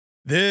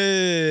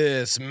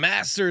This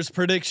Masters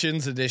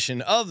Predictions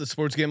edition of the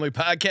Sports Gambling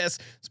Podcast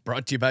is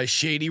brought to you by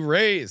Shady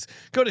Rays.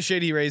 Go to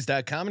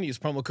shadyrays.com and use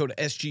promo code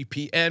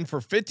SGPN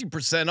for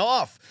 50%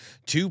 off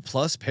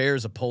 2+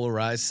 pairs of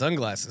polarized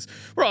sunglasses.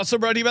 We're also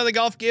brought to you by the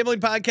Golf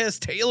Gambling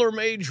Podcast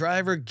Tailor-Made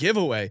Driver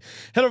Giveaway.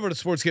 Head over to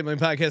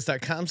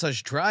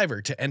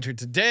sportsgamblingpodcast.com/driver to enter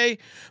today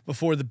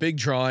before the big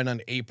drawing on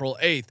April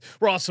 8th.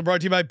 We're also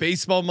brought to you by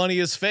Baseball Money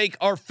is Fake,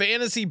 our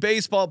fantasy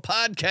baseball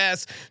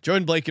podcast.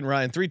 Join Blake and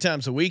Ryan 3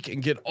 times a week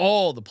and get all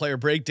the player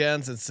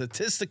breakdowns and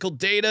statistical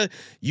data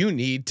you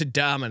need to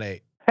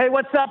dominate. Hey,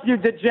 what's up, you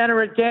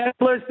degenerate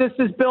gamblers? This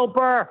is Bill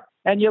Burr,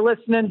 and you're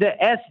listening to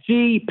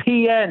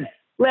SGPN.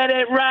 Let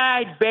it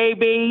ride,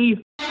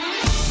 baby.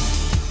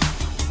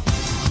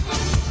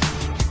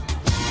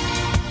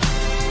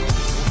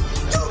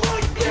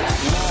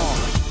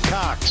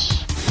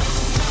 Cox.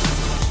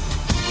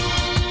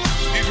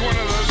 He's one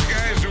of those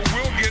guys who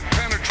will get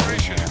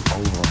penetration.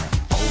 Over.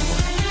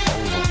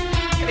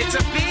 It's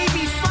a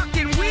baby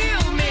fucking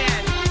wheel,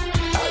 man.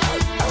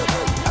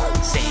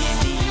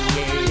 San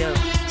Diego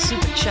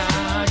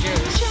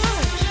Superchargers.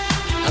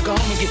 Now go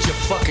home and get your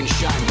fucking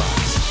shine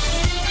box.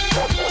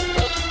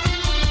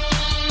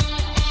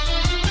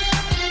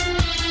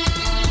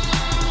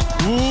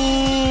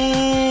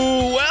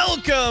 Ooh,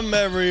 welcome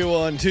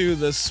everyone to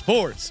the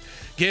Sports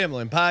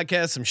Gambling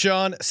Podcast. I'm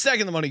Sean,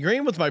 second the money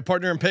green, with my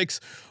partner in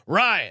picks,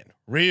 Ryan,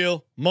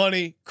 Real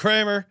Money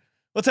Kramer.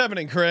 What's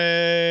happening,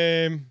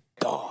 Kramer?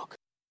 Dog.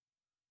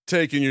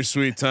 Taking your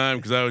sweet time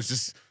because I was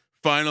just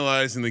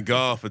finalizing the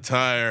golf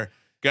attire.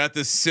 Got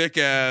this sick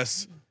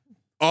ass,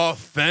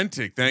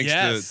 authentic.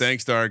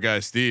 Thanks to our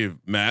guy Steve,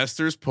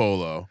 Masters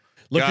polo.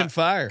 Looking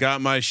fire. Got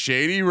my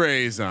Shady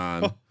Rays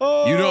on.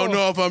 You don't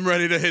know if I'm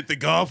ready to hit the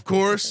golf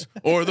course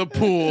or the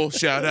pool.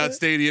 Shout out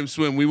Stadium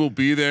Swim. We will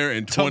be there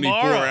in 24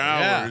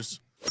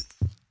 hours.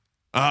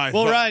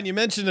 Ryan, you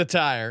mentioned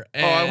attire.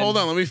 And hold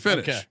on. Let me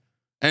finish. Okay.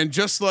 And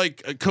just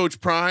like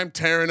Coach Prime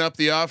tearing up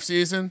the off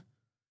season,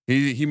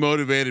 he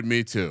motivated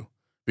me too,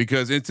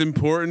 because it's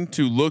important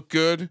to look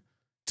good,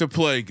 to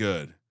play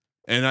good.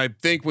 And I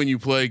think when you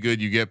play good,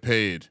 you get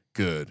paid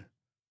good.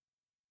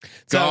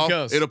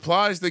 Golf, it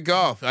applies to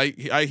golf.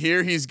 I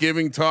hear he's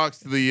giving talks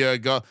to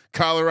the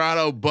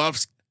Colorado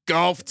Buffs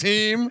golf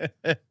team.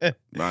 I don't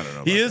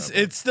know. He is.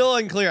 It's still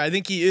unclear. I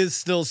think he is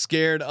still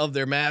scared of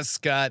their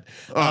mascot,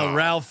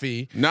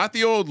 Ralphie. Not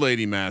the old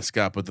lady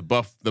mascot, but the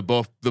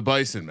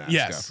bison mascot.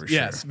 Yes, for sure.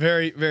 yes,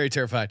 very, very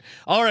terrified.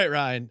 All right,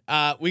 Ryan.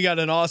 We got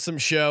an awesome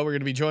show. We're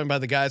going to be joined by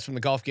the guys from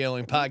the Golf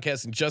Gambling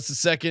Podcast in just a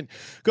second.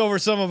 Go over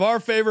some of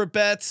our favorite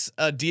bets,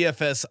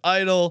 DFS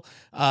Idol,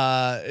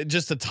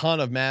 just a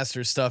ton of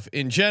Master stuff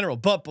in general.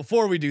 But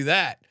before we do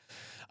that,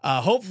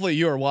 hopefully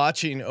you are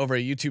watching over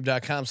at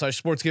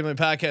youtube.com/sports gambling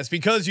podcast,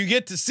 because you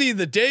get to see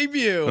the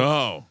debut.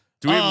 Oh,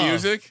 do we have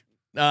music?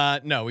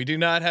 No, we do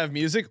not have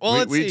music.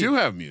 Well, we do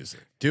have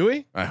music. Do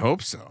we? I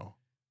hope so.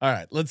 All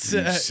right, let's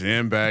You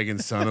sandbagging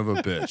son of a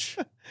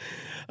bitch.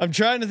 I'm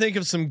trying to think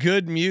of some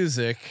good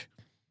music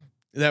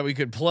that we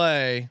could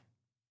play.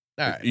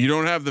 All right. You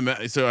don't have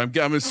the so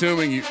I'm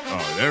assuming you.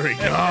 Oh, there we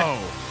go.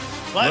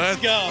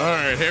 Let's go. All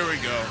right, here we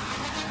go.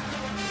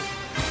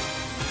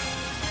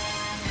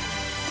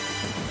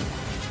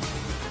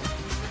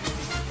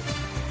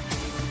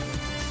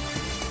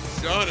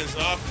 Sean is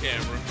off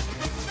camera.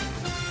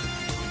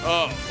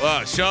 Oh,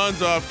 wow,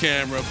 Sean's off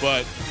camera,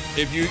 but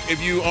if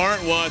you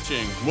aren't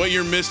watching, what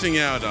you're missing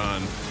out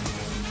on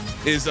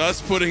is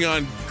us putting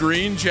on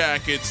green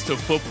jackets to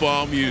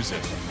football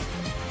music.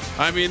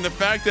 I mean, the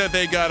fact that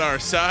they got our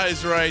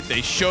size right,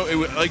 they show it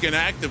was like an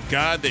act of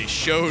God. They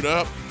showed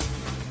up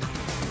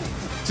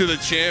to the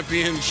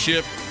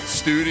championship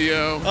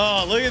studio.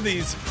 Oh, look at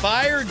these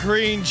fire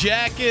green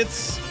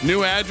jackets.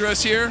 New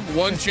address here,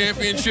 1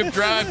 Championship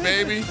Drive,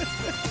 baby.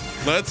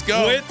 Let's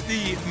go. With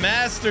the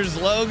Masters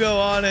logo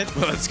on it.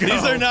 Let's go.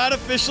 These are not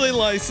officially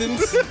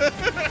licensed.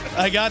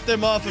 I got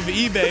them off of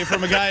eBay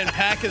from a guy in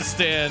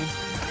Pakistan.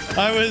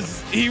 I don't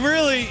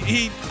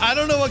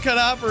know what kind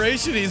of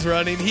operation he's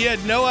running. He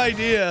had no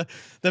idea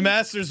the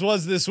Masters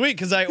was this week,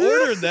 because I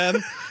ordered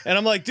them and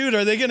I'm like, dude,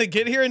 are they going to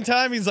get here in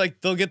time? He's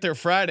like, they'll get there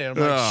Friday. I'm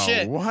like,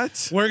 shit,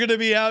 what? We're going to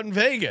be out in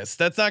Vegas.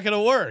 That's not going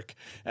to work.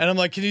 And I'm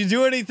like, can you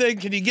do anything?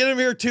 Can you get them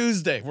here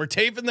Tuesday? We're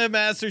taping the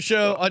Masters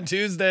show on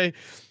Tuesday.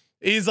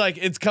 He's like,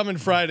 it's coming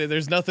Friday.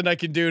 There's nothing I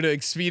can do to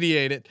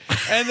expedite it.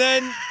 And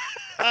then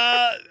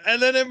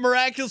it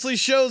miraculously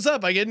shows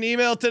up. I get an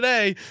email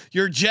today.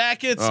 Your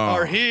jackets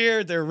are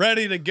here. They're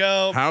ready to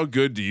go. How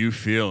good do you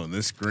feel in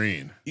this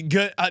green?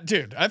 Good,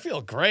 dude. I feel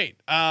great.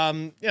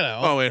 Oh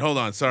wait, hold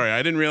on. Sorry,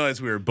 I didn't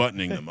realize we were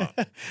buttoning them up.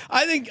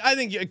 I think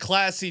a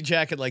classy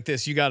jacket like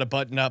this, you got to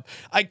button up.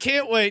 I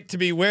can't wait to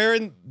be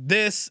wearing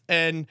this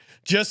and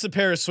just a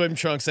pair of swim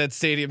trunks at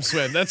Stadium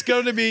Swim. That's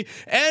going to be,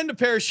 and a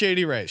pair of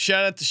Shady Rays.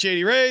 Shout out to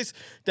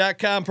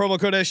ShadyRays.com, promo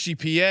code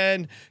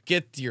SGPN.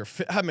 Get your,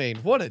 I mean,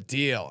 what a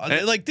deal.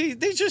 Like they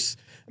just,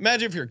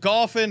 Imagine if you're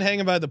golfing,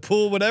 hanging by the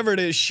pool, whatever it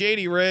is.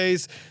 Shady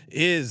Rays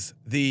is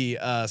the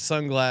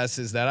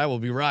sunglasses that I will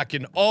be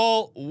rocking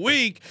all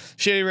week.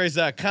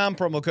 ShadyRays.com,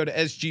 promo code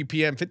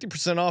SGPN,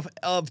 50% off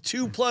of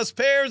 2+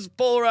 pairs of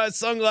polarized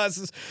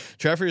sunglasses.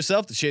 Try for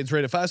yourself. The shades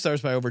rated 5 stars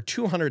by over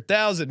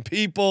 200,000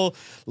 people.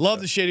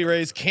 Love the Shady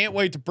Rays. Can't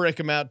wait to break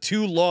them out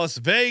to Las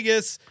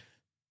Vegas.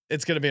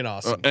 It's going to be an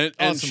awesome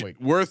week.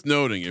 Worth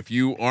noting, if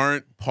you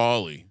aren't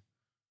Paulie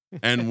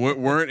and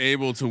weren't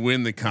able to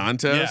win the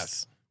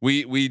contest,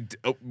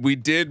 we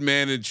did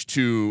manage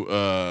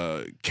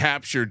to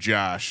capture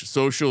Josh,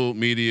 social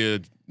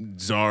media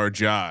czar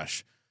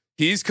Josh.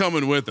 He's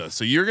coming with us,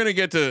 so you're going to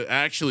get to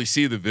actually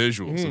see the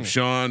visuals of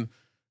Sean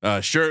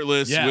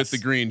shirtless with the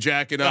green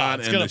jacket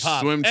on and the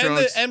swim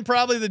trunks, and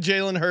probably the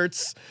Jalen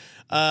Hurts.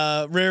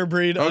 Rare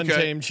breed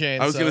untamed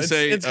chain. I was gonna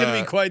say it's gonna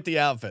be quite the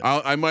outfit.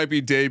 I might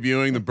be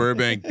debuting the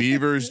Burbank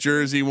Beavers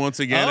jersey once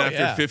again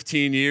after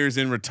 15 years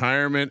in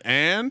retirement,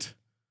 and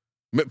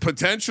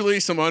potentially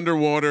some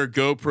underwater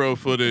GoPro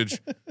footage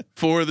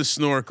for the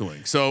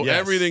snorkeling. So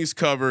everything's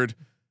covered.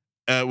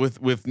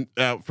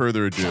 Without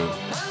further ado,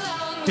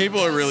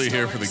 people are really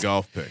here for the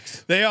golf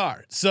picks. They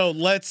are. So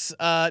let's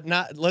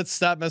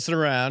stop messing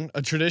around.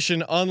 A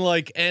tradition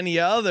unlike any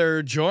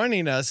other.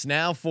 Joining us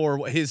now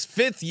for his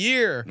 5th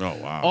year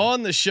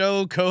on the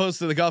show,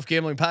 co-host of the Golf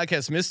Gambling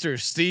Podcast,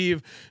 Mr.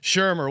 Steve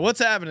Shermer. What's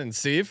happening,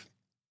 Steve?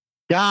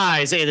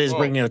 Guys, it is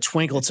bringing a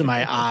twinkle to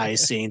my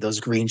eyes seeing those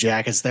green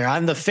jackets there.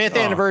 On the 5th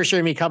anniversary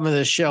of me coming to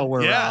the show,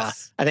 where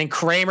I think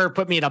Kramer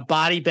put me in a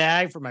body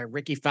bag for my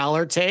Ricky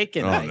Fowler take,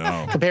 and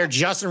I compared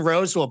Justin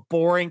Rose to a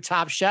boring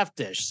Top Chef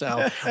dish.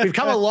 So we've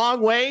come a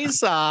long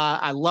ways.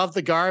 I love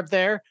the garb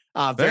there.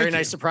 Very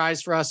nice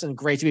surprise for us, and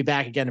great to be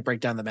back again to break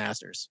down the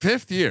Masters.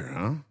 5th year,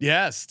 huh?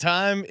 Yes,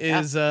 time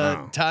is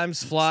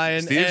time's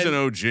flying. Steve's an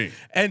OG.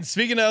 And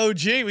speaking of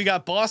OG, we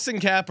got Boston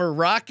Capper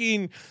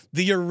rocking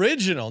the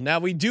original. Now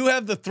we do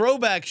have the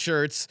throwback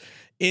shirts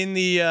in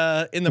the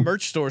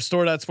merch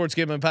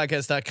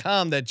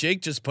store.sportsgamblingpodcast.com that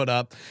Jake just put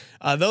up.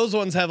 Those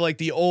ones have like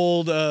the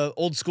old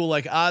school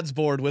like odds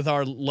board with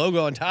our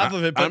logo on top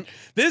of it, but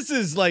this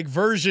is like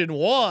version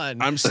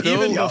 1. I'm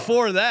still even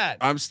before that.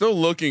 I'm still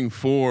looking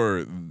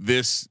for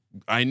this.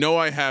 I know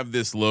I have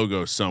this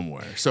logo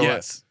somewhere. So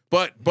yes.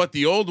 But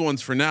the old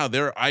ones for now,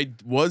 I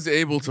was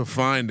able to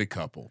find a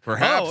couple.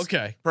 Perhaps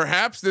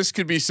perhaps this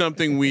could be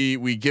something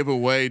we give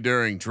away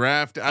during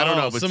draft. I don't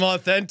know, but some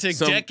authentic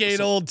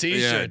decade-old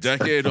t-shirts. Yeah,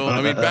 decade-old.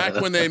 I mean, back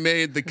when they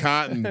made the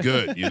cotton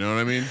good, you know what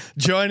I mean?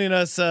 Joining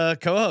us,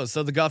 co-host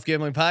of the Golf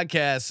Gambling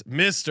Podcast,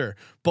 Mr.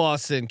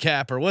 Boston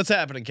Capper. What's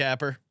happening,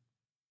 Capper?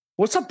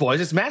 What's up,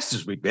 boys? It's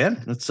Masters Week,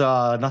 man. It's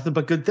nothing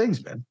but good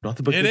things, man.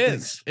 Nothing but good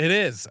things. It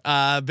is.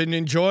 Been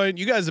enjoying.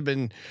 You guys have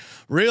been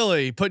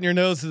really putting your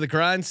nose to the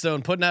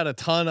grindstone, putting out a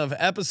ton of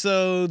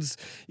episodes.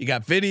 You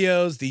got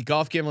videos, the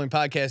Golf Gambling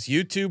Podcast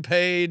YouTube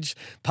page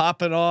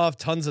popping off,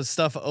 tons of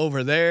stuff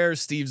over there.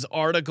 Steve's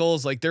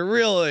articles, like they're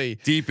really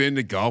deep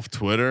into golf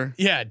Twitter.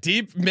 Yeah,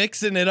 deep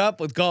mixing it up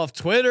with golf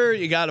Twitter.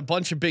 You got a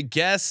bunch of big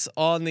guests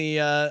on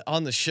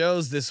the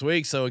shows this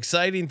week, so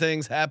exciting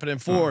things happening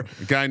for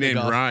a guy named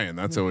Ryan.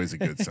 That's always a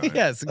good sign.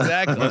 Yes,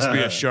 exactly. Must be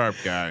a sharp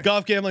guy.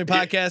 Golf Gambling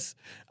Podcast.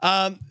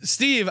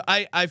 Steve,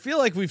 I feel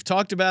like we've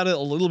talked about it a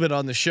little bit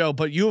on the show,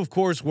 but you of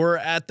course were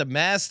at the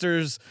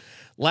Masters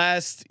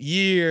last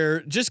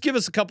year. Just give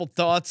us a couple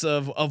thoughts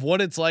of what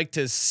it's like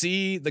to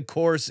see the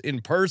course in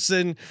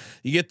person.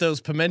 You get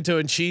those pimento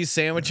and cheese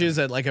sandwiches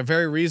at like a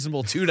very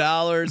reasonable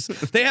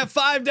 $2. They have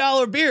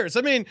 $5 beers.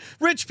 I mean,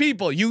 rich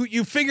people,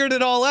 you figured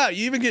it all out.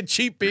 You even get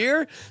cheap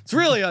beer. It's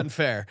really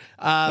unfair.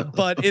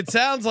 But it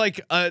sounds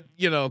like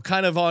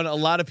kind of on a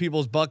lot of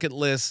people's bucket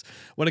lists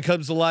when it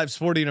comes to live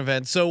sporting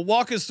events. So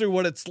walk us through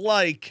what it's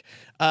like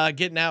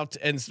getting out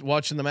and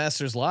watching the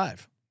Masters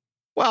live.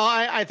 Well,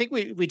 I think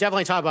we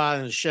definitely talk about it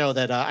on the show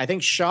that I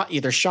think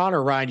either Sean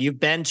or Ryan, you've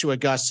been to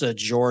Augusta,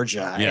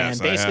 Georgia, yes,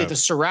 and basically the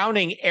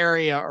surrounding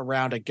area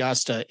around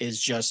Augusta is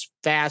just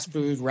fast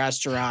food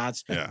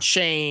restaurants,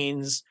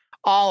 chains,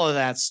 all of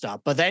that stuff.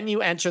 But then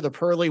you enter the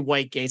pearly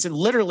white gates, and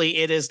literally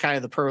it is kind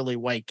of the pearly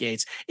white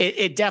gates.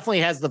 It definitely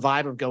has the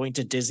vibe of going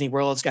to Disney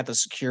World. It's got the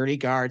security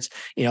guards,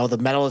 the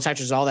metal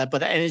detectors, all that,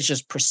 and it's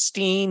just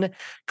pristine,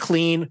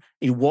 clean.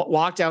 You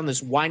walk down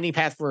this winding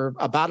path for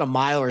about a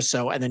mile or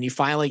so, and then you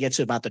finally get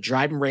to about the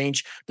driving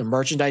range, the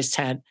merchandise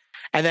tent.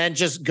 And then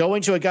just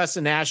going to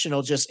Augusta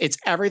National, it's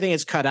everything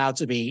it's cut out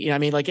to be.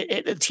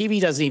 TV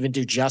doesn't even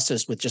do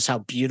justice with just how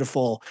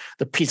beautiful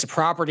the piece of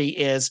property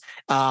is.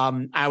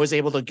 I was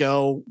able to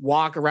go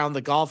walk around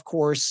the golf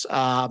course,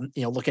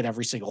 look at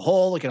every single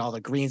hole, look at all the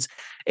greens.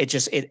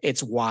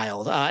 It's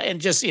wild. And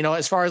just,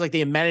 as far as like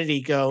the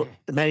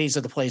amenities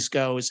of the place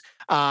goes,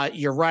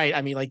 you're right.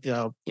 I mean, like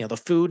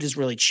the food is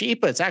really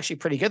cheap, but it's actually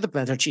pretty good. The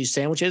pimento cheese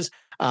sandwiches.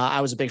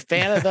 I was a big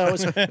fan of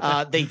those.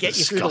 They get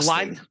you through the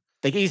line.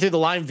 They get you through the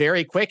line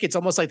very quick. It's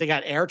almost like they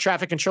got air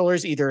traffic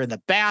controllers either in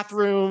the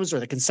bathrooms or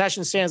the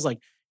concession stands. Like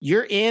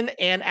you're in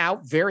and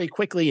out very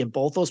quickly in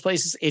both those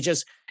places. It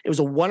was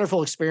a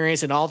wonderful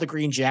experience, and all the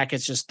green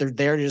jackets they're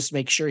there to just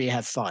make sure you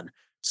have fun.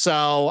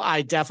 So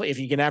I definitely, if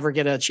you can ever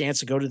get a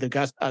chance to go to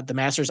the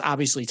Masters,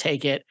 obviously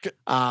take it.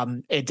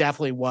 It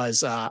definitely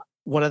was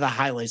one of the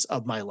highlights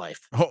of my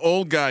life.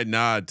 Old guy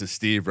nod to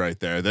Steve right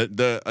there.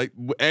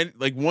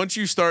 Like once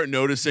you start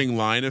noticing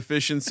line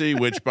efficiency,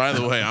 which by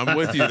the way, I'm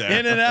with you there.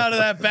 In and out of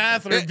that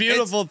bathroom,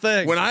 beautiful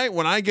thing. When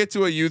I get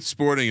to a youth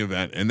sporting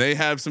event and they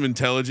have some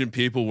intelligent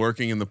people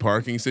working in the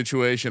parking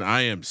situation,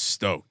 I am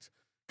stoked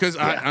because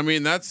I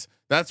mean that's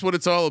what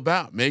it's all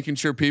about, making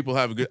sure people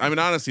have a good. I mean,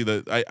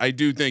 honestly, I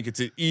do think it's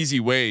an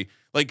easy way.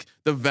 Like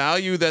the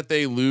value that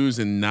they lose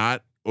in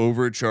not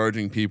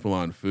overcharging people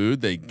on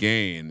food, they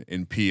gain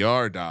in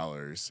PR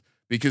dollars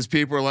because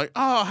people are like,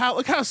 oh,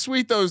 look how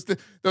sweet those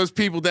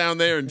people down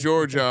there in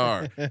Georgia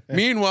are.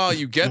 Meanwhile,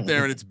 you get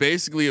there and it's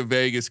basically a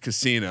Vegas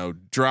casino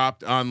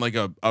dropped on like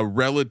a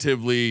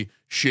relatively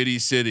shitty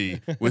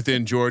city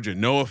within Georgia.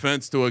 No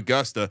offense to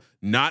Augusta,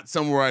 not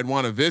somewhere I'd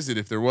want to visit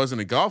if there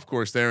wasn't a golf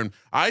course there. And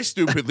I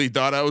stupidly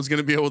thought I was going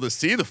to be able to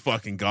see the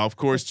fucking golf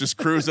course just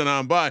cruising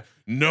on by.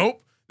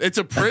 Nope. It's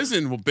a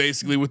prison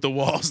basically with the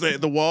walls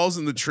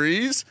and the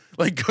trees.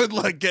 Like good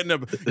luck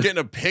getting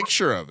a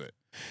picture of it.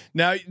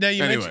 Now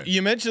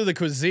you mentioned the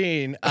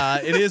cuisine.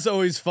 It is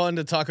always fun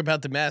to talk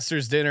about the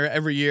Masters dinner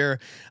every year.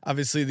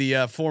 Obviously,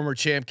 the former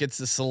champ gets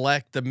to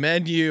select the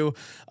menu.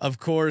 Of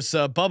course,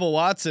 Bubba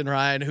Watson,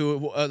 Ryan,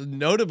 who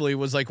notably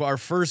was like our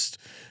first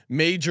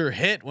major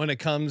hit when it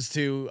comes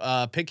to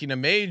picking a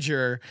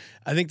major.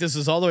 I think this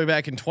was all the way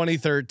back in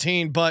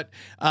 2013, but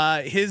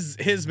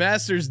his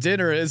Masters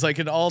dinner is like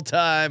an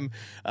all-time,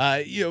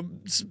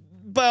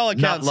 by all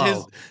accounts,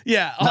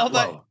 they're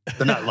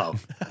not low.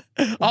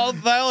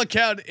 By all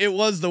account, it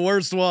was the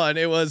worst one.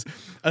 It was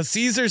a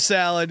Caesar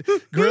salad,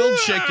 grilled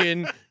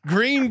chicken,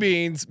 green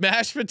beans,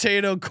 mashed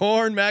potato,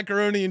 corn,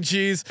 macaroni and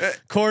cheese,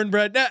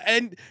 cornbread. Now,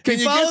 and can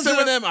you get some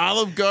of them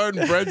Olive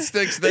Garden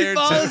breadsticks there? He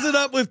follows it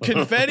up with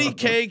confetti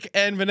cake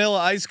and vanilla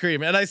ice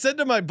cream. And I said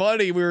to my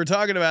buddy, we were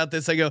talking about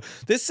this. I go,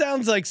 this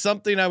sounds like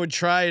something I would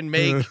try and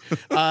make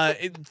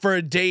for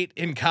a date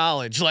in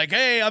college. Like,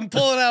 hey, I'm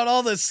pulling out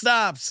all the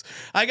stops.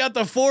 I got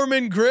the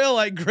Foreman grill.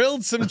 I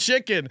grilled some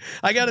chicken.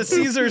 I got a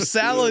Caesar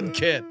salad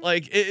kit.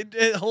 Like, it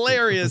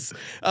hilarious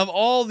of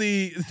all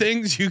the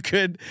things you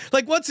could.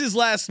 Like, what's his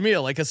last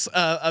meal? Like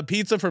a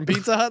pizza from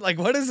Pizza Hut? Like,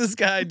 what is this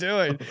guy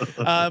doing?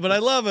 But I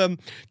love him.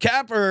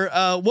 Capper,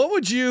 what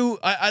would you?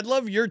 I'd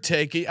love your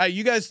take.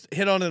 You guys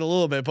hit on it a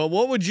little bit, but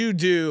what would you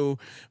do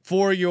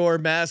for your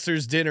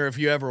Masters dinner if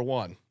you ever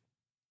won?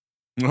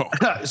 No.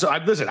 So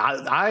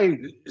I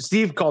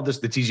Steve called this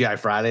the TGI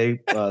Friday,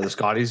 the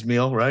Scotty's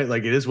meal, right?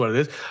 Like it is what it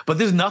is. But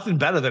there's nothing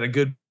better than a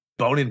good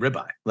bone-in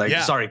ribeye. Like,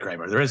 sorry,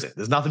 Kramer, there isn't.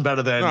 There's nothing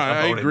better than. No,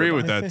 I agree ribeye.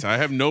 with that. I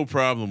have no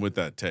problem with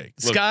that take.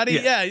 Look,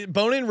 Scotty,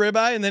 bone-in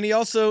ribeye, and then he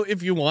also,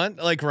 if you want,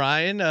 like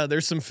Ryan,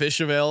 there's some fish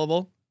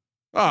available.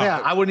 Oh yeah,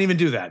 I wouldn't even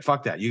do that.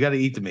 Fuck that. You got to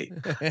eat the meat,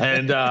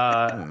 and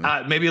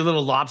maybe a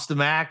little lobster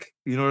mac.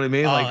 You know what I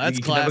mean? Oh, like that's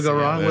you can never go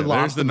wrong with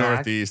lobster. There's the mac.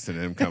 Northeast and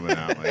him coming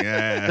out. Like,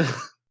 yeah.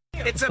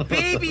 It's a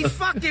baby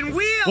fucking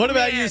wheel. What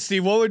about you,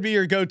 Steve? What would be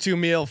your go-to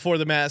meal for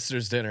the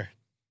Masters dinner?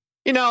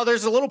 You know,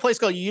 there's a little place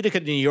called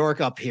Utica, New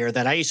York up here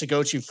that I used to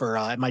go to for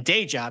my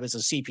day job as a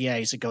CPA. I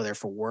used to go there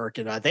for work,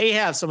 and they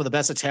have some of the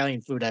best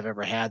Italian food I've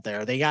ever had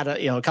there. They got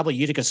a couple of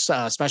Utica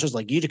specials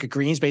like Utica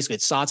greens, basically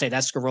it's sauteed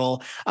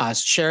escarole,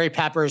 cherry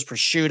peppers,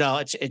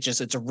 prosciutto.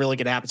 It's a really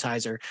good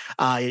appetizer.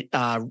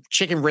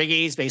 Chicken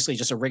riggies, basically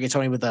just a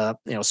rigatoni with a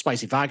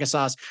spicy vodka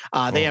sauce.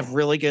 They have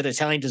really good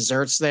Italian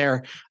desserts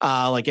there.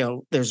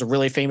 There's a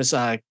really famous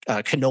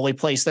cannoli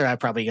place there. I'd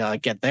probably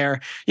get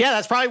there. Yeah,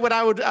 that's probably what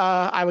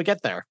I would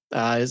get there.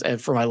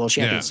 For my little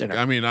champions dinner.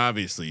 I mean,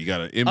 obviously, you got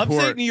to import.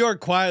 Upstate New York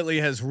quietly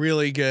has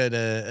really good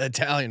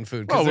Italian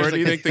food. Oh, where do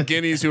you think the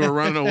Guineas who were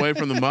running away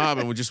from the mob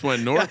and we just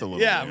went north a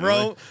little? Yeah, bit,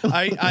 Rome.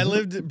 I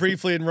lived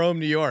briefly in Rome,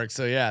 New York.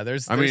 So yeah,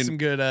 there's some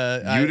good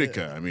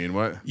Utica.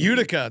 What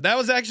Utica? That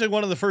was actually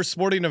one of the first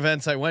sporting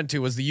events I went to.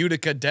 Was the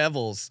Utica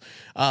Devils,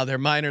 their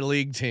minor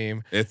league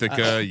team.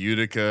 Ithaca,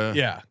 Utica.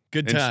 Yeah,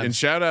 good time. And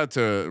shout out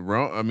to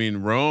Rome. I mean,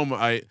 Rome.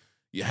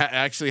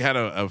 Actually had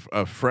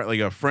a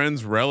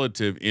friend's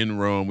relative in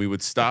Rome. We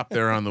would stop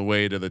there on the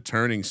way to the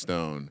Turning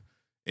Stone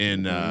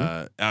in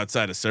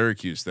outside of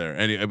Syracuse there.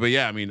 Anyway, but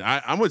yeah, I mean,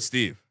 I'm with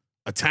Steve.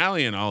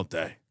 Italian all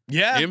day.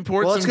 Yeah,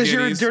 import. Well, it's because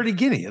you're a dirty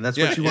guinea, and that's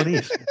what you want to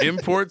eat.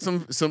 Import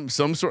some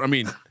sort. I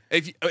mean,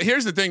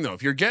 here's the thing though,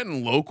 if you're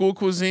getting local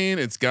cuisine,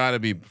 it's got to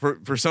be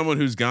for someone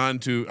who's gone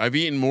to. I've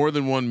eaten more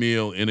than one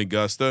meal in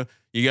Augusta.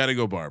 You got to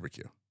go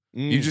barbecue.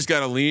 You just got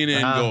to lean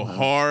in, go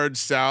hard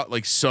south,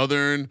 like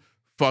southern.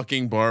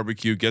 Fucking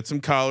barbecue, get some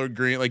collard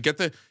green, like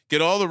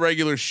get all the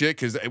regular shit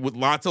because with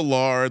lots of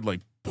lard, like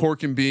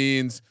pork and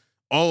beans,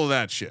 all of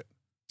that shit.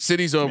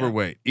 City's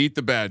overweight. Eat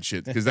the bad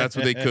shit because that's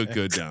what they cook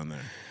good down there.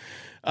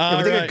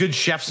 But they got good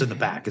chefs in the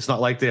back. It's not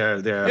like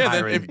they're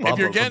hiring if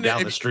you're getting from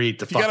down the street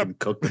to fucking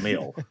cook the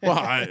meal.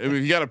 Well, if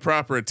you got a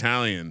proper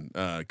Italian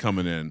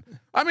coming in,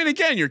 I mean,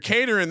 again, you're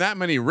catering that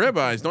many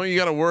ribeyes. Don't you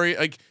got to worry?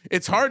 Like,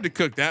 it's hard to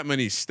cook that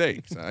many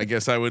steaks. I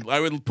guess I would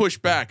push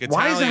back.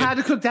 Why is it hard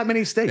to cook that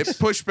many steaks?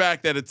 Push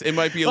back that it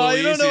might be a well, little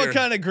easier. You don't know what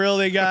kind of grill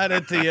they got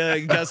at the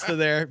Augusta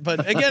there,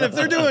 but again, if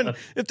they're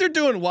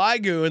doing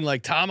Wagyu and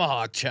like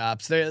tomahawk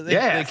chops, they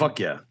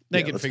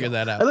can figure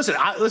that out. And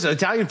listen,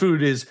 Italian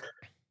food is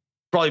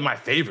probably my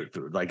favorite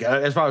food. Like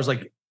as far as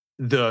like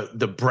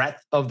the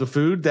breadth of the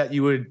food that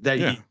you would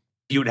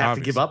you would have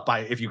to give up by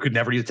if you could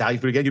never eat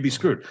Italian food again, you'd be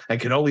screwed. And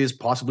cannoli is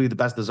possibly the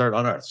best dessert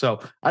on earth. So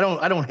I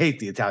don't hate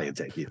the Italian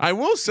take either. I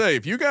will say,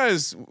 if you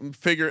guys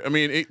figure, I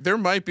mean, there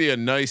might be a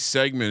nice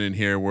segment in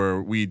here where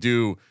we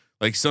do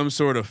like some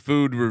sort of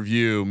food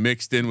review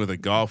mixed in with a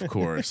golf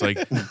course. Like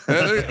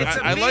it's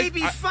a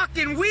baby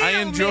fucking wheel. I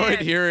enjoyed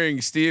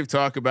hearing Steve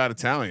talk about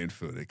Italian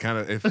food.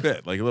 It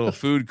fit like a little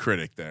food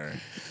critic there.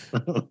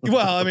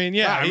 Well, I mean,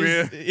 yeah,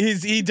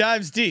 he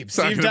dives deep.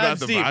 Steve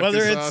dives deep.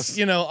 Whether it's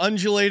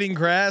undulating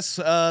grass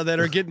that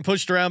are getting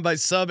pushed around by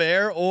sub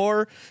air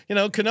or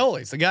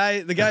cannolis.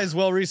 The guy is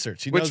well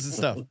researched. He knows his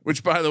stuff.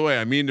 Which, by the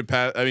way,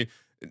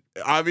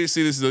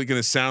 obviously this is going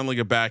to sound like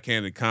a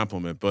backhanded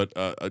compliment, but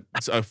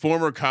a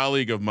former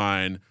colleague of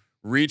mine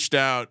reached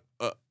out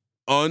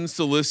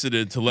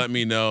unsolicited to let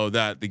me know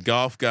that the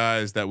golf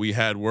guys that we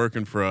had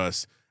working for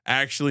us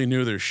actually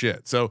knew their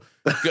shit. So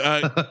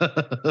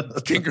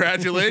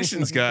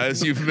congratulations,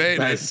 guys. You've made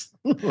it.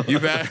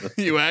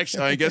 You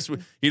actually, I guess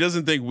he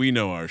doesn't think we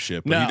know our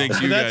shit, but he thinks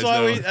you guys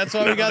know. That's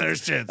why we got their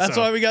shit. That's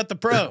why we got the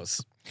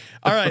pros.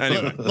 All right,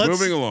 anyway,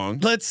 moving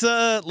along. Let's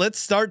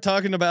start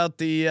talking about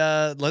the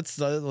let's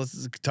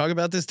talk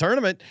about this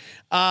tournament.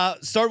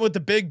 Start with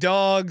the big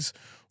dogs.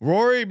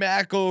 Rory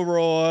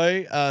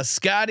McIlroy,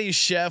 Scotty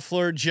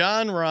Scheffler,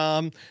 Jon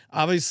Rahm,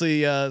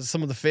 obviously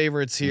some of the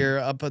favorites here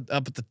up at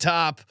the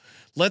top.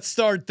 Let's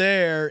start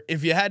there.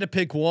 If you had to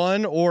pick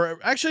one, or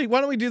actually, why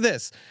don't we do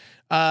this?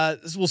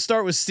 We'll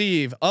start with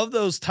Steve. Of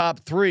those top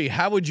three,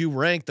 how would you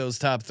rank those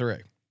top three?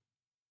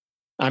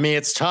 I mean,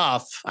 it's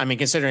tough. I mean,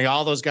 considering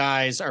all those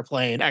guys are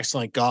playing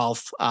excellent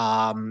golf,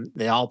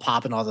 they all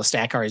pop in all the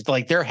stat cards.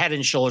 Like they're head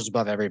and shoulders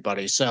above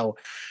everybody. So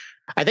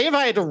I think if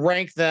I had to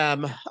rank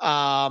them,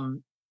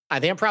 I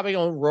think I'm probably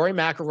going Rory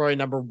McIlroy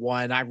number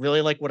one. I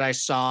really like what I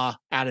saw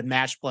out of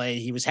match play.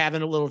 He was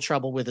having a little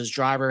trouble with his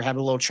driver, having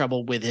a little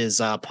trouble with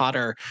his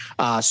putter.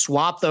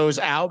 Swapped those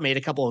out, made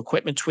a couple of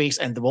equipment tweaks,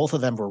 and both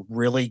of them were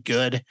really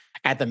good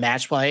at the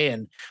match play.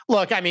 And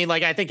look, I mean,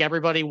 like I think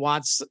everybody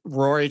wants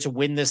Rory to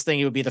win this thing.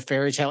 It would be the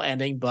fairy tale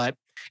ending, but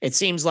it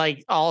seems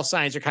like all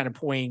signs are kind of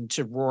pointing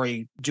to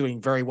Rory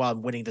doing very well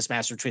and winning this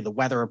Masters between the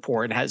weather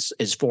report and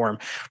his form.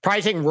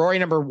 Probably taking Rory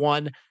number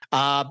one.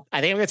 I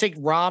think I'm going to take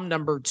Rahm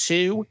number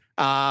two.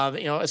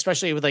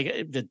 Especially with like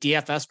the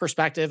DFS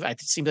perspective,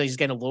 it seems like he's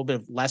getting a little bit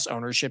of less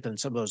ownership than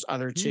some of those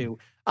other two.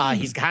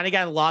 He's kind of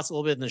gotten lost a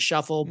little bit in the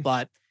shuffle,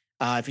 but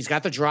if he's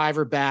got the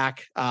driver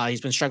back,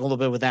 he's been struggling a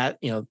little bit with that.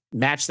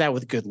 Match that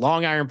with good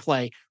long iron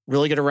play,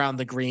 really good around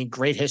the green,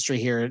 great history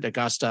here at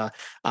Augusta.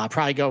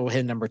 Probably go with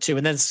him number two,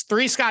 and then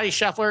three, Scotty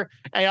Scheffler.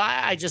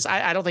 I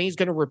don't think he's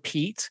going to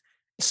repeat.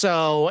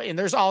 So, and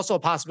there's also a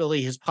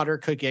possibility his putter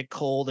could get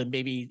cold and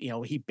maybe,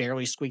 he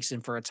barely squeaks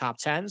in for a top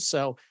 10.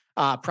 So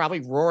probably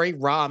Rory,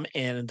 Rahm,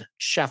 and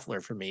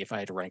Scheffler for me if I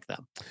had to rank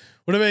them.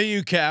 What about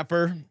you,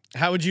 Capper?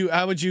 How would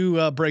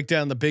you break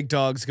down the big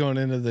dogs going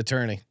into the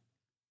tourney?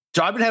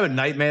 So I've been having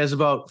nightmares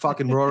about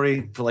fucking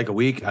Rory for like a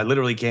week. I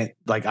literally can't.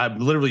 Like I'm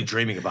literally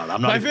dreaming about it.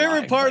 I'm not. My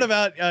favorite part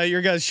about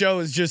your guys' show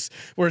is just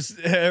where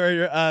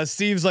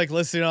Steve's like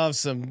listing off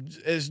some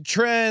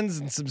trends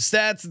and some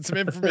stats and some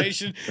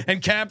information,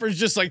 and Capper's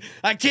just like,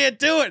 I can't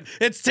do it.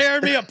 It's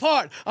tearing me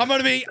apart. I'm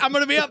gonna be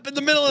up in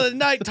the middle of the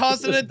night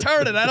tossing and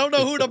turning. I don't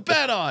know who to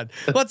bet on.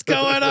 What's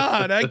going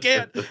on? I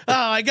can't. Oh,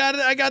 I got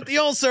it. I got the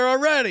ulcer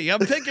already. I'm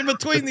picking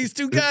between these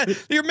two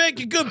guys. You're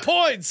making good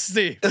points,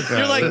 Steve.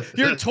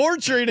 You're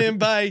torturing him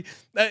by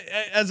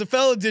as a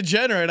fellow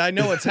degenerate. I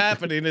know what's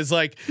happening is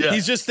like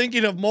he's just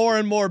thinking of more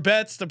and more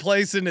bets to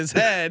place in his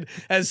head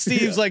as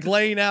Steve's like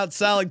laying out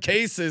solid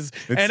cases,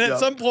 and at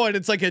some point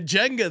it's like a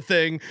Jenga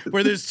thing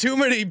where there's too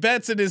many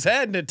bets in his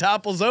head and it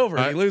topples over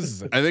and he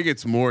loses it. I think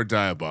it's more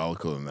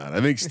diabolical than that.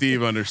 I think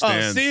Steve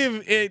understands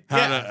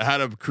how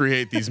to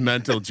create these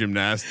mental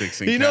gymnastics.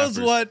 He knows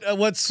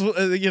what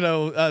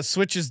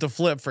switches to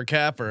flip for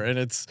Capper, and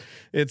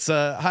it's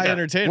high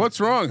entertainment. What's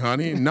wrong,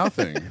 honey?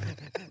 Nothing.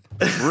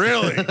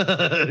 Really?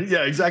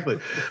 Yeah, exactly.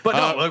 But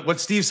no, what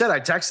Steve said,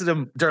 I texted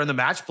him during the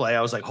match play.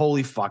 I was like,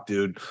 holy fuck,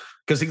 dude.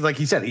 Because like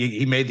he said,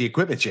 he made the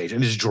equipment change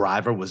and his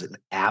driver was an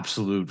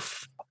absolute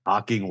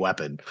fucking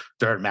weapon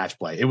during match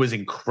play. It was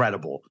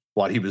incredible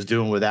what he was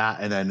doing with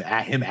that. And then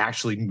at him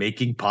actually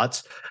making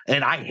putts.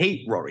 And I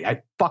hate Rory.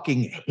 I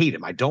fucking hate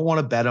him. I don't want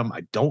to bet him.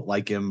 I don't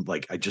like him.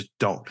 Like, I just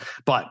don't.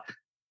 But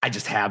I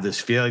just have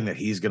this feeling that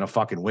he's going to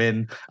fucking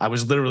win. I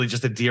was literally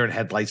just a deer in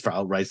headlights for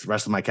outrights. The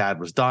rest of my CAD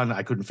was done.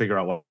 I couldn't figure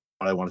out what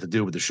I wanted to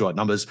do with the short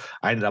numbers.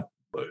 I ended up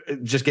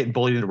just getting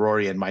bullied into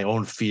Rory and my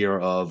own fear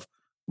of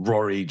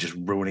Rory just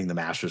ruining the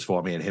Masters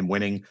for me and him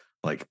winning.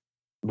 Like,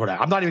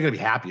 whatever. I'm not even gonna be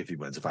happy if he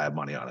wins if I have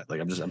money on it. Like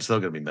I'm still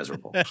gonna be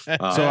miserable.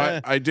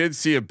 So I did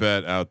see a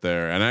bet out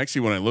there, and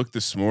actually when I looked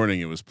this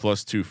morning, it was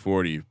plus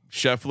 240.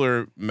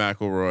 Scheffler,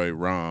 McIlroy,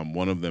 Rahm,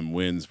 one of them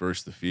wins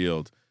versus the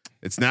field.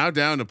 It's now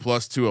down to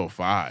plus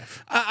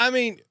 205. I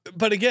mean,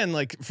 but again,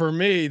 like for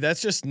me,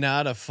 that's just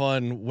not a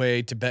fun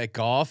way to bet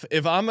golf.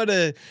 If I'm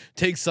gonna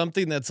take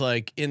something that's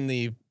like in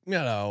the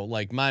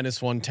like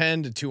minus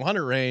 110 to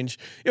 200 range,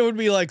 it would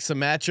be like some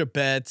matchup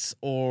bets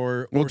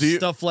or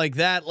stuff like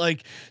that.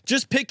 Like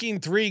just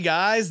picking 3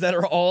 guys that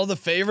are all the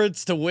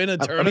favorites to win a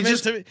tournament.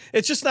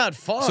 It's just not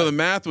fun. So the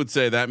math would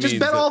say that just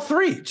means bet all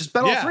 3. Just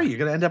bet all 3. You're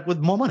gonna end up with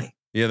more money.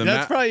 Yeah,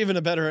 that's probably even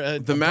a better.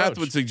 The math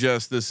would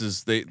suggest this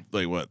is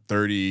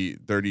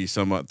 30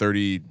 somewhat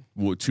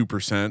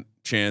 32%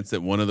 chance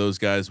that one of those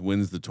guys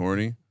wins the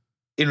tourney.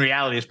 In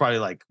reality, it's probably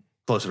like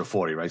closer to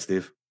 40, right,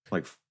 Steve?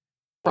 Like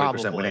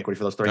 40% win equity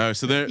for those 3. Oh,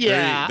 so there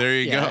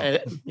you go.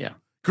 Yeah.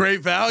 Great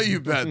value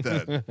bet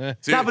then.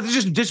 No, but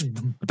just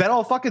bet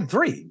all fucking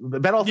 3.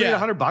 Bet all 3 at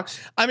 $100.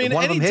 I mean, if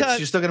one of them hits,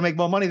 you're still gonna make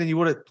more money than you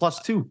would at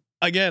plus 2.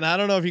 Again, I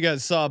don't know if you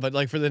guys saw, but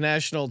like for the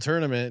national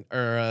tournament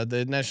or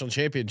the national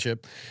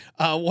championship,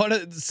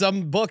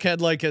 some book had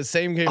like a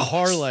same game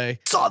parlay.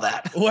 Saw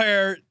that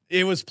where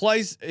it was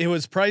priced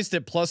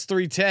at plus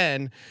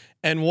 310,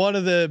 and one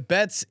of the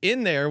bets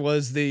in there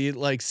was the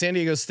like San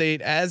Diego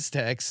State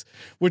Aztecs,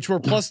 which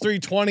were plus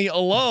 320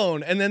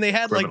 alone, and then they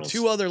had like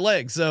 2 other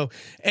legs. So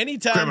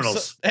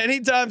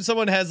anytime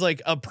someone has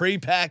like a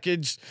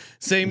pre-packaged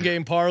same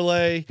game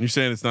parlay, you're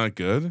saying it's not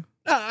good.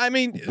 I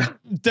mean,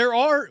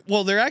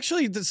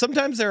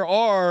 sometimes there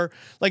are,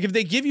 like if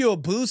they give you a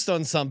boost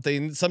on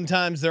something,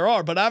 sometimes there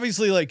are, but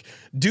obviously like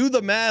do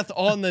the math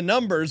on the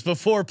numbers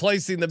before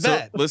placing the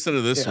bet. Listen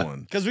to this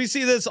one. Cause we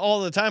see this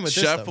all the time with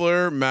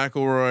Scheffler,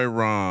 McIlroy,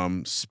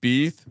 Rahm,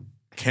 Spieth,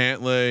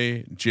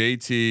 Cantlay,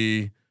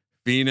 JT,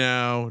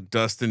 Finau,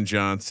 Dustin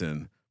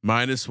Johnson,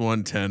 minus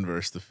 110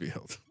 versus the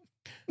field.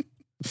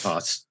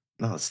 It's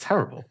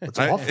terrible. It's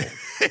awful.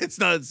 It's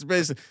not. It's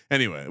basically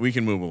anyway. We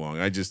can move along.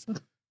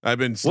 I've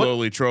been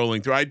slowly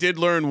trolling through. I did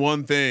learn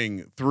one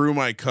thing through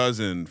my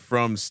cousin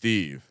from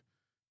Steve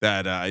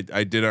that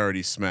I did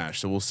already smash.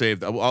 So we'll save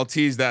that. I'll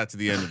tease that to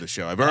the end of the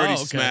show. I've already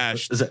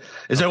smashed. Is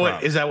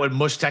that what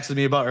Mush texted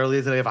me about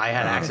earlier today? If I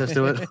had access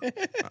to it.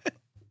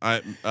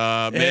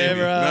 Maybe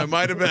it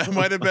might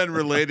have been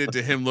related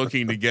to him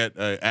looking to get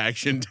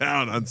action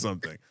down on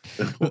something.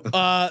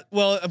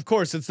 Well, of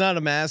course, it's not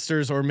a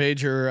Masters or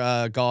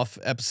major golf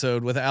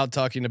episode without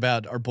talking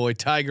about our boy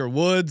Tiger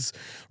Woods.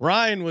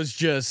 Ryan was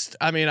just,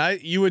 I mean,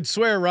 you would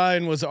swear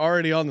Ryan was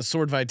already on the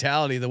Sword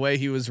Vitality the way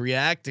he was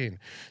reacting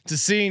to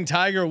seeing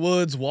Tiger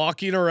Woods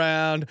walking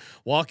around,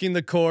 walking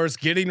the course,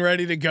 getting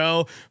ready to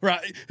go.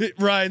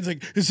 Ryan's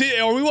like,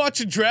 are we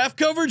watching draft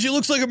coverage? He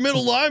looks like a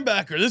middle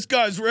linebacker. This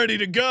guy's ready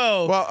to go.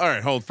 Well, all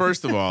right, hold.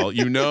 First of all,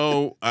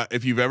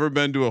 if you've ever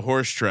been to a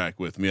horse track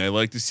with me, I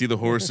like to see the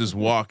horses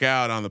walk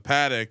out on the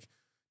paddock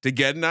to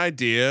get an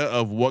idea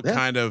of what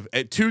kind of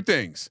 2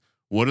 things.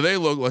 What do they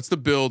look? What's the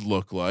build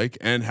look like?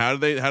 And how do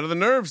the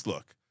nerves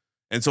look?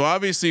 And so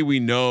obviously we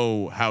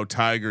know how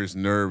Tiger's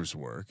nerves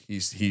work.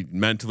 He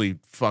mentally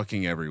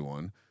fucking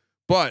everyone.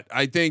 But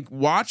I think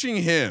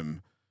watching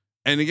him,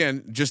 and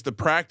again, just the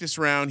practice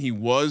round, he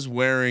was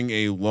wearing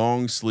a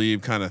long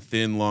sleeve, kind of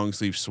thin long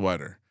sleeve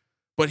sweater.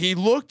 But he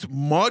looked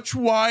much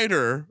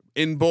wider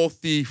in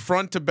both the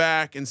front to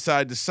back and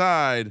side to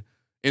side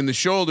in the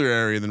shoulder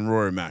area than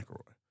Rory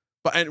McIlroy.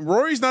 And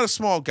Rory's not a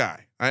small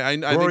guy. I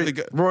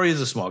think Rory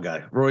is a small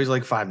guy. Rory's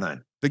like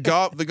 5'9". The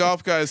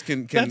golf guys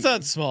can that's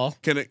not small.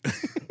 Can it?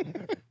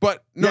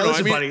 But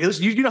listen, buddy,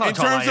 listen, you know how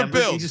tall I am. In terms of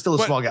build, he's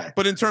still a small guy.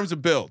 But in terms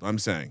of build, I'm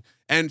saying.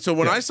 And so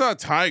when I saw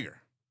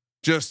Tiger,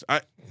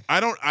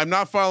 I'm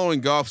not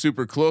following golf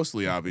super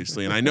closely,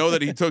 obviously, and I know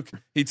that he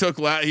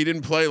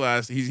didn't play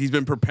last. He's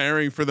been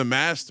preparing for the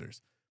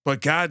Masters,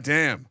 but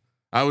goddamn,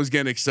 I was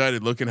getting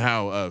excited looking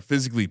how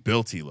physically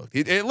built he looked.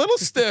 A little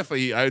stiff,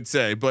 I'd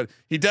say, but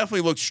he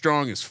definitely looked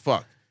strong as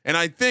fuck. And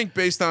I think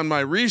based on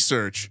my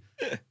research,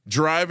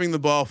 driving the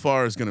ball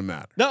far is going to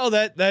matter. No,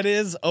 that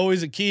is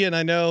always a key, and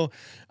I know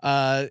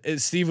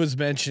as Steve was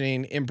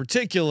mentioning in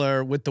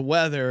particular with the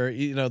weather,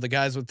 the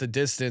guys with the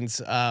distance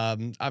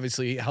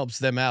obviously helps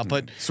them out.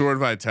 But Sword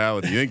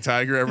Vitality, you think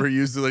Tiger ever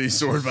used the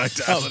Sword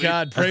Vitality? Oh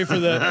God, pray for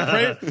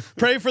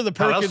the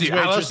Perkins waitresses.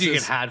 How else do you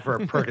get had for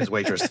a Perkins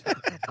waitress?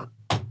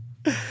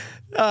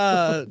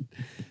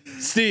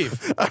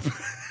 Steve,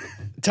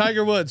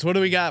 Tiger Woods, what do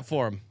we got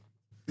for him?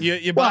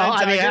 You well,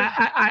 I mean,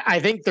 I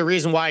think the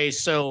reason why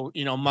he's so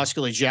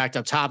muscularly jacked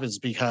up top is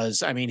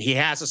because he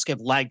has to skip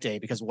leg day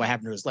because of what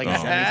happened to his leg.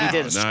 If he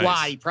did a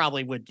squat, he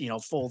probably would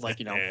fold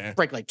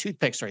break like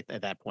toothpicks right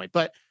at that point.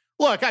 But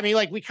look,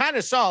 we kind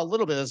of saw a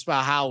little bit of this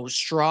about how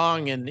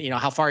strong and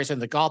how far he's in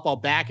the golf ball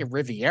back at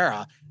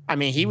Riviera.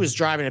 He was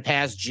driving it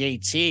past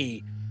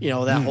JT,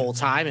 that whole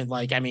time, and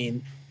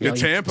the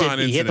tampon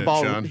he hit the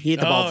ball. John. He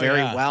hit the ball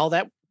very well.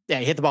 He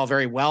hit the ball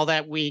very well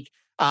that week.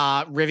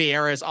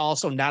 Riviera is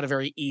also not a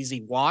very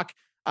easy walk.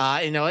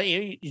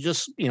 You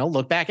just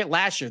look back at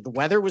last year. The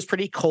weather was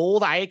pretty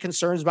cold. I had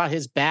concerns about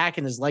his back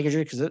and his leg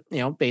injury because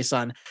based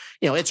on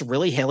it's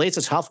really hilly. It's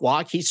a tough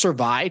walk. He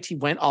survived. He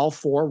went all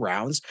 4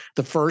 rounds.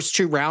 The first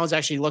 2 rounds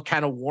actually looked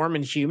kind of warm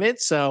and humid.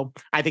 So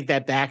I think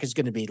that back is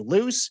going to be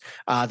loose.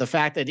 The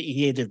fact that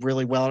he did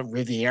really well at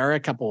Riviera a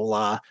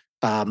couple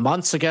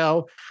months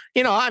ago.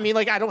 I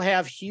don't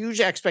have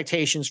huge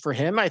expectations for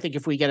him. I think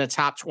if we get a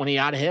top 20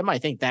 out of him, I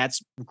think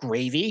that's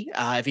gravy.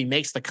 If he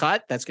makes the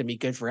cut, that's going to be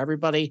good for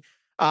everybody.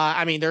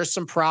 There's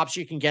some props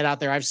you can get out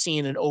there. I've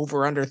seen an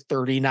over under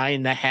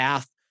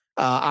 39.5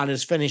 on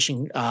his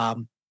finishing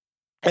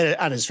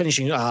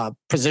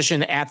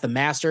position at the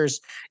Masters.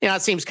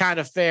 It seems kind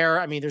of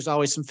fair. There's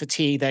always some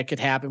fatigue that could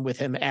happen with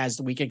him as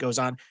the weekend goes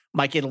on.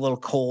 Might get a little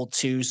cold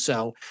too.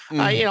 So,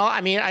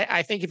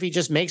 I think if he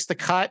just makes the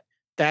cut,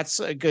 that's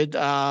a good,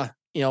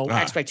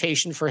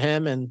 expectation for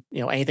him. And,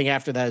 anything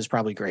after that is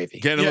probably gravy.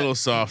 Getting a little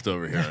soft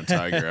over here on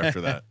Tiger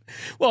after that.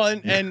 Well, I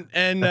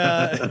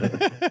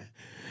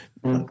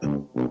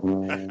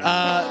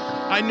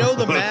know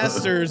the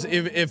Masters,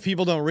 if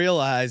people don't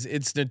realize,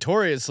 it's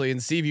notoriously,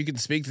 and Steve, you can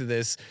speak to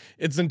this,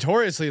 it's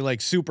notoriously like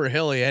super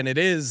hilly, and it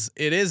is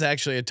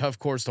actually a tough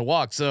course to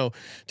walk. So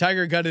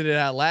Tiger gutted it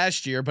out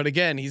last year, but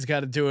again, he's got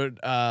to do it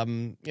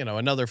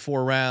another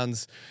 4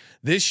 rounds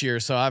this year.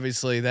 So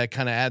obviously that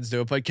kind of adds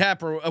to it. But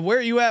Capper, where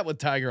are you at with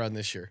Tiger on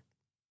this year?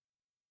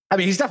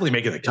 He's definitely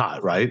making the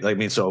cut, right?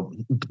 So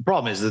the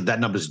problem is that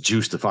number's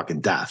juiced to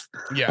fucking death.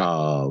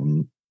 Yeah.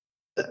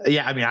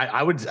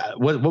 I would.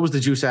 What was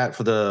the juice at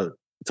for the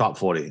top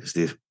 40,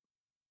 Steve?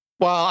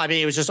 Well,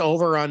 it was just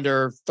over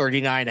under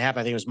 39.5. I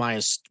think it was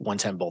minus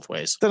 110 both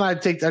ways. Then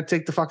I'd take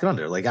the fucking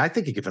under. I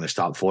think he could finish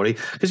top 40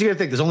 because you got to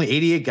think there's only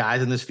 88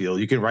 guys in this field.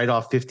 You can write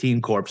off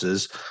 15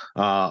 corpses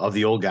of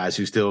the old guys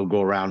who still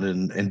go around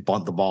and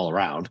bunt the ball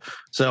around.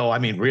 So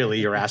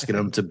really, you're asking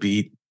him to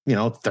beat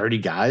 30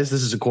 guys.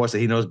 This is a course that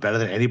he knows better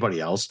than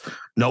anybody else.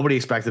 Nobody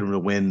expected him to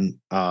win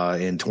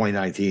in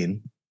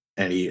 2019.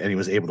 And he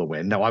was able to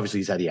win. Now,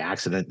 obviously, he's had the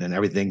accident and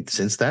everything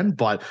since then.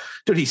 But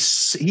dude,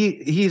 he's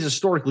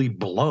historically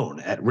blown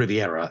at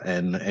Riviera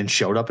and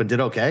showed up and did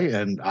okay.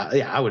 And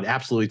I would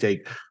absolutely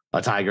take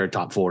a Tiger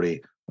top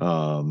 40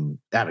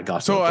 at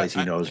Augusta, place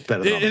he knows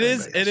better. Than it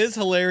is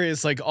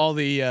hilarious, like all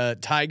the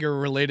Tiger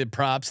related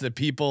props that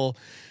people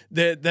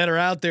that are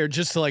out there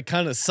just to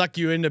kind of suck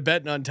you into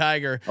betting on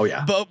Tiger. Oh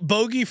yeah,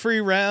 bogey free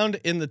round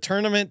in the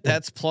tournament,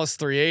 that's plus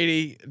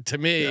 380 to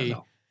me. Yeah,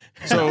 no.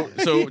 So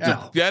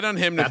to bet on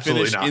him to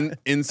finish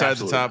inside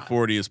the top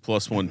 40 is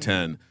plus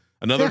 110.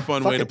 Another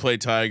fun way to play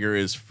Tiger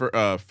is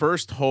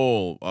first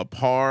hole, a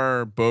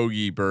par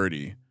bogey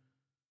birdie.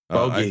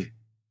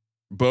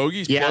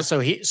 Bogeys. Yeah. So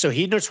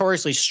he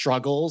notoriously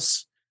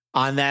struggles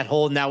on that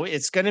hole. Now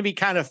it's going to be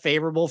kind of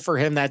favorable for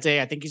him that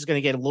day. I think he's going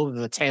to get a little bit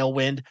of a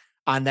tailwind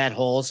on that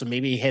hole. So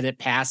maybe hit it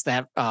past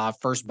that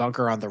first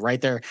bunker on the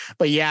right there.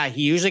 But yeah,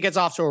 he usually gets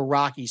off to a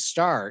rocky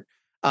start.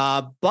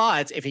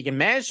 But if he can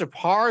manage to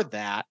par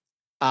that,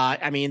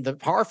 the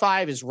par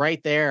 5 is right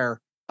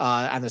there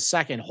on the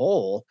second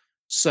hole.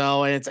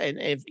 So, and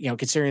if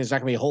considering there's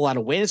not going to be a whole lot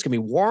of wind, it's going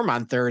to be warm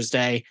on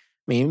Thursday.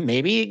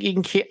 Maybe he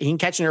can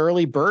catch an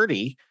early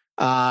birdie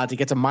to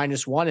get to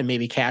 -1 and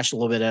maybe cash a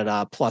little bit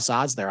at plus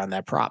odds there on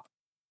that prop.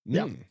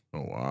 Yeah.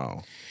 Oh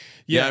wow.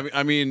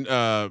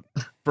 Yeah.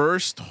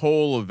 First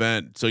hole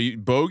event. So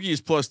bogey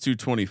is plus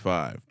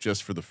 225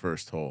 just for the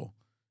first hole.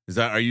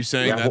 Are you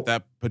saying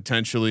that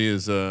potentially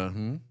is I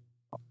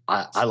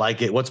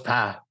like it. What's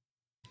Pat?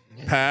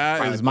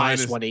 Pat is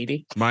minus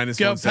 180. Minus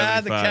go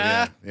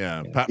 175.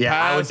 Yeah.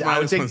 I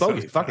would take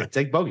bogey. Fuck it,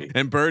 take bogey.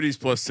 And birdie's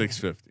plus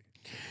 650.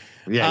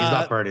 Yeah, he's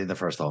not birdie in the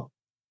first hole.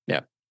 Yeah.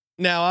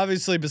 Now,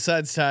 obviously,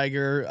 besides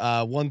Tiger,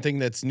 one thing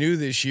that's new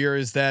this year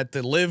is that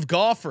the live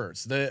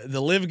golfers,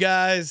 the live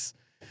guys,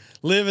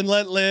 live and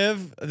let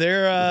live.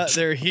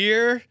 They're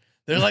here.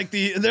 They're like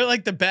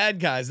the bad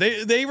guys.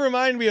 They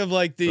remind me of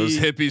those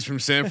hippies from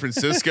San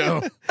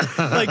Francisco,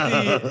 like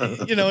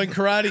in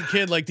Karate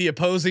Kid, like the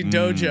opposing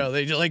dojo.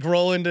 They just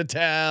roll into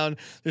town.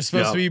 They're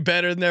supposed to be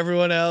better than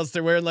everyone else.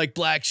 They're wearing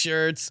black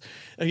shirts.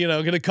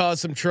 Going to cause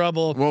some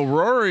trouble. Well,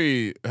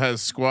 Rory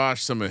has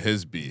squashed some of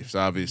his beefs.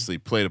 Obviously,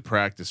 played a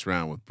practice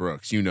round with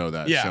Brooks. You know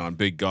that, Sean,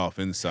 big golf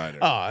insider.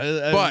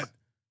 But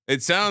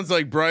it sounds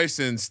like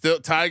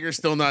Tiger's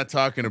still not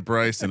talking to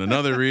Bryson.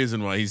 Another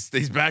reason why he's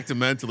back to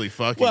mentally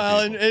fucking. Well,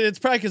 and it's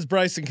probably because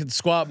Bryson can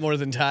squat more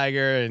than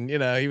Tiger, and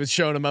he was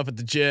showing him up at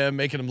the gym,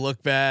 making him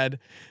look bad.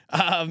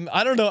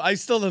 I don't know. I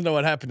still don't know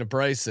what happened to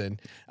Bryson.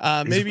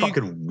 Maybe he's a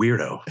fucking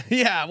weirdo.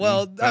 Yeah.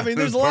 Well,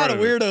 there's a lot of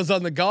weirdos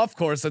on the golf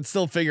course that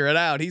still figure it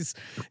out. He's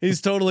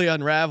totally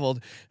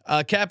unraveled.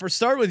 Capper,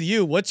 start with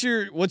you. What's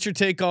your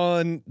take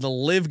on the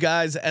live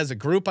guys as a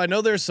group? I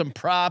know there's some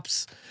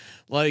props.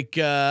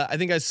 I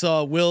think I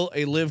saw will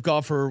a live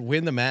golfer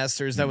win the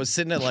Masters that was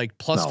sitting at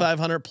plus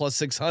 500, plus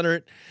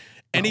 600.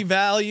 Any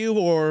value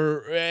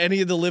or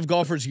any of the live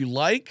golfers you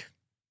like?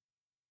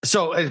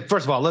 So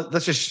first of all,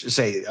 let's just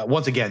say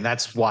once again,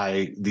 that's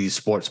why these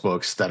sports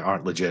books that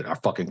aren't legit are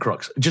fucking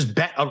crooks. Just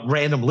bet a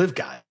random live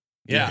guy.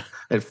 Yeah.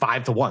 At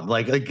 5-1.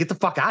 Like get the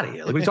fuck out of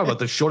here. Like, what are you talking about?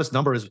 The shortest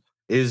number is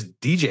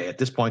DJ at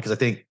this point, because I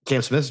think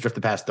Cam Smith's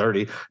drifted past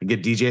 30 and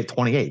get DJ at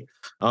 28.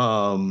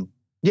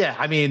 Yeah,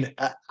 I mean,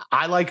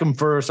 I like him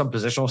for some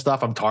positional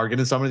stuff. I'm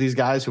targeting some of these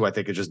guys who I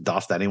think are just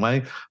dust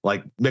anyway.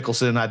 Like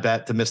Mickelson, I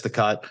bet to miss the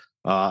cut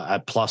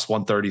at plus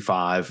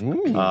 135.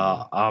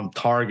 I'm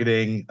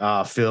targeting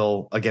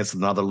Phil against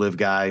another live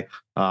guy,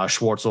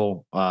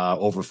 Schwartzel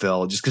over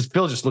Phil, just because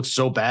Phil just looks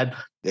so bad.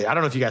 I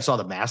don't know if you guys saw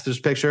the Masters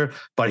picture,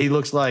 but he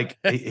looks like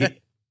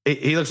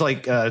he looks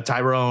like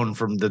Tyrone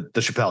from the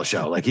Chappelle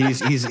Show. Like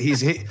he's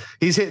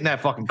hitting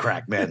that fucking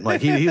crack, man. Like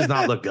he does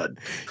not look good.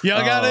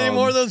 Y'all got any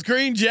more of those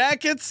green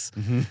jackets?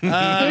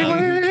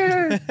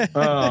 Yeah,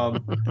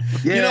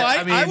 you know,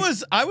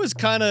 I was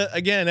kind of,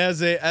 again,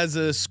 as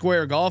a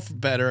square golf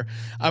bettor,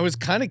 I was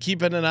kind of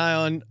keeping an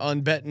eye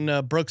on betting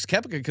Brooks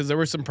Koepka, because there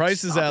were some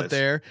prices out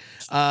there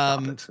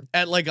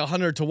at like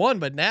 100 to 1,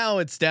 but now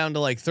it's down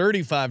to like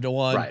 35 to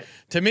 1. Right.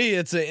 To me,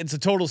 it's a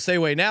total stay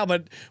away now.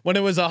 But when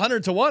it was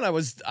 100 to 1, I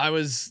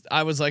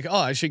was like, oh,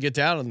 I should get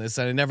down on this,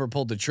 and I never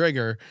pulled the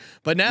trigger.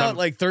 But now at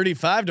like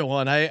 35 to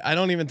 1, I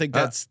don't even think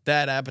that's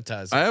that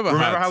appetizing. Remember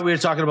how we were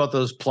talking about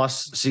those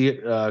plus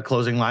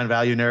closing line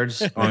value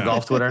nerds on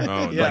golf Twitter?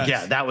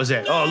 Yeah, that was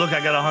it. Oh, look,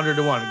 I got 100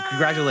 to 1.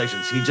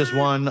 Congratulations. He just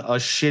won a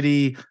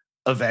shitty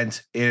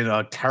event in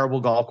a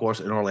terrible golf course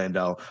in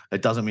Orlando.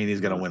 It doesn't mean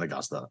he's going to win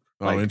Augusta.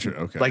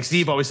 Okay. Like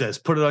Steve always says,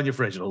 put it on your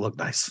fridge. It'll look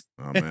nice.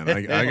 Oh man,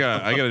 I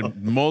got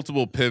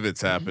multiple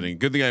pivots happening.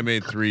 Good thing I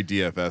made 3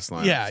 DFS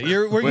lines. Yeah,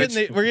 we're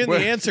getting the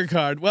answer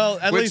card. Well,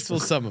 at least for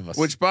some of us.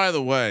 Which, by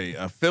the way,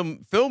 Phil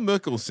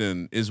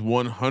Mickelson is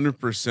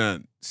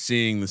 100%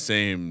 seeing the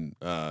same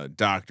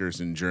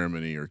doctors in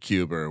Germany or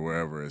Cuba or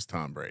wherever as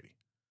Tom Brady.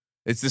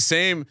 It's the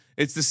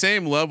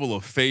same level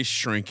of face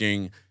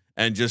shrinking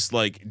and just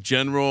like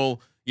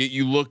general.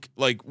 You look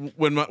like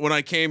when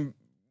I came.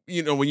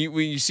 You know, when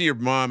you see your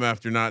mom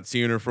after not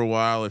seeing her for a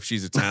while, if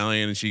she's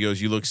Italian and she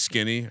goes, "You look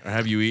skinny," or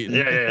 "Have you eaten?"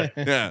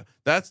 Yeah.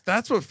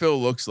 That's what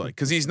Phil looks like,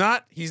 because he's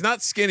not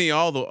skinny in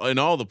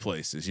all the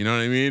places. You know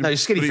what I mean? No,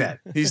 he's skinny fat.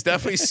 He's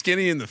definitely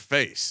skinny in the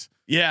face.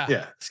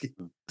 Yeah.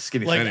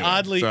 Skinny. Like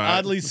anyway,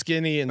 oddly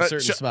skinny in certain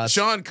spots.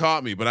 Sean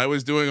caught me, but I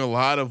was doing a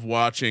lot of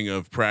watching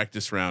of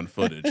practice round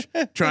footage,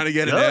 trying to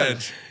get an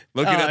edge.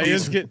 Looking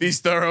at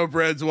these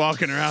thoroughbreds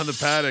walking around the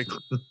paddock.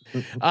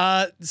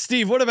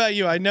 Steve, what about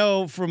you? I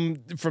know from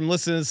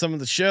listening to some of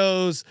the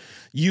shows,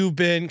 you've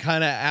been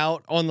kind of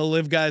out on the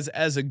live guys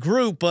as a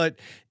group, but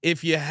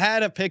if you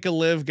had to pick a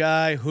live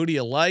guy, who do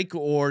you like,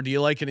 or do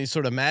you like any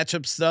sort of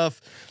matchup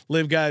stuff?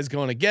 Live guys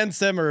going against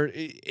them, or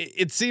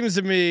it seems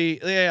to me,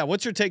 yeah.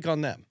 What's your take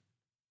on them?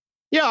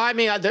 Yeah, I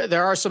mean,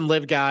 there are some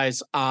live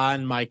guys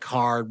on my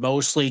card,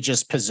 mostly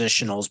just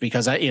positionals,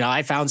 because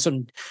I found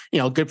some,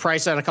 good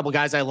price on a couple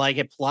guys I like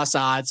at plus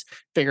odds.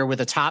 Figure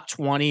with a top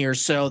 20 or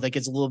so, that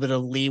gets a little bit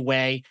of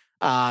leeway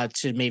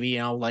to maybe,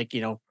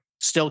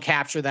 still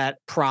capture that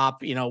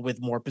prop,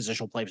 with more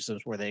positional places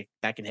where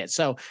that can hit.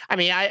 So, I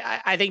mean,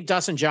 I think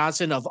Dustin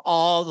Johnson, of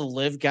all the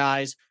live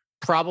guys,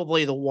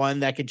 probably the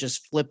one that could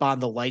just flip on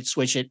the light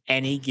switch at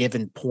any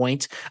given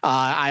point.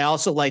 I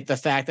also like the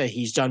fact that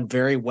he's done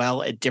very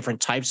well at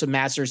different types of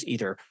Masters,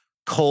 either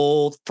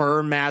cold,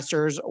 firm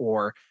Masters,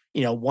 or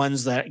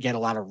ones that get a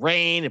lot of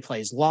rain. It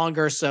plays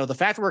longer. So the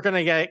fact that we're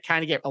going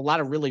to get a lot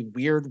of really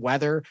weird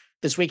weather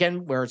this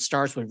weekend, where it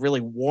starts with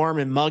really warm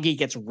and muggy,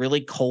 gets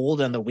really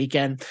cold on the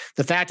weekend.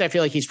 The fact I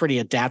feel like he's pretty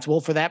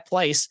adaptable for that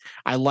place.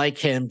 I like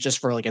him just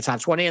for like a top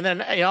 20. And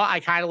then, I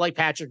kind of like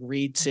Patrick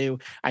Reed too.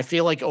 I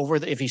feel like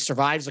if he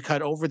survives the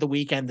cut over the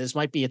weekend, this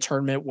might be a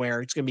tournament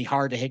where it's going to be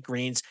hard to hit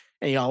greens.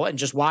 And, and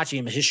just watching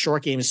him, his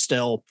short game is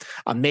still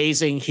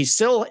amazing. He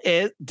still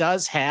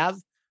does have,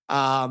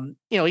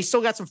 he's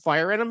still got some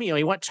fire in him.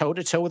 He went toe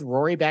to toe with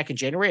Rory back in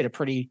January at a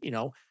pretty,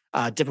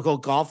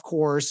 difficult golf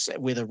course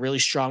with a really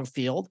strong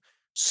field.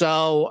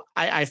 So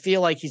I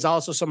feel like he's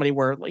also somebody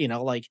where,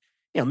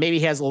 maybe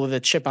he has a little bit of a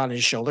chip on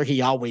his shoulder.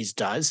 He always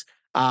does.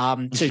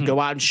 To go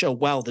out and show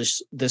well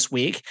this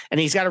week. And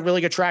he's got a really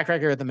good track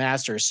record at the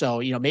Masters. So,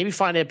 maybe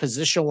find a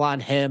positional on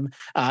him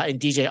and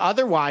DJ.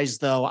 Otherwise,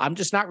 though, I'm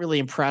just not really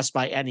impressed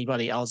by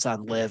anybody else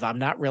on live. I'm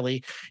not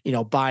really,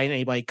 buying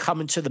anybody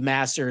coming to the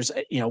Masters,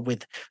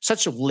 with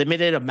such a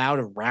limited amount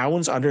of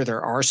rounds under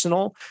their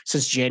arsenal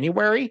since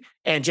January,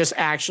 and just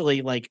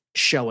actually like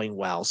showing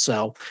well.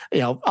 So,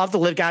 of the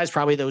live guys,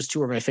 probably those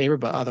two are my favorite,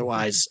 but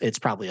otherwise it's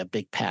probably a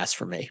big pass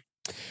for me.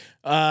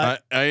 I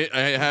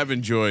have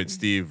enjoyed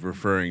Steve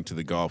referring to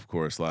the golf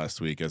course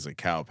last week as a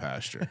cow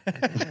pasture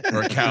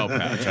or a cow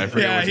patch. I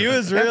forget. Yeah, he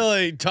was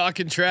really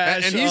talking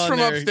trash. And he's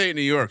from upstate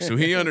New York, so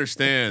he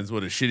understands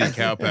what a shitty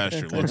cow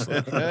pasture looks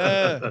like.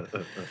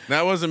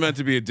 That wasn't meant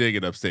to be a dig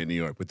at upstate New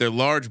York, but they're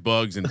large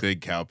bugs and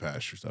big cow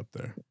pastures up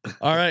there.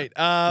 All right,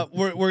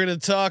 we're gonna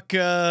talk.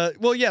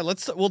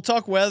 We'll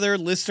talk weather,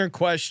 listener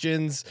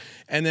questions,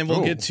 and then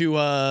we'll get to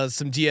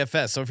some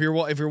DFS. So if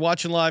you're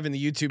watching live in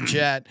the YouTube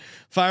chat,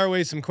 fire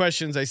away some questions.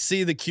 questions. I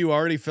see the queue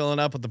already filling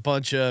up with a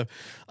bunch of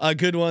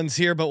good ones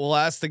here, but we'll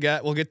ask the guy.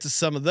 We'll get to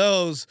some of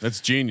those. That's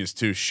genius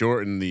too.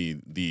 Shorten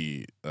the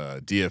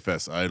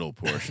DFS idol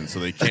portion so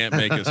they can't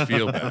make us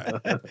feel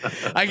bad.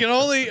 I can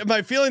only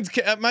my feelings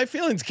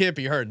can't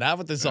be hurt. Not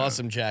with this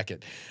awesome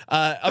jacket.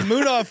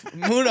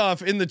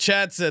 Moonoff in the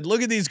chat said,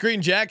 "Look at these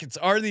green jackets.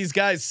 Are these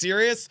guys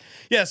serious?"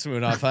 Yes,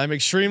 Moonoff. I'm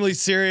extremely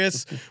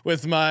serious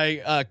with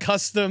my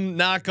custom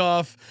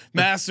knockoff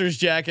Masters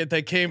jacket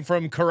that came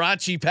from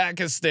Karachi,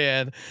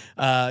 Pakistan.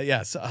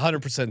 Yes,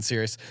 100%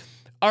 serious.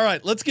 All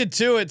right, let's get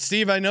to it,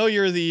 Steve. I know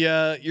you're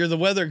the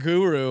weather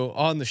guru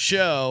on the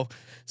show,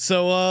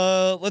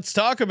 so let's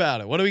talk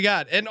about it. What do we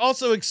got? And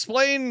also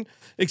explain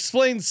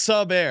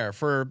sub air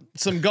for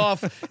some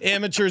golf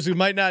amateurs who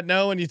might not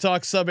know when you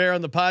talk sub air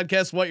on the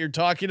podcast what you're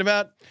talking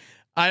about.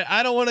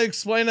 I don't want to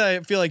explain it. I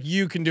feel like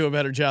you can do a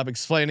better job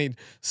explaining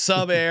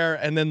sub air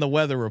and then the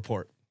weather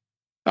report.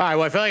 All right.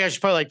 Well, I feel like I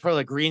should put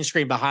a green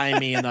screen behind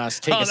me and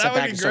take a step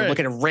back and start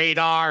looking at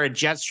radar and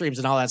jet streams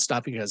and all that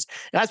stuff, because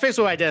that's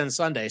basically what I did on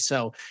Sunday.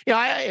 So,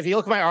 if you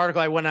look at my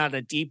article, I went on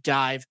a deep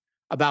dive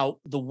about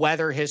the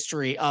weather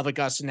history of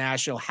Augusta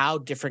National, how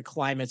different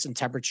climates and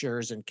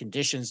temperatures and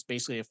conditions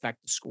basically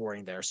affect the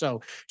scoring there.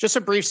 So just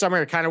a brief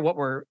summary of kind of what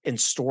we're in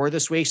store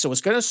this week. So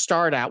it's going to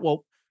start at,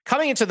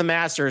 coming into the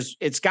Masters,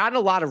 it's gotten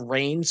a lot of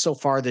rain so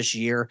far this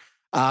year.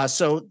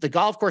 So the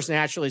golf course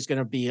naturally is going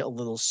to be a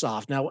little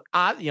soft. Now,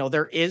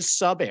 there is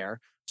sub air.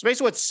 So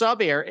basically what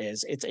sub air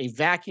is, it's a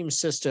vacuum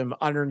system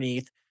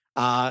underneath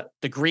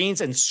the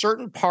greens and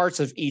certain parts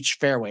of each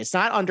fairway. It's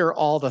not under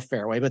all the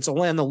fairway, but it's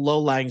only on the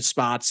low-lying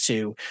spots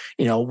to,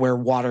 where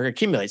water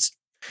accumulates.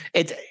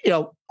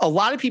 A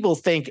lot of people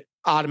think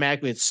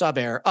automatically it's sub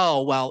air.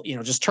 Oh, well,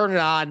 just turn it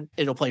on.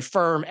 It'll play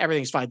firm.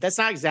 Everything's fine. That's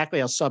not exactly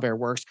how sub air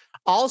works.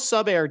 All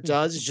sub air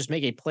does is just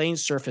make a plain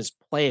surface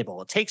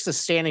playable. It takes the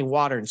standing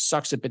water and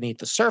sucks it beneath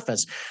the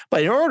surface.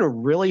 But in order to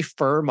really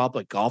firm up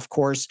a golf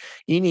course,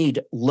 you need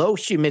low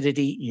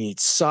humidity, you need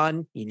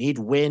sun, you need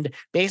wind,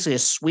 basically to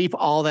sweep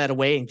all that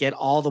away and get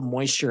all the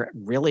moisture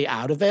really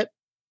out of it.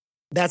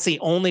 That's the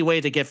only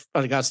way to get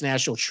Augusta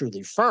National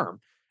truly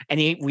firm. And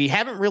we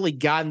haven't really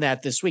gotten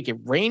that this week. It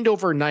rained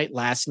overnight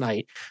last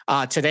night.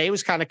 Today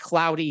was kind of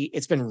cloudy.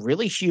 It's been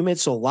really humid,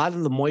 so a lot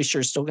of the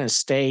moisture is still going to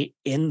stay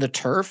in the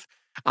turf.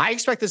 I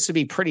expect this to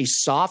be pretty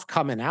soft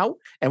coming out.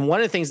 And one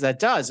of the things that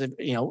does,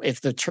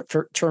 if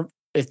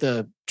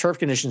the turf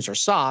conditions are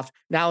soft,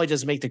 not only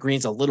does it make the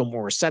greens a little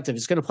more receptive,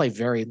 it's going to play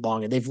very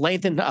long. And they've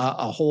lengthened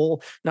a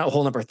hole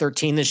number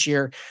 13 this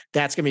year.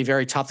 That's going to be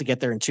very tough to get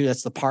there in two.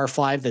 That's the par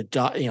 5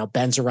 that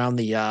bends around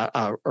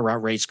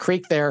around Rays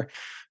Creek there.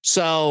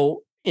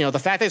 So, the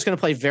fact that it's going to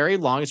play very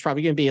long, it's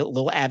probably going to be a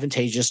little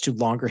advantageous to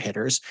longer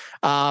hitters.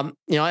 And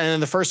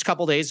then the first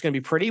couple of days is going to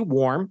be pretty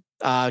warm,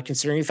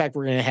 considering the fact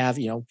we're going to have,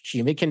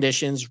 humid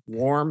conditions,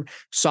 warm,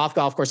 soft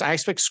golf course. I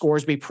expect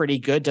scores to be pretty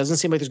good. Doesn't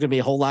seem like there's going to be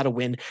a whole lot of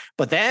wind,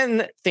 but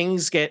then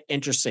things get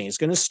interesting. It's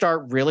going to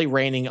start really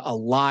raining a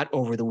lot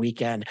over the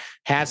weekend,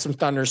 have some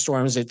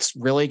thunderstorms. It's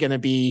really going to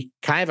be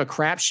kind of a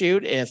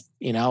crapshoot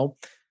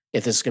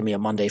if this is going to be a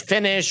Monday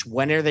finish.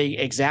 When are they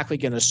exactly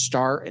going to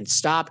start and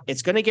stop?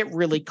 It's going to get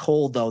really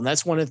cold, though. And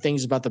that's one of the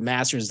things about the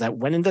Masters, that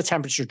when the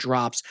temperature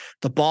drops,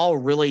 the ball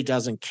really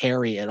doesn't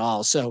carry at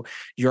all. So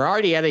you're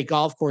already at a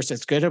golf course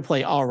that's going to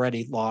play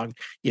already long.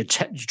 You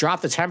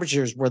drop the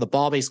temperatures where the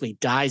ball basically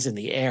dies in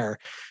the air.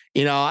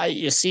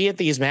 You see at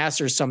these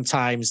Masters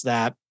sometimes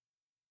that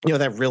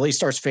that really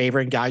starts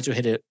favoring guys who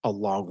hit it a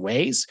long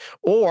ways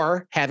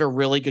or have a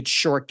really good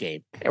short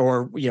game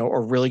or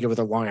really good with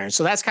a long iron.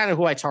 So that's kind of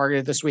who I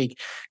targeted this week.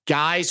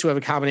 Guys who have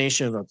a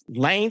combination of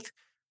length,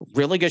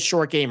 really good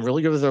short game,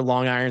 really good with their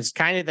long irons.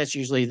 Kind of that's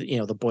usually,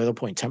 the boiler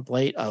point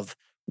template of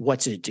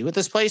what to do at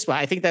this place. But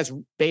I think that's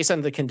based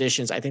on the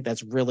conditions. I think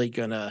that's really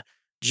going to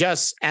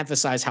just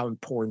emphasize how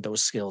important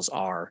those skills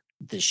are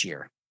this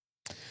year.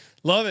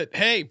 Love it.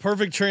 Hey,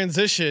 perfect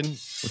transition.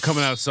 We're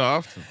coming out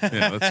soft.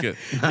 Yeah, that's good.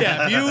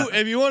 Yeah,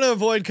 if you want to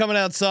avoid coming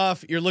out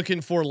soft, you're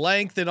looking for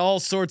length in all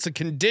sorts of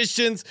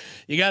conditions,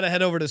 you got to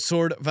head over to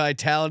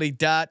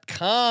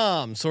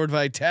swordvitality.com. Sword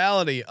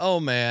Vitality. Oh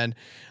man.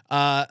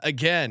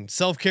 Again,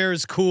 self-care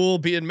is cool.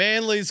 Being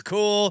manly is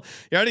cool.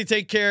 You already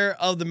take care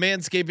of the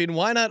manscaping.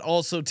 Why not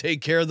also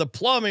take care of the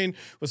plumbing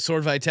with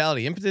Sword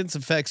Vitality? Impotence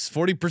affects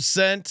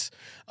 40%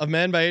 of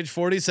men by age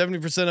 40,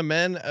 70% of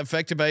men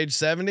affected by age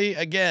 70.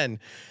 Again,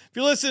 if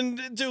you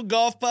listen to a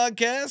golf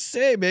podcast,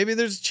 hey, maybe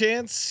there's a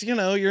chance,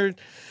 your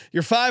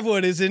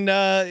 5-wood isn't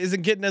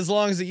getting as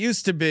long as it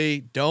used to be.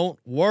 Don't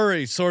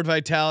worry. Sword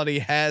Vitality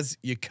has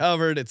you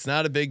covered. It's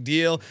not a big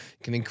deal.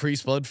 It can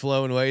increase blood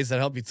flow in ways that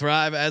help you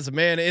thrive as a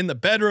man in the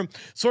bedroom.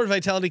 Sword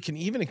Vitality can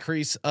even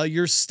increase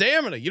your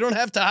stamina. You don't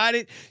have to hide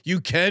it.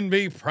 You can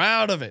be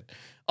proud of it.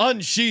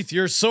 Unsheath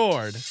your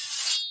sword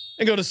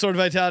And go to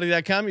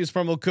swordofvitality.com. Use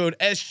promo code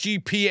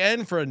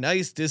SGPN for a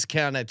nice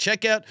discount at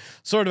checkout.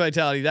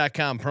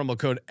 Swordofvitality.com, promo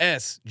code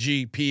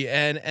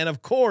SGPN. And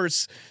of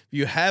course, if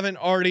you haven't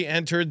already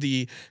entered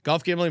the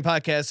Golf Gambling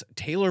Podcast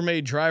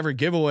TaylorMade Driver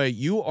giveaway,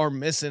 you are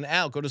missing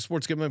out. Go to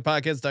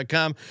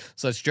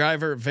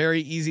sportsgamblingpodcast.com/driver.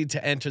 Very easy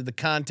to enter the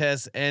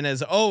contest. And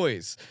as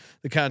always,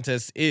 the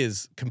contest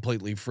is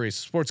completely free.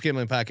 So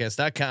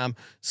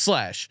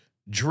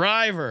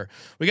sportsgamblingpodcast.com/driver.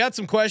 We got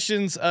some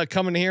questions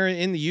coming here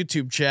in the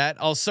YouTube chat.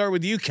 I'll start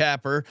with you,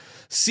 Capper.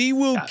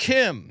 Siwoo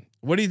Kim.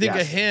 What do you think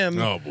of him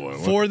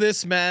for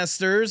this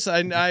Masters?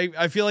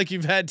 I feel like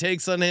you've had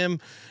takes on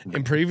him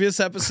in previous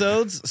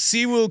episodes.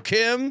 Siwoo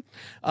Kim,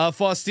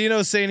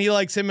 Faustino saying he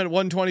likes him at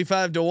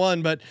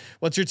 125-1, but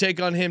what's your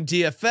take on him?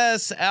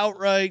 DFS,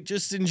 outright,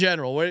 just in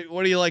general.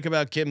 What do you like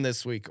about Kim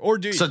this week? Or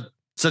do you?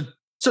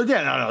 So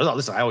yeah, no.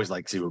 Listen, I always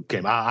like Siwoo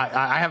Kim.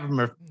 I have him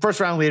a first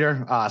round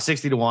leader,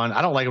 60-1.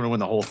 I don't like him to win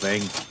the whole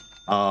thing.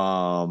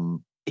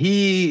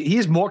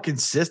 He's more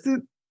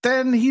consistent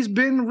than he's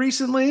been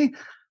recently,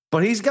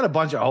 but he's got a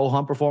bunch of whole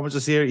hump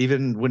performances here.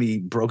 Even when he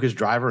broke his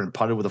driver and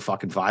putted with a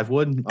fucking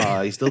 5-wood,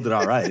 he still did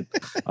all right.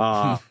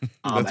 And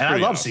I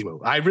love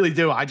Siwoo. I really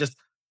do. I just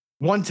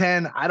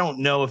 110. I don't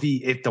know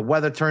if the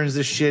weather turns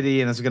this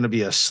shitty and it's going to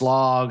be a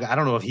slog. I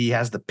don't know if he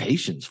has the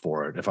patience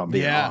for it, if I'm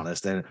being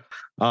honest. And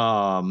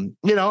and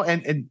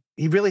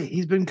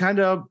he's been kind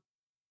of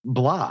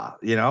blah,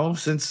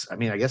 since I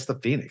guess the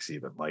Phoenix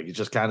even. Like it's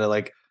just kind of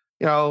like,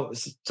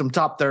 some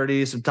top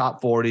 30s, some top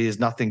 40s,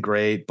 nothing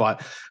great.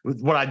 But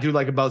what I do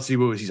like about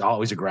Siwoo is he's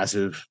always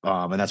aggressive.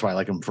 And that's why I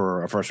like him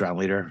for a first round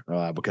leader,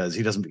 because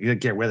he doesn't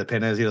care where the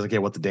pin is. He doesn't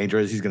care what the danger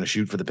is. He's going to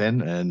shoot for the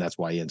pin. And that's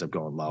why he ends up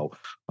going low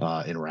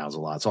in rounds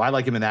a lot. So I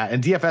like him in that.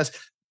 And DFS,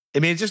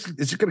 it's just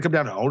going to come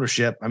down to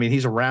ownership.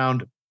 He's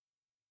around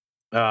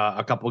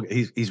a couple.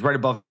 He's right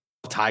above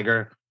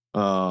Tiger,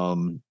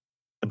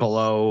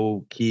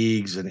 below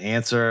Keegs and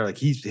Answer. Like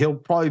he'll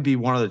probably be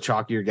one of the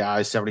chalkier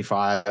guys,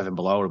 75 and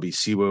below. It'll be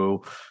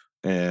Siwoo,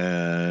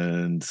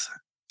 and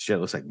shit, it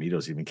looks like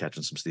Mito's even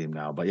catching some steam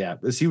now. But yeah,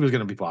 Siwoo's going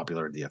to be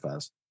popular in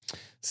DFS.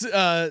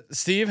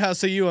 Steve, how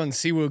say you on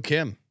Siwoo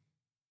Kim?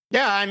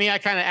 Yeah, I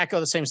kind of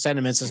echo the same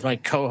sentiments as my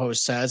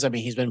co-host says.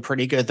 He's been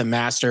pretty good at the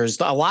Masters.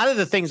 A lot of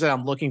the things that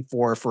I'm looking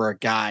for a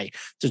guy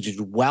to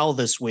do well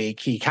this week,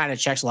 he kind of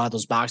checks a lot of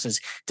those boxes.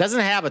 Doesn't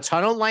have a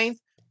ton of length,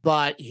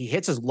 but he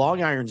hits his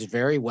long irons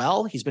very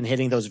well. He's been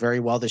hitting those very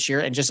well this year.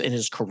 And just in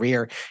his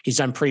career, he's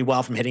done pretty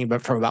well from hitting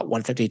from about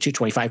 150 to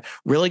 225.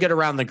 Really good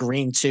around the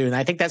green too. And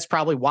I think that's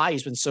probably why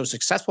he's been so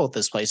successful at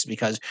this place,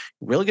 because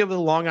really good with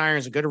the long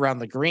irons and good around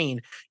the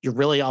green. You're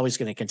really always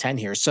going to contend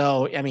here.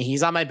 So,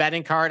 he's on my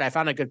betting card. I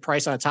found a good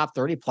price on a top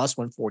 30 plus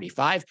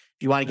 145.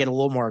 If you want to get a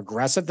little more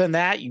aggressive than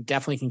that, you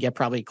definitely can get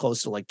probably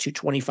close to like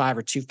 225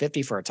 or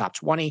 250 for a top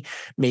 20,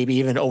 maybe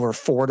even over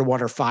 4-1 or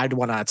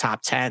 5-1 on a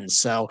top 10.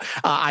 So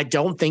I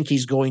don't think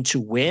he's going to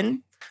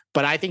win,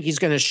 but I think he's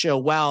going to show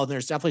well. And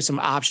there's definitely some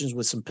options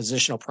with some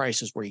positional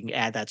prices where you can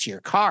add that to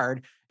your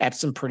card at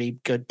some pretty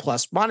good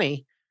plus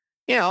money,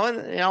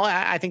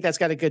 I think that's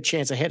got a good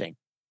chance of hitting.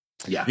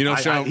 Yeah.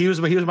 He was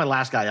my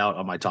last guy out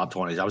on my top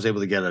 20s. I was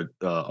able to get a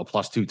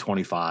plus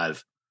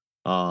 225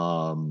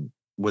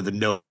 with a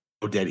no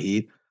dead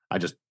heat.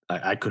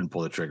 I couldn't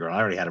pull the trigger. I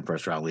already had a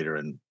first round leader,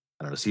 and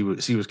I don't know.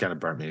 He was kind of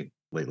burnt me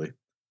lately.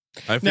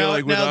 I feel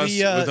like with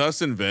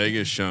us in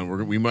Vegas,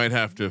 Sean, we might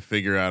have to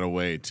figure out a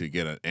way to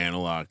get an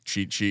analog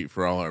cheat sheet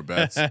for all our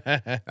bets.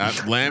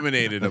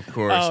 Laminated, of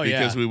course,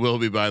 because we will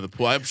be by the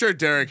pool. I'm sure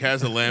Derek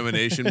has a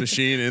lamination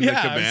machine in the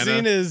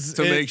cabana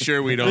to make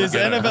sure we don't his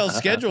get NFL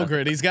schedule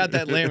grid. He's got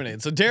that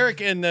laminated. So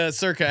Derek and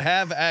Circa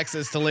have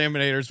access to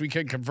laminators. We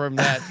can confirm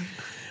that.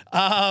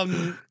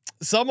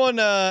 Someone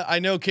I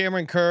know,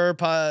 Cameron Kerr,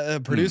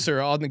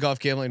 producer on the Golf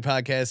Gambling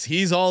Podcast,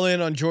 he's all in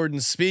on Jordan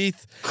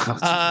Spieth.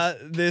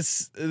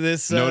 This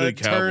noted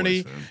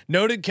attorney, Cowboys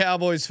noted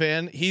Cowboys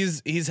fan.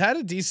 He's had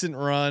a decent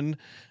run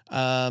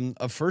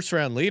of first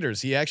round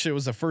leaders. He actually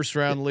was a first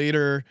round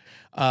leader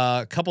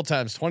a couple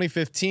times: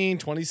 2015,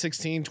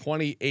 2016,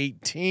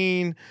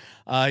 2018.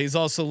 He's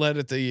also led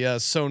at the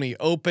Sony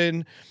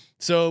Open.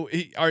 So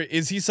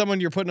is he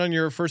someone you're putting on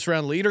your first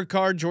round leader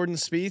card, Jordan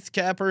Spieth,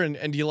 Capper,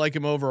 and do you like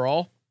him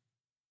overall?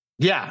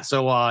 Yeah,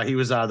 so he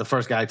was the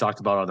first guy I talked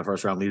about on the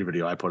first round leader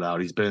video I put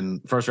out. He's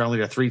been first round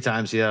leader 3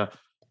 times here.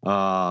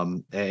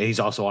 And he's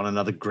also on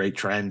another great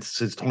trend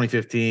since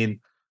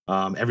 2015.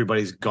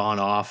 Everybody's gone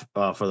off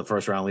for the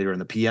first round leader in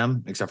the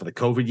PM, except for the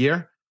COVID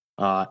year.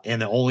 And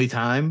the only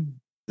time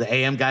the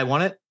AM guy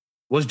won it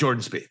was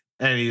Jordan Spieth,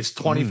 and he's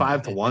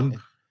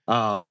 25-1.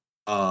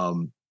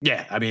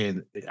 Yeah,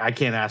 I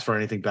can't ask for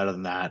anything better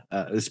than that.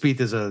 Spieth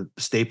is a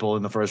staple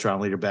in the first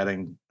round leader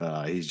betting.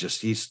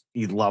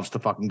 He loves to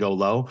fucking go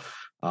low.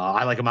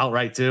 I like him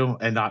outright too,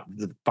 and not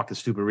the fucking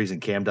stupid reason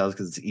Cam does,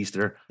 because it's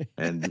Easter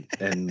and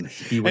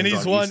he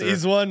wins. And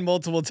he's won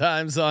multiple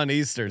times on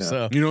Easter. Yeah.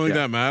 So you don't think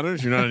that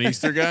matters? You're not an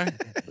Easter guy?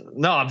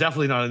 No, I'm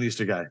definitely not an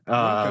Easter guy.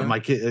 Okay. My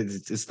kid,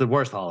 it's the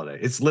worst holiday.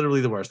 It's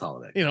literally the worst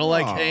holiday.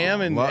 Like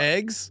ham and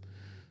eggs.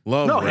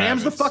 No,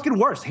 ham's the fucking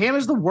worst. Ham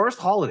is the worst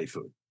holiday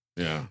food.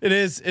 Yeah, it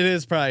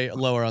is probably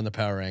lower on the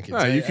power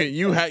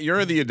rankings.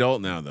 You're the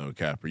adult now though,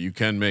 Capper. You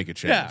can make a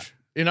change. Yeah.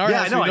 In our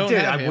house, I don't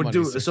did. have I ham would on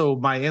do. Easter. So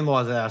my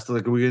in-laws asked,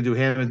 like, "Are we gonna do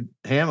ham?"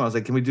 I was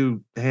like, "Can we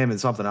do ham and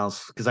something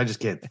else?" Because I just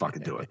can't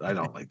fucking do it. I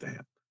don't like the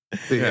ham.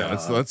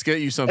 Let's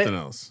get you something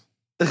else.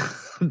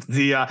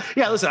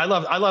 Listen, I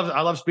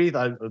love Spieth.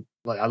 I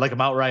like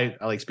him outright.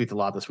 I like Spieth a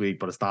lot this week,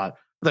 but it's not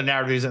the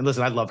narratives. And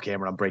listen, I love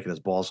Cameron. I'm breaking his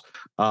balls.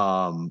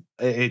 I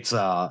think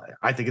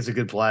it's a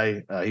good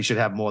play. He should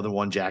have more than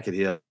one jacket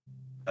here.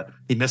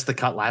 He missed the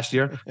cut last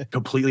year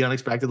completely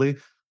unexpectedly.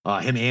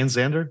 Him and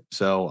Xander.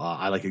 So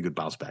I like a good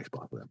bounce back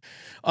spot for them.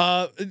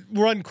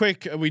 Run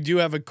quick. We do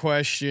have a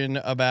question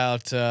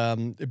about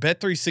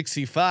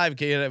Bet365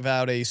 gave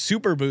out a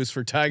super boost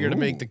for Tiger to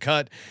make the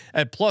cut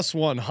at plus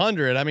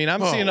 100. I mean,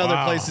 I'm seeing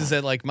other places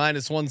at like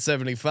minus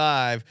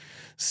 175.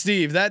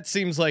 Steve, that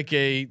seems like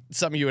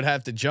something you would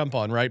have to jump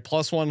on, right?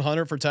 Plus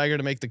 100 for Tiger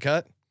to make the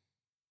cut.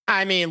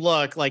 I mean,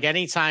 look, like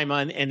anytime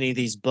on any of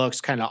these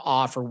books kind of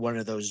offer one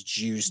of those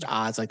juiced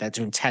odds like that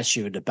to entice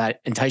you into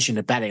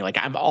betting, like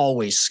I'm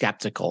always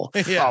skeptical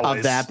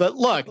of that. But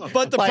look,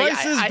 but the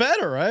price is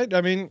better, right?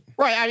 I mean,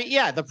 right. I mean,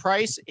 yeah, the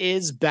price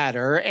is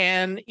better.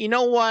 And you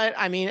know what?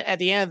 I mean, at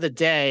the end of the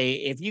day,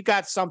 if you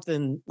got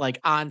something like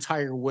on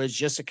Tiger Woods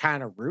just to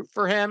kind of root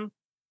for him,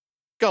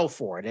 go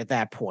for it at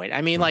that point.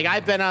 I mean, like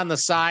I've been on the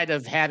side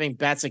of having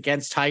bets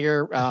against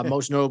Tiger,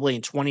 most notably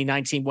in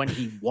 2019 when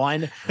he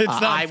won.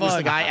 I was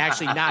the guy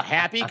actually not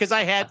happy because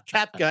I had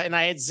Koepka and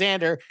I had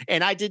Xander,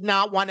 and I did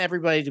not want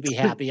everybody to be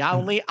happy.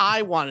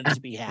 I wanted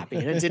to be happy,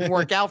 and it didn't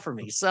work out for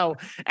me. So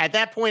at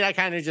that point, I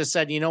kind of just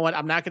said, you know what,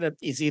 I'm not going to.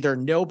 It's either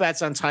no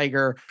bets on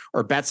Tiger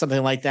or bet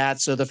something like that.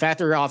 So the fact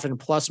that they're offering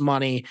plus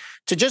money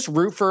to just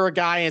root for a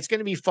guy, it's going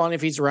to be fun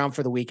if he's around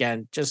for the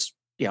weekend. Just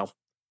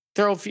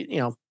throw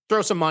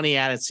some money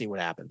at it, see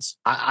what happens.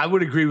 I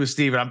would agree with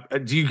Steve.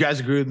 Do you guys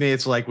agree with me?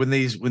 It's like when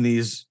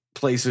these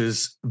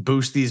places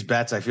boost these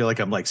bets, I feel like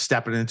I'm like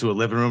stepping into a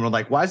living room. I'm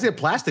like, why is there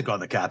plastic on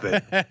the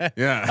carpet?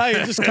 Yeah,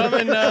 you're just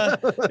coming.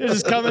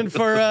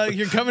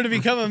 You're coming to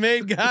become a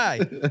made guy.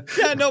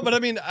 Yeah, no, but I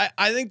mean,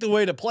 I think the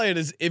way to play it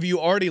is if you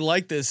already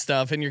like this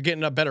stuff and you're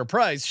getting a better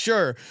price,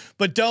 sure,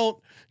 but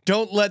don't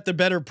let the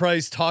better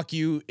price talk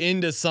you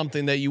into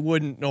something that you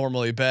wouldn't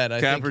normally bet. I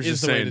think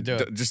is the way to do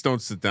it. Just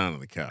don't sit down on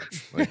the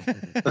couch. Like,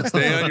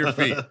 stay on your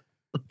feet.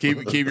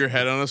 Keep your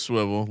head on a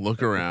swivel.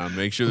 Look around.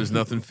 Make sure there's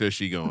nothing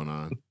fishy going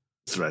on.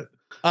 That's right.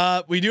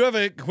 We do have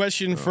a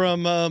question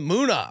from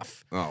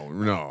Moonoff. Oh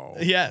no.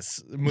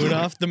 Yes,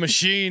 Moonoff, the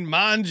machine,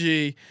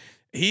 Manji.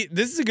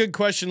 This is a good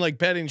question, like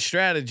betting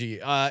strategy.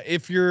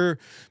 If you're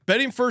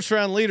betting first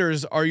round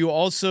leaders, are you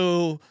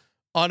also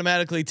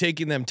automatically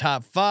taking them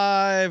top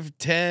 5,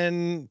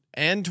 10,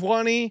 and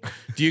 20?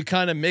 Do you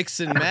kind of mix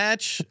and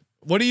match?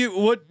 What do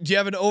you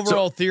have an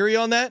overall theory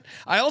on that?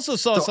 I also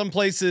saw some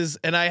places,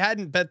 and I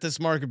hadn't bet this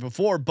market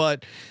before,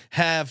 but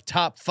have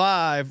top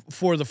 5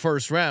 for the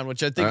first round,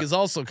 which I think is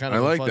also kind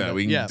of. I like that.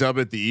 We can dub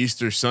it the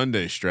Easter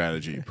Sunday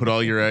strategy. Put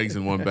all your eggs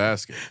in one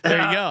basket. There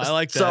you go. I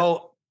like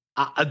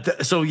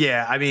that. So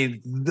yeah, I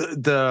mean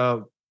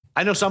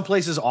I know some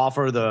places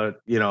offer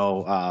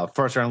the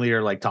first round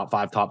leader, like top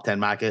 5, top 10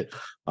 market.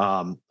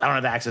 I don't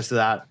have access to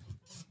that.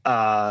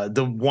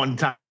 The one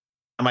time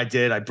I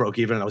did, I broke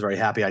even and I was very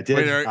happy I did.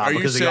 Wait, are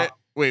you saying?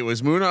 Wait,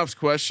 was Moonoff's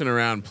question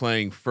around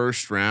playing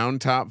first round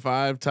top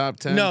 5, top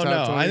 10? No,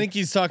 top 20? I think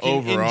he's talking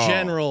overall. In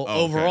general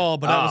overall.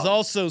 But I was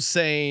also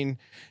saying,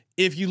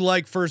 if you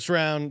like first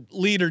round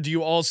leader, do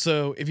you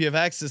also, if you have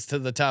access to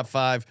the top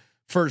 5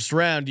 first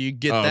round, do you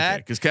get that?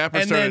 Because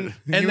Capper started,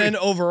 then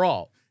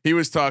overall. He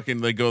was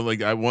talking. They go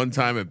like at one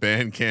time at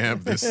band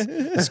camp. This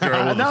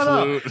girl with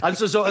the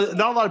flute. So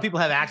not a lot of people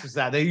have access to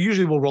that. They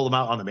usually will roll them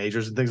out on the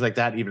majors and things like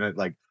that, even at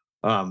like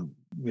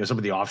some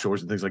of the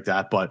offshores and things like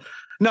that. But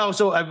no,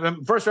 so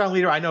first round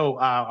leader, I know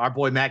our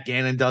boy Matt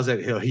Gannon does it.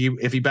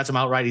 If he bets them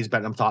outright, he's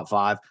betting them top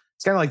 5.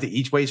 It's kind of like the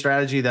each way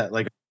strategy that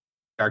like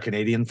our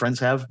Canadian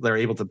friends have. They're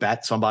able to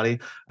bet somebody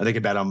and they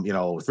can bet them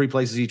 3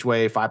 places each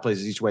way, 5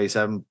 places each way,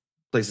 7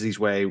 places each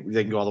way.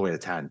 They can go all the way to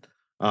 10.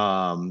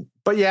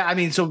 But yeah, I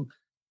mean, so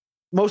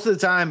most of the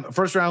time,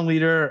 first round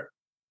leader.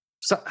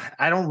 So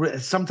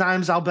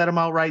sometimes I'll bet them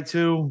outright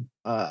too.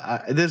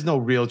 There's no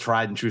real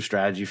tried and true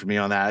strategy for me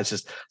on that. It's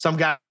just some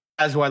guys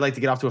who I like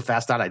to get off to a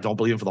fast start. I don't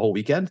believe in for the whole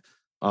weekend.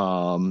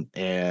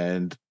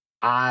 And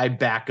I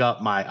back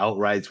up my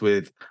outrights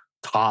with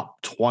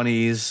top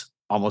 20s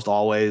almost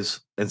always,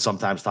 and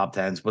sometimes top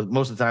 10s. But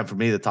most of the time for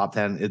me, the top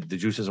 10, the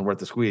juice isn't worth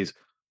the squeeze.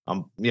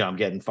 I'm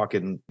getting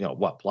fucking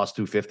plus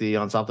 250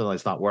 on something. Like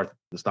it's not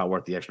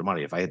worth the extra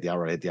money. If I hit the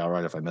outright, hit the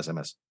outright. If I miss, I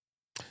miss.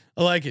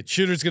 I like it.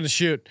 Shooter's going to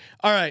shoot.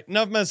 All right.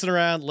 Enough messing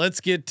around.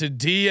 Let's get to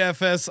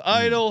DFS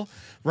Idol.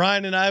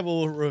 Ryan and I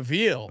will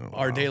reveal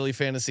our daily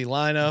fantasy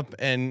lineup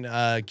and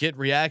get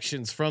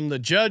reactions from the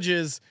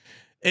judges,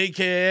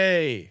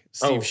 AKA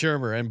Steve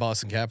Shermer and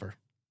Boston Capper.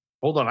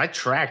 Hold on. I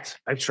tracked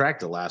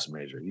the last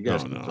major. You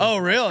guys. No. Oh,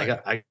 really?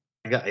 I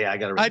got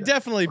it. I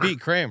definitely beat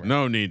Kramer.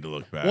 No need to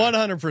look back.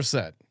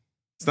 100%.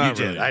 It's not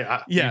you really. Did.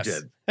 Yes. You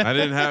did. I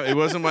didn't have. It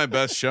wasn't my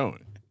best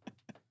showing.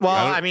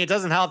 Well, I mean, it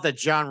doesn't help that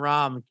John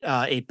Rahm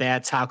ate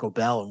bad Taco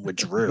Bell and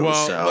withdrew.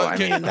 Well, so I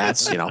mean,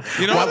 that's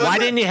why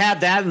didn't you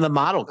have that in the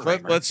model?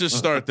 Let's just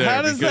start there.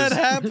 How does that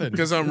happen?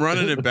 Because I'm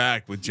running it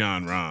back with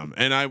John Rahm,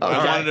 and I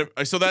wanted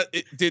to. So that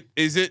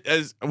is it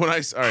as when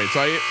I. All right, so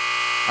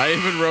I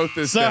even wrote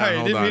this. Sorry,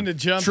 down. I didn't mean to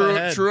jump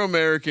ahead. True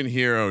American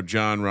hero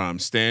John Rahm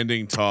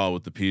standing tall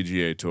with the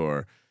PGA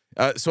Tour.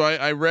 So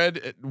I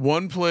read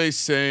one place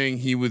saying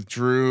he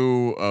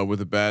withdrew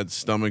with a bad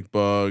stomach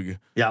bug.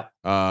 Yeah.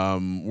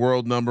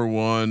 World number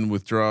one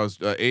withdraws.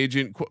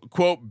 Agent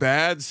quote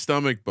bad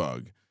stomach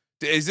bug.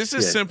 Is this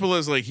as simple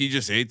as like he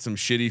just ate some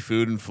shitty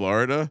food in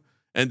Florida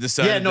and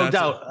decided? Yeah, no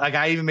doubt. Like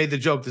I even made the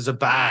joke. There's a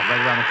bar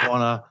right around the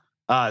corner.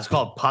 It's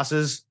called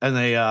Pusses, and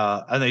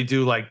they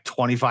do like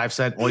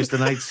 25-cent oyster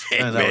nights.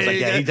 And I was like,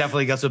 yeah, he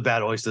definitely got some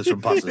bad oysters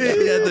from Pusses.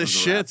 He had the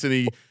shits, and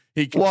he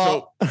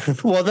well,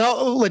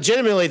 though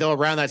legitimately though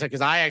around that time,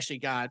 because I actually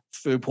got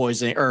food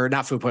poisoning or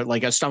not food poisoning,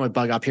 like a stomach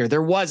bug up here.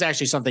 There was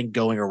actually something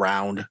going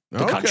around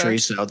the country,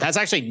 so that's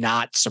actually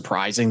not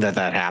surprising that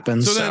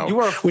happens. So then you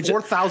are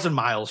 4,000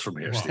 miles from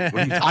here, Steve.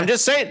 I'm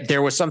just saying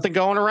there was something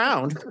going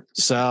around,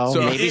 so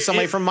maybe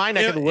somebody from my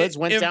neck of the woods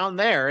went down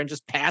there and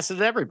just passed it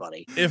to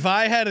everybody. If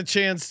I had a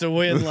chance to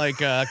win like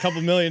a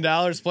couple $1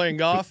 million playing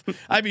golf,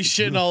 I'd be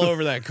shitting all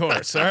over that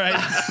course. All right,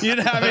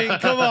 I mean,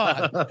 come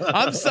on,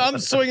 I'm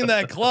swinging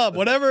that club.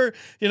 Whatever,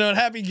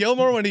 Happy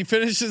Gilmore when he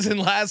finishes in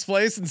last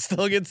place and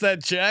still gets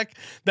that check,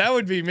 that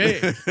would be me.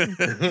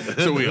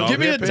 So we all give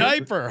me a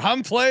diaper.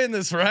 I'm playing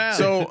this round.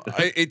 So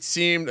it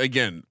seemed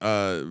again,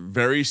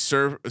 very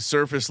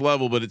surface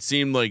level, but it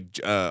seemed like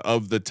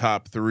of the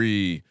top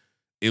 3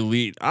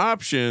 elite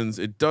options,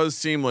 it does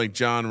seem like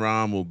John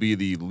Rahm will be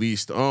the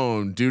least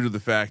owned due to the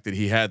fact that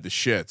he had the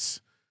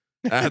shits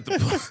at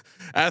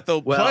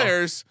the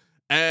players.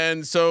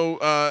 And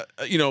so,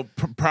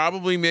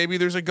 probably maybe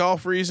there's a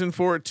golf reason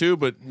for it too,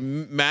 but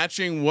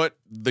matching what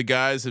the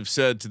guys have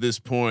said to this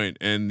point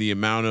and the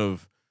amount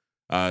of,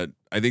 I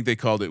think they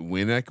called it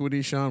win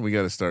equity. Sean, we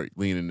got to start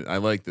leaning. I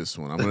like this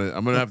one. I'm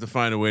gonna have to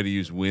find a way to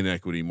use win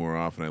equity more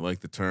often. I like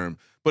the term,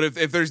 but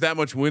if there's that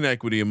much win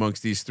equity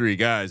amongst these 3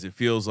 guys, it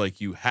feels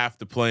like you have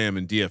to play them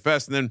in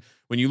DFS. And then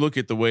when you look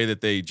at the way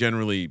that they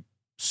generally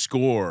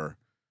score.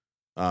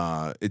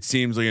 It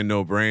seems like a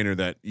no-brainer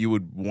that you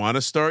would want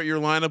to start your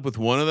lineup with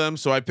one of them.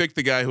 So I picked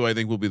the guy who I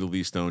think will be the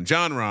least owned,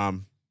 John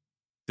Rahm.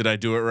 Did I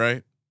do it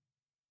right?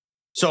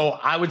 So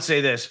I would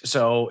say this.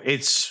 So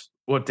it's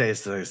what day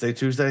is today? Is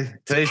Tuesday?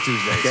 Today's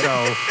Tuesday.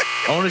 So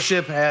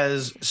ownership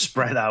has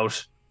spread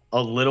out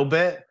a little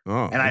bit,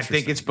 and I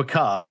think it's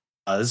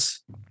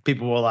because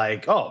people were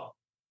like, "Oh,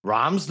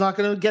 Rahm's not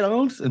going to get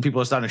owned," and people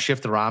are starting to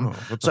shift to Rahm.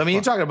 So I mean,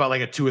 you're talking about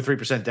like a 2 or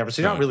 3% difference.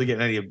 So you're not really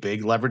getting any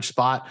big leverage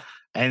spot.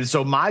 And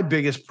so my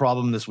biggest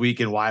problem this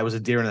week and why I was a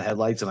deer in the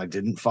headlights and I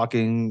didn't I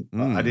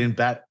didn't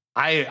bet.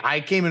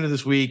 I came into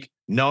this week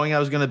knowing I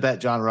was going to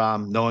bet John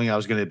Rahm, knowing I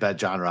was going to bet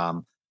John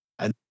Rahm.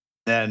 And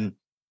then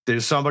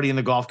there's somebody in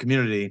the golf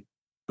community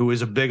who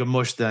is a bigger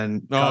mush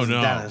than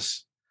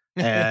Dennis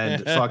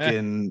and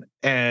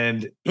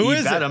and he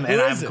bet him and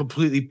I'm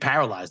completely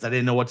paralyzed. I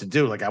didn't know what to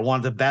do. Like I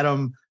wanted to bet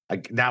him.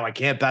 Now I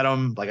can't bet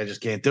him. Like I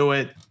just can't do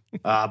it.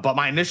 But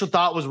my initial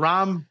thought was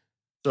Rahm.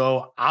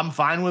 So I'm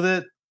fine with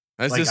it.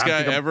 Has this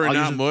guy ever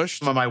not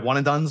mushed? My one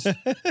and dones,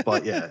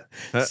 but yeah.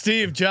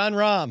 Steve, John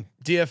Rahm,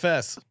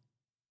 DFS.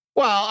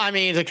 Well, I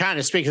mean, to kind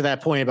of speak to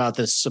that point about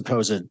this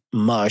supposed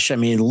mush, I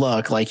mean,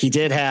 look, like he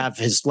did have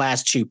his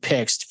last 2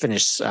 picks to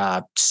finish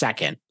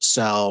second.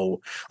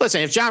 So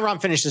listen, if John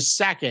Rahm finishes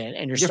second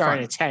and you're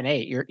starting fine. At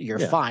 10-8, you're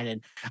fine.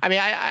 And I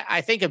mean,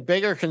 I think a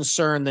bigger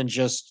concern than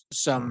just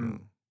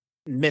some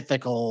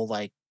mythical,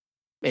 like,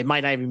 it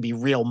might not even be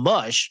real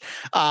mush,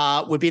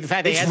 would be the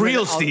fact that it's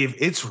real, Steve.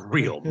 It's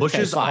real.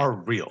 Mushes are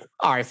real.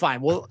 All right,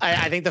 fine. Well,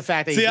 I think the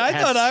fact that I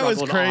thought I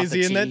was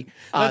crazy, and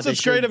that's what's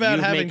great about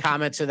having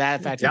comments to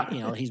that fact. That,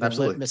 he's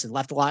been missing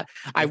left a lot.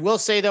 I will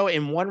say though,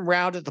 in one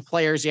round at the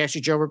Players, he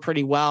actually drove it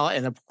pretty well,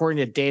 and according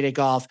to Data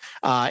Golf,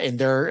 in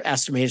their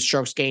estimated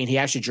strokes gained, he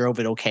actually drove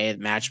it okay at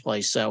match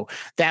play. So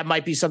that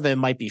might be something that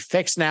might be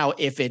fixed now.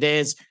 If it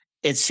is,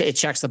 it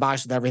checks the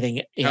box with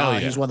everything.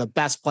 He's one of the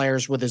best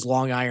players with his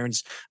long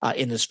irons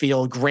in this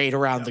field. Great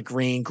around the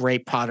green,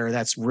 great putter.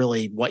 That's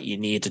really what you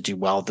need to do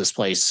well at this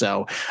place.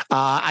 So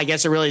I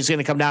guess it really is going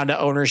to come down to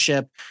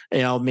ownership.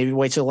 Maybe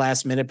wait till the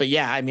last minute. But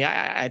yeah, I mean,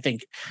 I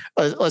think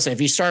listen,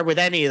 if you start with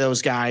any of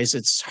those guys,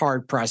 it's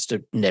hard pressed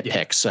to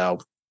nitpick. So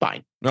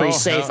fine. Pretty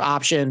safe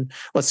option.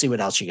 Let's see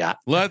what else you got.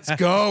 Let's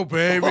go,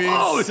 baby.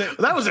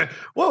 That was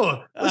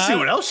let's see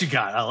what else you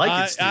got. I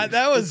like it, Steve.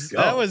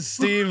 That was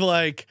Steve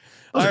like.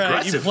 All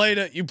right,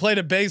 you played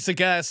a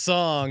basic ass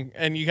song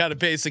and you got a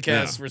basic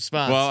ass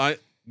response. Well,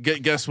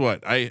 guess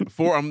what?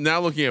 I'm now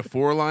looking at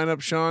 4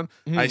 lineups, Sean.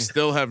 I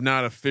still have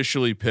not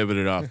officially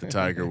pivoted off the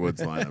Tiger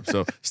Woods lineup.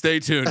 So stay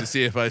tuned to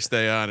see if I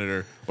stay on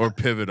it or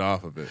pivot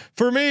off of it.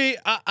 For me,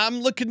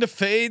 I'm looking to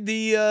fade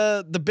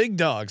the big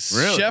dogs.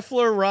 Really?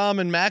 Scheffler,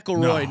 Rahm, and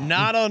McIlroy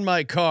not on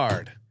my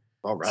card.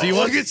 All right. So you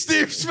look at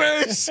Steve's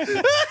face.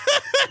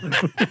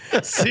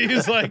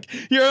 Steve's like,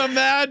 you're a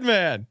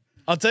madman.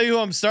 I'll tell you who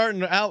I'm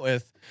starting out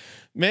with.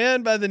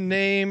 man by the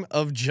name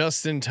of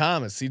Justin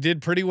Thomas. He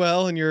did pretty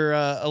well in your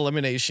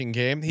elimination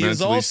game. He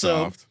is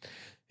also soft.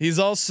 He's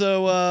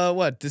also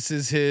what? This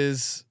is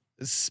his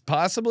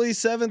possibly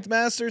 7th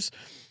Masters.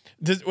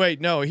 Wait,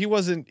 no, he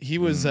wasn't. He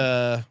was he's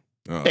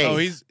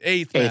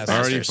 8th Masters.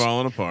 Already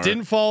falling apart.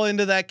 Didn't fall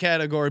into that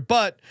category,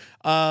 but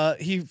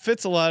he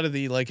fits a lot of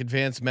the like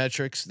advanced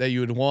metrics that you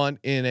would want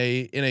in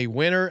a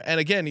winner. And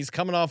again, he's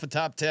coming off a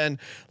top 10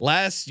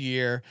 last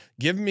year.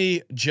 Give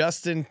me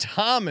Justin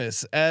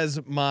Thomas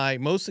as my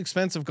most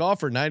expensive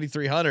golfer,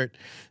 9,300.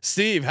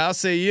 Steve, how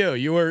say you?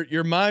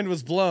 Your mind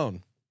was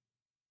blown.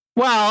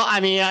 Well,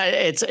 I mean,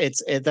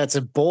 that's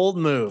a bold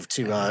move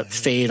to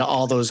fade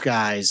all those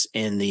guys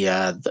in the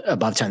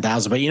above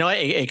 10,000, but you know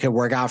it could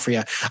work out for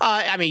you.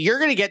 I mean, you're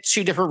going to get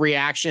 2 different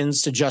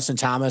reactions to Justin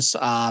Thomas.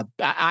 I'm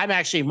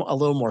actually a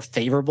little more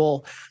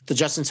favorable to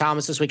Justin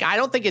Thomas this week. I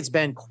don't think it's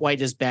been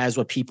quite as bad as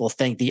what people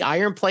think. The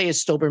iron play has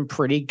still been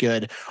pretty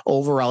good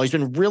overall. He's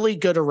been really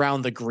good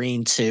around the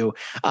green too.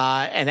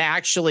 And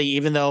actually,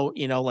 even though,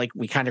 you know, like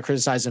we kind of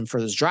criticize him for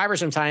his driver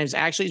sometimes,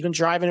 actually he's been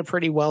driving it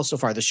pretty well so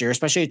far this year,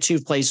 especially at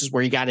 2 places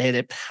where you got to hit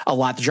it a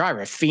lot. The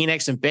driver,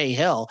 Phoenix and Bay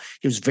Hill,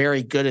 he was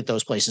very good at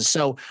those places.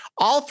 So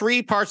all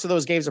 3 parts of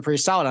those games are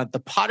pretty solid. The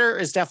putter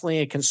is definitely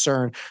a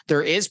concern.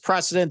 There is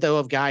precedent though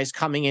of guys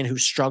coming in who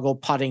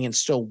struggled putting and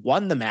still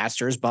won the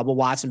Masters. Bubba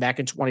Watson back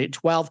in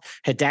 2012,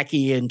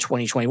 Hideki in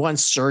 2021,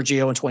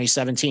 Sergio in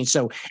 2017.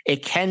 So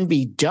it can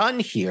be done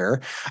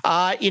here.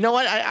 You know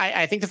what?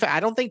 I think I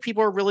don't think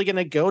people are really going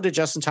to go to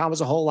Justin Thomas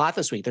a whole lot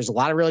this week. There's a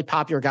lot of really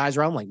popular guys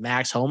around like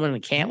Max Homan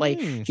and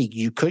Cantlay.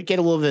 You could get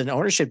a little bit of an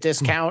ownership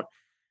discount.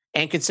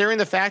 And considering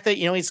the fact that,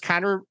 you know, he's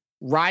kind of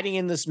riding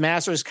in this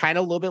Masters kind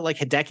of a little bit like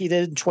Hideki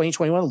did in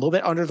 2021, a little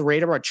bit under the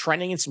radar, but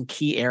trending in some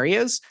key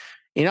areas.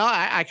 You know,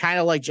 I kind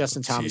of like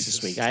Justin Thomas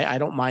this week. I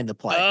don't mind the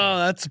play. Oh,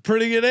 that's a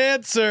pretty good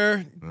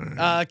answer.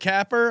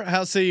 Capper,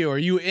 how say you? Are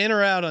you in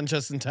or out on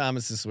Justin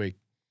Thomas this week?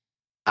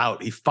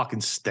 Out. He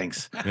fucking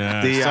stinks.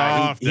 Yeah,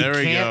 soft. There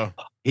we go.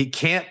 He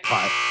can't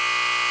putt.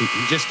 He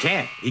just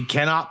can't. He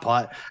cannot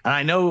putt. And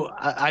I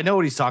know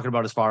what he's talking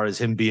about as far as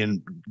him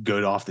being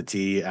good off the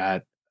tee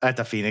at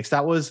the Phoenix.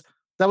 That was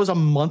a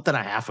month and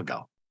a half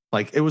ago.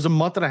 Like it was a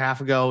month and a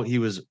half ago. He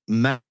was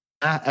mad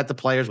at the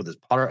players with his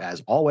putter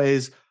as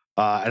always.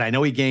 And I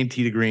know he gained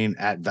tee to green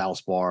at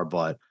Valspar,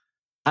 but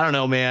I don't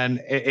know, man.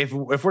 If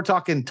we're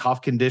talking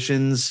tough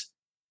conditions,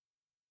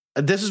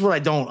 this is what I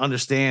don't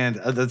understand.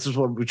 This is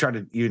what we tried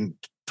to even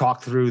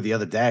talk through the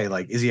other day.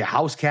 Like, is he a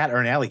house cat or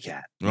an alley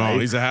cat? Right? Oh,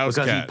 he's a house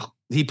cat.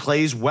 He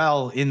plays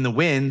well in the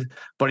wind,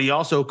 but he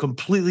also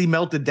completely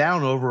melted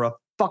down over a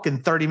fucking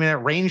 30-minute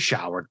rain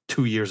shower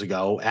 2 years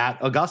ago at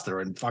Augusta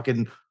and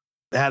fucking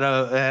had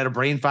a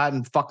brain fight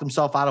and fucked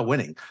himself out of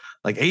winning.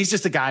 Like, he's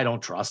just a guy I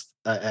don't trust.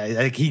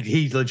 Like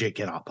he legit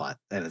cannot putt,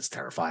 and it's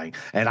terrifying.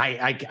 And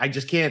I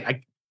just can't.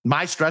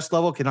 My stress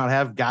level cannot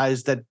have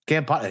guys that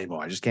can't putt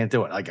anymore. I just can't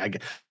do it. Like I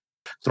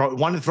throw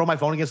my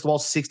phone against the wall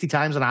 60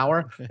 times an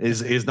hour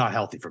is not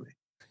healthy for me.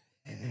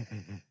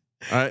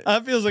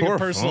 That feels like a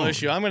personal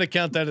issue. I'm going to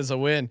count that as a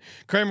win.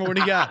 Kramer, what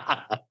do you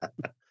got?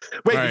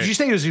 Wait, did you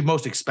say he was the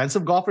most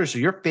expensive golfer? So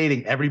you're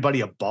fading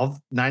everybody above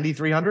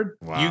 9,300?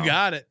 Wow. You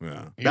got it.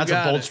 Yeah. That's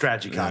a bold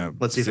strategy, Con. Yeah,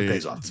 let's see if it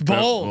pays off. It's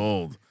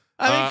bold.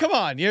 I mean, come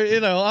on. You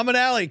know, I'm an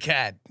alley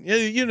cat.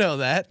 You know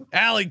that.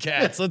 Alley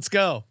cats. Let's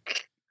go.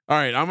 All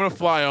right, I'm gonna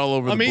fly all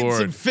over the board. I'm eating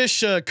some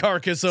fish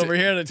carcass over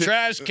here in the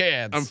trash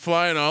cans. I'm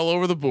flying all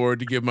over the board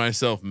to give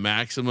myself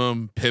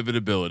maximum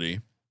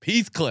pivotability.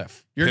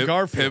 Heathcliff, your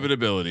Garfield.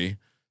 Pivotability.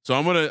 So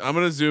I'm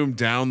gonna zoom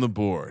down the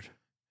board.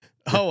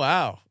 Oh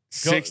wow.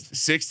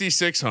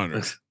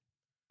 6,600.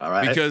 All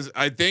right. Because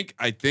I think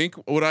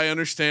what I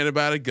understand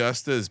about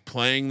Augusta is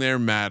playing there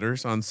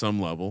matters on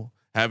some level.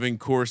 Having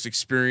course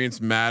experience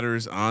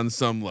matters on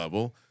some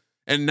level,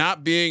 and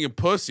not being a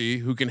pussy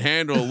who can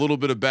handle a little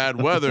bit of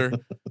bad weather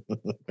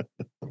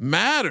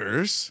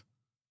matters.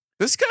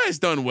 This guy's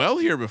done well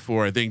here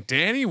before. I think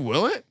Danny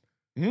Willett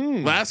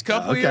last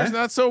couple of years,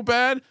 not so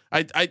bad.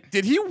 I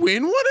did he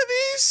win one of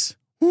these?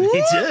 What?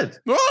 He did.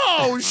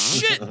 Oh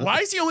shit. Why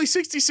is he only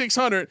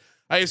 6,600?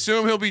 I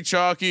assume he'll be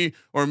chalky,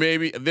 or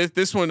maybe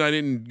this one I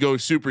didn't go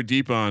super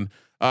deep on.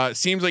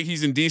 Seems like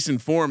he's in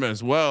decent form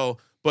as well.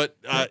 But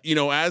you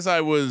know,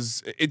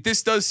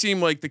 this does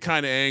seem like the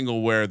kind of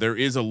angle where there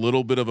is a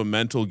little bit of a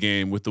mental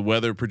game with the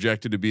weather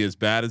projected to be as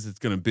bad as it's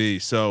going to be.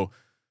 So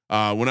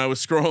when I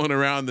was scrolling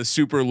around the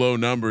super low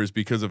numbers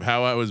because of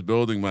how I was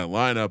building my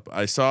lineup,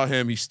 I saw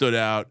him. He stood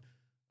out.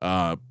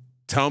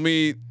 Tell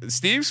me,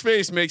 Steve's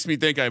face makes me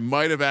think I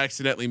might have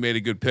accidentally made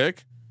a good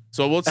pick.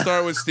 So let's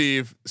start with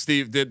Steve.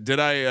 Steve, did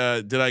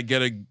I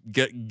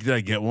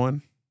get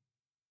one?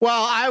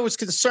 Well, I was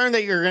concerned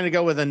that you're going to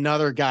go with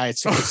another guy at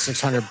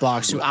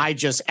 $6,600 who I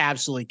just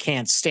absolutely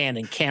can't stand,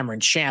 and Cameron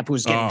Champ,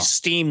 who's getting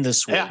steamed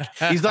this week.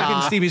 Yeah. He's not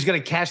getting steamed. He's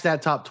going to cash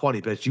that top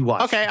 20, bitch. You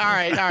watch. Okay, all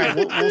right.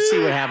 We'll see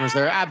what happens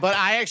there. But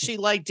I actually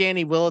like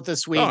Danny Willett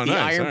this week. The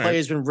iron play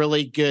has been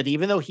really good,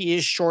 even though he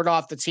is short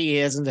off the tee. He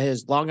isn't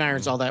his long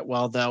irons all that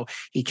well, though.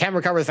 He can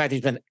recover the fact that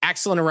he's been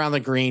excellent around the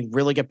green,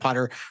 really good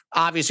putter.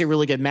 Obviously,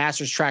 really good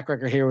Masters track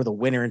record here with a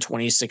winner in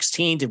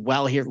 2016. Did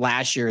well here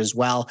last year as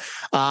well.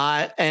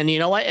 And you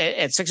know what?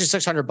 At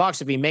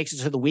 $6,600, if he makes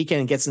it to the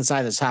weekend and gets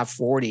inside the top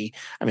 40,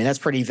 I mean, that's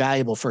pretty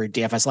valuable for a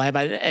DFS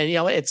lineup. And you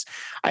know,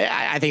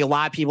 I think a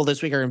lot of people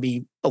this week are going to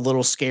be a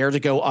little scared to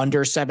go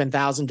under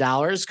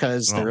 $7,000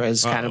 because there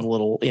is kind of a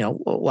little, you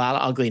know, a lot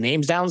of ugly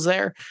names down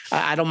there.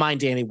 I don't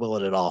mind Danny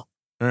Willett at all.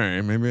 All right,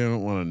 maybe I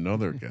don't want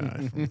another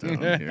guy from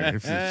down here.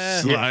 If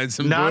he slides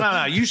him.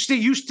 No. You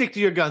stick to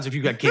your guns if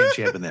you got Cam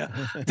Champ in there.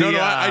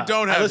 I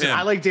don't have him.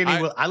 I like Danny.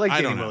 I like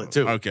Danny Willett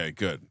too. Okay,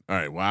 good. All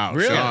right, wow.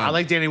 Really? Yeah, I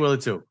like Danny Willett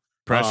too.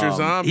 Pressure's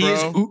on,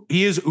 bro.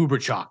 He is uber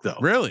chalk though.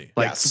 Really?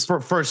 Like for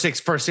a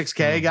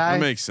 6K guy. That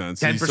makes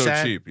sense. 10%, he's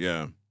so cheap.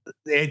 Yeah.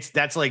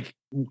 That's like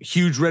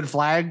huge red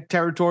flag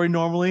territory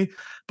normally.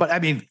 But I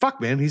mean,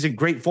 fuck, man, he's in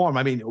great form.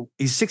 I mean,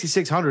 he's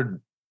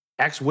 6,600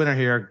 ex-winner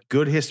here,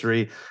 good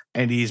history,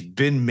 and he's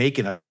been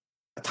making a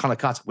ton of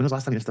cuts. When was the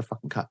last time he missed the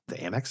fucking cut? The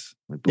Amex?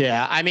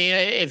 Yeah, I mean,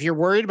 if you're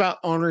worried about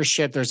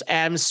ownership, there's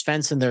Adam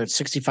Svensson there at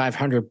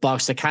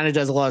 $6,500 that kind of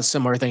does a lot of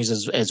similar things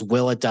as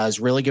Willett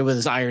does. Really good with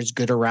his irons,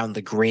 good around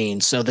the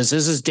green. So this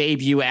is his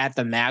debut at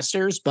the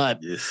Masters,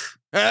 but you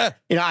know,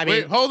 I mean,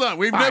 wait, hold on.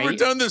 We've never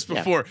done this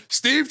before. Yeah.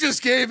 Steve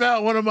just gave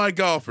out one of my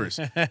golfers.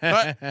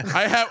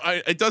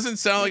 It doesn't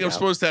sound like I'm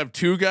supposed to have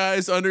two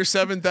guys under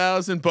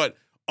 7,000, but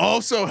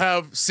also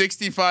have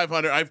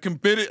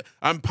 6,500.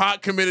 I'm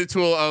pot committed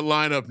to a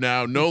lineup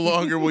now. No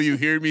longer will you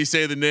hear me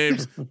say the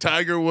names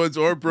Tiger Woods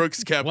or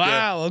Brooks Koepka.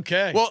 Wow.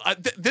 Okay. Well,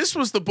 this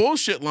was the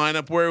bullshit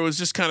lineup where it was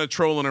just kind of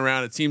trolling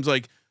around. It seems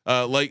like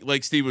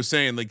Steve was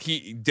saying, like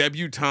he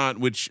debutante,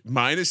 which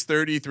minus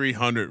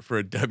 3,300 for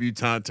a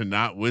debutante to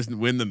not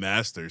win the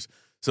Masters.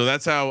 So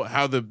that's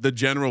how the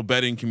general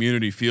betting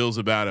community feels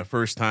about a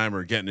first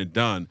timer getting it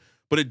done.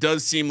 But it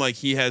does seem like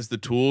he has the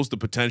tools to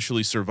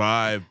potentially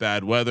survive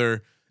bad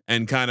weather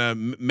and kind of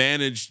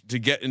manage to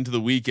get into the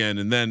weekend.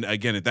 And then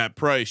again, at that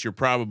price, you're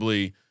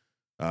probably,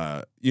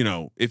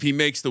 if he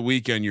makes the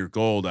weekend, you're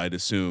gold, I'd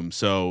assume.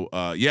 So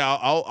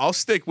I'll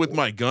stick with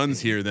my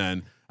guns here.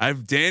 Then I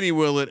have Danny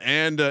Willett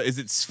and is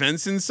it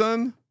Svensson's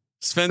son?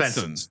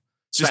 Svensson.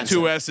 Just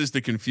two S's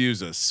to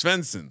confuse us.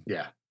 Svensson.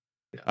 Yeah.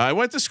 I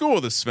went to school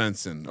with a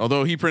Svensson,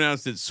 although he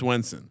pronounced it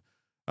Swenson.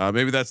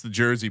 Maybe that's the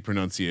Jersey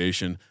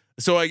pronunciation.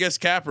 So I guess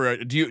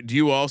Capper, do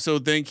you also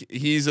think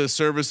he's a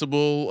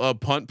serviceable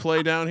punt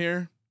play down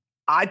here?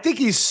 I think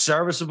he's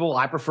serviceable.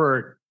 I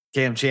prefer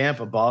Cam Champ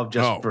above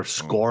just for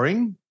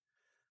scoring.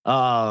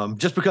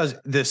 Just because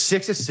the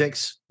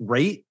 6-6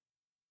 rate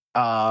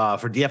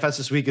for DFS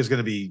this week is going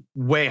to be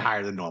way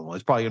higher than normal.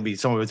 It's probably going to be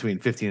somewhere between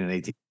 15 and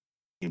 18%,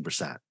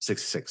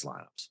 6-6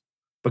 lineups,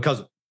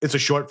 because it's a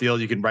short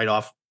field. You can write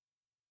off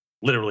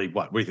literally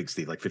what do you think,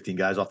 Steve? Like 15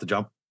 guys off the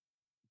jump?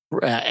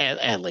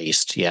 At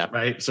least, yeah.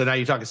 Right. So now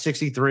you're talking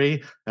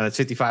 63 and it's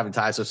 55 and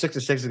tie. So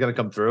 6-6 is going to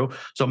come through.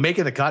 So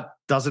making the cut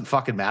doesn't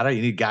fucking matter.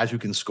 You need guys who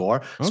can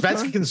score. Okay.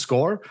 Svensson can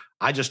score.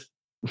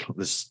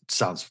 This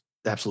sounds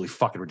absolutely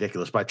fucking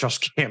ridiculous, but I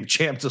trust Cam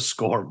Champ to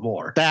score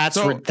more. That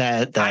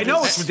I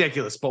know it's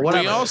ridiculous, but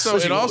whatever. You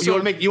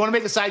want to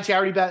make a side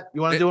charity bet? You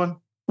want to do one?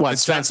 What,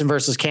 Svensson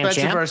versus Cam Champ?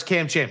 Svensson versus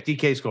Cam Champ.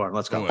 DK scoring.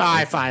 Let's go. All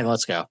right, fine.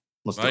 Let's go.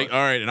 All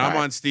right, and I'm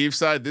on Steve's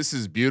side. This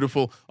is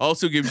beautiful.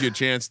 Also gives you a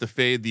chance to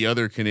fade the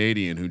other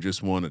Canadian who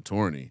just won a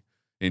tourney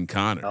in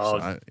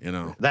Connors.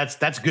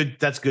 That's good.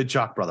 That's good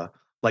chalk, brother.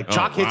 Like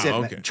chalk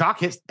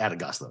hits at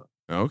Augusta.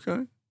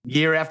 Okay.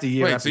 Year after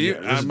year after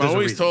year. I'm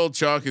always told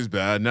chalk is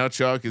bad. Now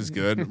chalk is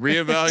good.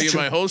 Reevaluate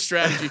my whole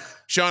strategy.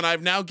 Sean,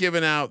 I've now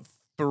given out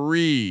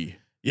 3.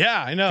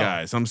 Yeah, I know.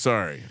 Guys, I'm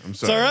sorry.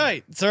 It's all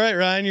right. It's all right,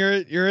 Ryan.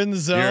 You're in the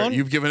zone.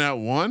 You've given out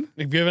 1?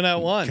 You've given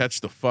out 1.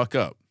 Catch the fuck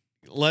up.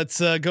 Let's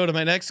go to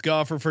my next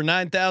golfer for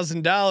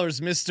 $9,000,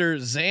 Mr.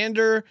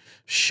 Xander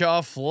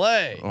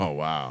Schauffele. Oh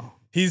wow.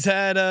 He's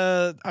had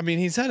a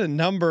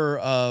number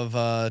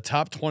of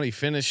top 20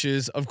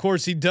 finishes. Of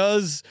course, he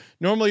does.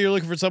 Normally, you're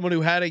looking for someone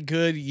who had a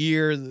good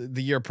year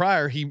the year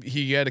prior.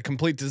 He had a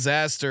complete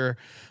disaster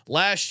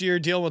last year,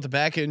 dealing with a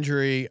back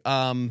injury.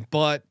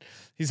 But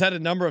he's had a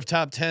number of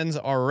top 10s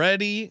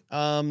already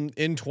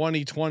in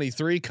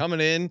 2023. Coming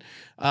in,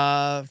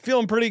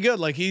 feeling pretty good.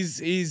 Like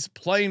he's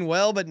playing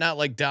well, but not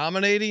like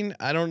dominating.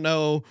 I don't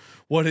know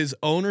what his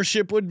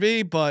ownership would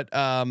be, but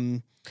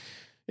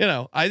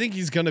I think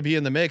he's going to be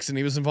in the mix, and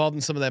he was involved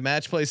in some of that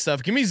match play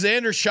stuff. Give me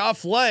Xander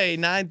Schauffele,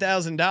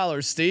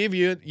 $9,000. Steve,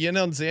 you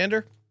know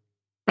Xander?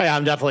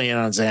 I'm definitely in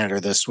on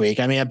Xander this week.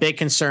 I mean, a big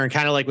concern,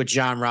 kind of like with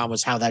John Rahm,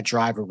 was how that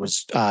driver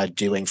was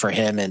doing for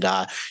him. And,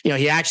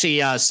 he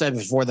actually said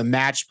before the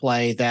match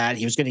play that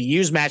he was going to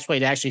use match play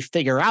to actually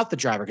figure out the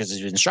driver because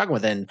he's been struggling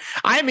with it. And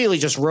I immediately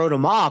just wrote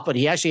him off, but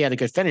he actually had a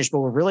good finish. But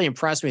what really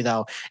impressed me,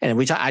 though, and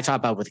I talked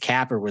about with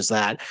Capper, was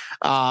that,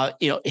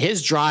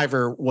 his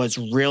driver was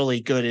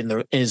really good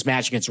in his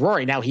match against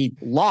Rory. Now, he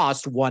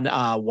lost one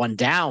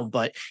down,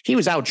 but he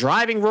was out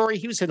driving Rory.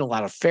 He was hitting a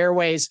lot of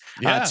fairways.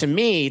 Yeah. To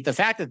me, the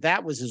fact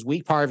that was his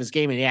weak part of his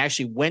game, and he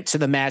actually went to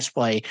the match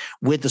play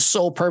with the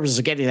sole purpose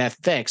of getting that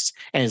fixed.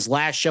 And his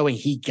last showing,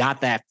 he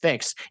got that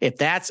fixed. If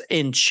that's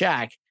in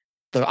check,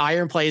 the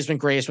iron play has been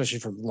great, especially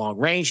from long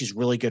range. He's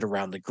really good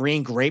around the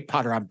green, great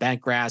putter on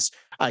bent grass.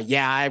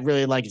 I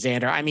really like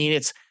Xander. I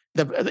mean,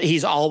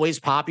 he's always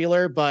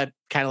popular, but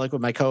kind of like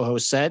what my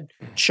co-host said,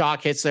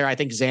 chalk hits there. I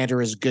think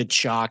Xander is good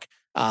chalk.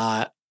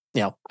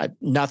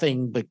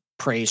 Nothing but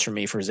praise from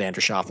me for Xander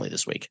Schauffele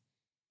this week.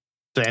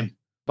 Same.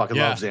 Fucking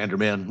love Xander,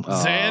 man.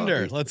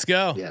 Xander, let's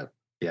go.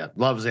 Yeah.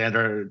 Love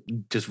Xander.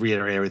 Just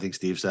reiterate everything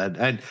Steve said.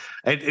 And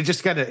it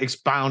just kind of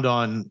expound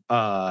on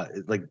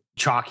like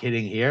chalk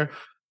hitting here.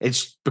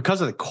 It's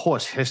because of the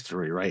course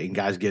history, right? And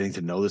guys getting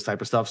to know this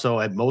type of stuff. So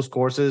at most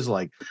courses,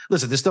 like,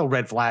 listen, there's still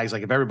red flags.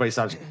 Like if everybody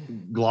starts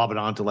globbing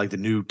onto like the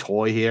new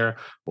toy here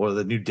or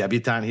the new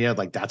debutante here,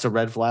 like that's a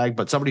red flag.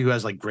 But somebody who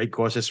has like great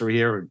course history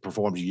here and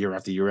performs year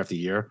after year after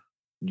year,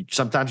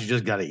 sometimes you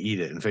just got to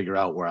eat it and figure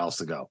out where else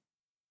to go.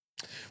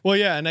 Well,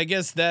 yeah, and I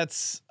guess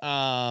that's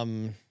I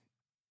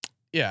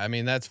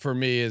mean, that's for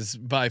me is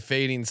by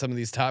fading some of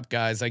these top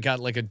guys. I got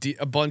like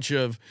a bunch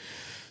of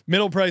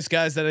middle price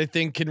guys that I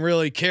think can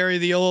really carry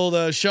the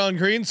old Sean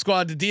Green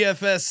squad to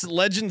DFS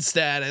legend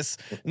status.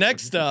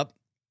 Next up,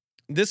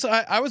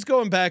 I was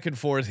going back and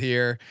forth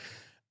here.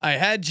 I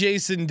had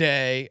Jason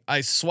Day. I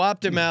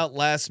swapped him out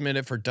last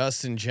minute for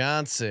Dustin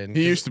Johnson.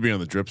 He used to be on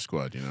the drip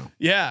squad,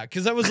 Yeah,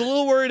 because I was a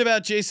little worried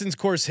about Jason's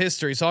course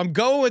history, so I'm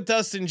going with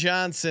Dustin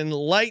Johnson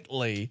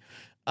lightly.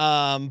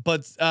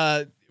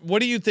 But what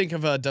do you think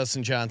of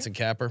Dustin Johnson,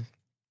 Capper?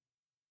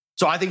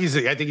 So I think he's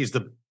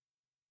the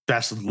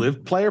best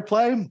live player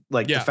play.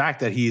 Like the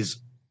fact that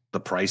he's the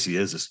price he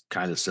is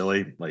kind of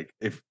silly. Like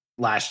if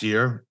last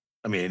year,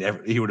 I mean,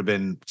 he would have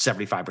been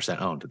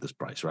 75% owned at this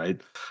price, right?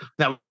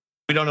 Now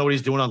we don't know what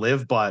he's doing on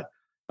live, but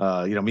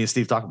me and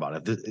Steve talk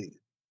about it.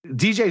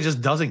 DJ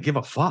just doesn't give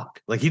a fuck.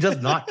 Like he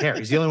does not care.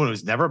 He's the only one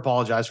who's never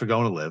apologized for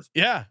going to live.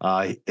 Yeah.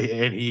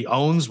 And he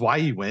owns why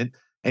he went.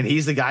 And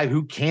he's the guy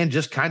who can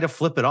just kind of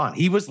flip it on.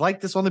 He was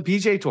like this on the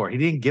PGA Tour. He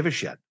didn't give a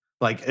shit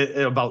like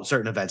about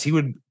certain events. You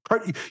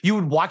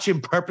would watch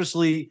him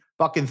purposely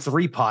fucking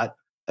 3-putt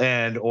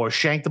or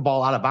shank the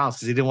ball out of bounds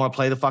because he didn't want to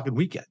play the fucking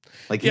weekend.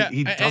 Like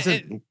he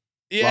doesn't.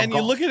 And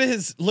you look at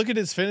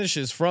his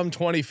finishes from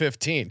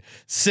 2015: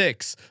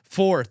 6th,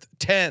 4th,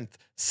 10th,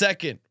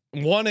 2nd.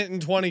 Won it in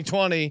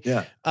 2020.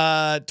 Yeah.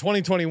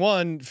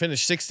 2021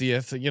 finished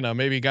 60th.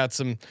 Maybe got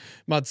some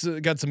bad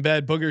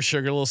booger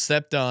sugar, a little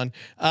stepped on.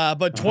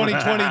 But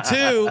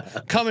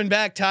 2022 coming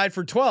back tied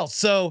for 12th.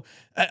 So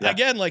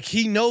again, like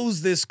he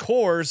knows this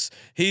course.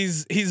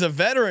 He's a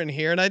veteran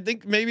here, and I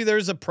think maybe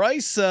there's a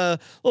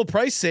little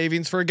price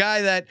savings for a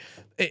guy that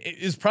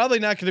is probably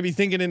not going to be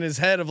thinking in his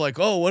head of like,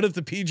 oh, what if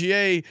the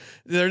PGA,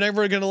 they're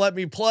never going to let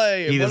me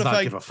play? He does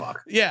not give a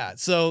fuck. Yeah.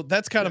 So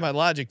that's kind of my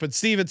logic. But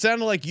Steve, it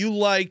sounded like you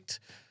liked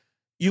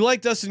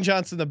Dustin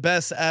Johnson the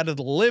best out of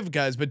the live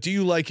guys, but do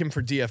you like him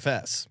for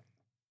DFS?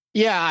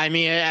 Yeah, I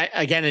mean,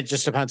 again, it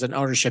just depends on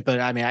ownership, but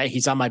I mean,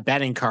 he's on my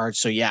betting card,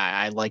 so yeah,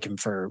 I like him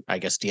for, I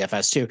guess,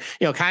 DFS too.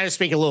 Kind of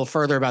speak a little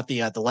further about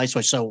the light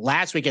switch. So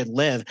last week at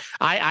Live,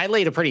 I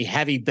laid a pretty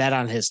heavy bet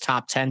on his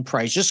top 10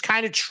 price, just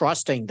kind of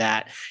trusting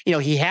that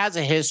he has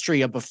a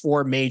history of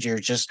before major,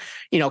 just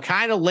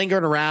kind of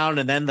lingering around,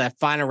 and then that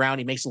final round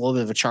he makes a little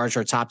bit of a charge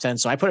for a top 10.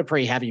 So I put a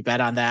pretty heavy bet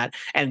on that,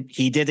 and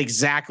he did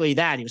exactly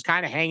that. He was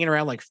kind of hanging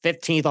around like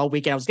 15th all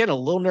weekend. I was getting a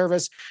little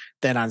nervous.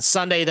 Then on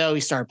Sunday, though, he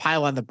started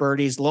piling on the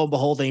birdies. Lo and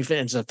behold, he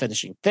ends up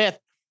finishing 5th.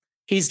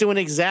 He's doing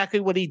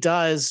exactly what he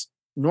does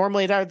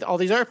normally at all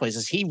these other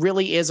places. He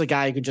really is a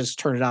guy who can just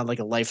turn it on like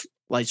a light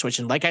switch.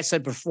 And like I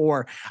said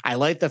before, I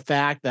like the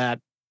fact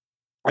that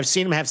I've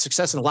seen him have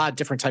success in a lot of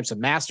different types of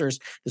Masters.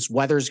 This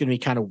weather is going to be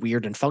kind of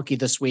weird and funky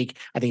this week.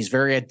 I think he's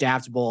very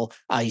adaptable.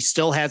 He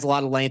still has a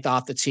lot of length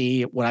off the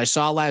tee. What I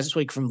saw last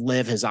week from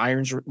Liv, his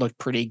irons looked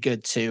pretty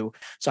good too.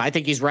 So I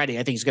think he's ready.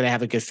 I think he's going to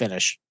have a good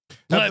finish.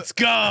 Let's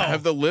go.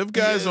 Have the live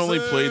guys only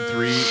played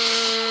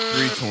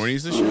three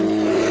tourneys this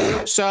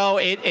year? So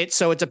it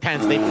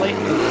depends. They play.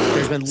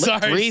 There's been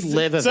 3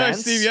 live events. Sorry,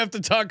 Steve, you have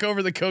to talk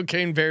over the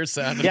Cocaine Bear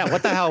sound. Yeah,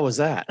 what the hell was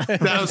that?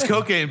 That was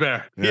Cocaine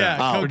Bear. Yeah,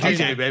 Cocaine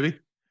DJ, baby.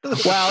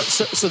 Well,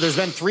 so there's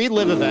been 3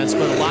 live events,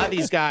 but a lot of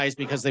these guys,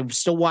 because they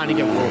still want to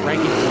get world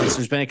ranking points,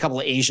 there's been a couple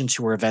of Asian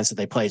tour events that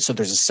they played. So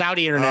there's a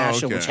Saudi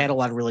International, which had a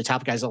lot of really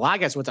top guys. A lot of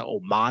guys went to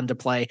Oman to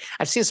play.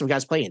 I've seen some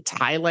guys play in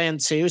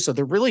Thailand too. So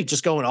they're really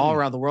just going all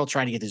around the world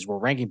trying to get these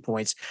world ranking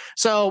points.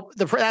 So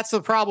that's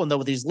the problem though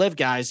with these live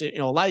guys.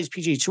 A lot of these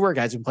PGA Tour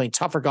guys have been playing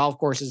tougher golf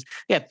courses.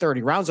 They had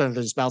 30 rounds under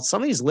their belt.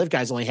 Some of these live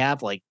guys only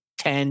have like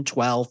 10,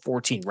 12,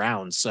 14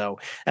 rounds. So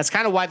that's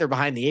kind of why they're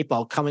behind the 8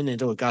 ball coming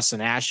into Augusta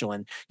National.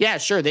 And yeah,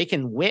 sure, they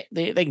can win.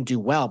 They can do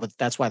well, but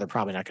that's why they're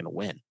probably not going to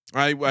win.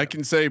 I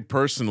can say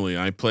personally,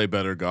 I play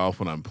better golf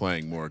when I'm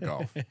playing more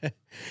golf.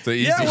 It's an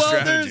easy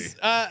strategy.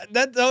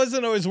 That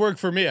doesn't always work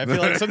for me. I feel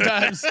like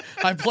sometimes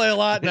I play a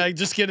lot and I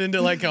just get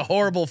into like a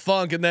horrible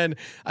funk, and then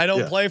I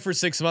don't play for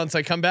 6 months.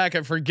 I come back,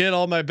 I forget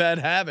all my bad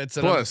habits,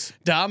 and plus,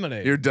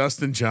 dominate. You're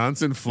Dustin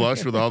Johnson,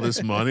 flush with all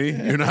this money.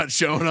 You're not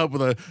showing up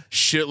with a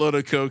shitload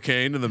of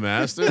cocaine to the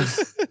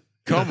Masters.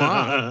 Come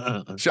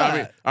on, I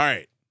mean, all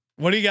right.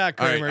 What do you got,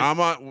 Kramer? All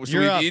right, I'm on. So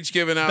we've each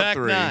given out back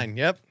 3. 9.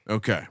 Yep.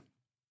 Okay.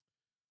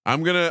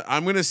 I'm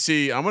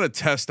gonna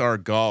test our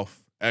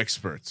golf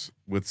experts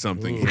with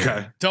something here.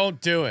 Okay.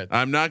 Don't do it.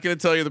 I'm not gonna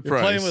tell you the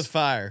price. Playing with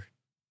fire.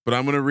 But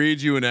I'm gonna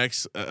read you an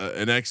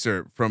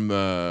excerpt from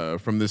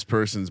this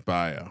person's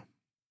bio.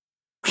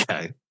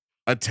 Okay.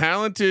 A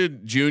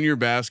talented junior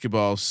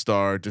basketball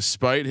star,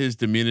 despite his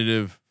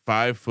diminutive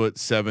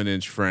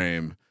 5'7"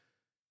 frame,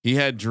 he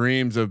had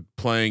dreams of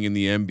playing in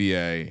the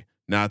NBA,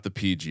 not the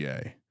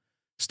PGA.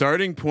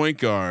 Starting point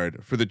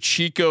guard for the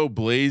Chico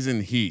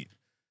Blazing Heat,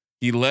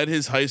 he led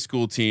his high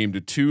school team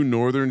to 2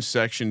 Northern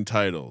Section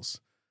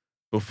titles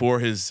before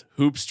his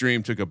hoops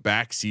dream took a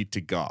backseat to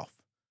golf.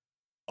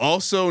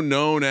 Also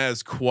known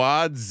as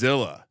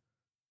Quadzilla,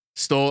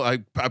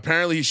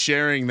 apparently he's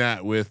sharing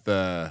that with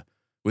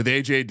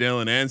AJ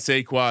Dillon and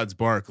Saquon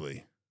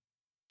Barkley.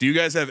 Do you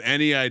guys have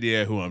any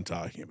idea who I'm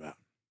talking about?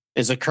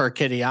 Is it Kurt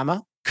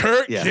Kitayama?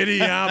 Kurt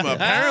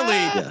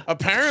Kitayama.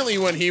 Apparently,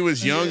 when he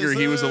was younger,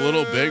 he was a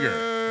little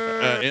bigger.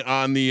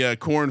 On the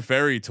Corn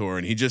Ferry tour,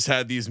 and he just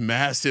had these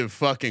massive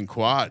fucking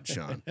quads,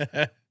 Sean.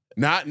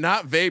 Not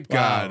Vape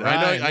God.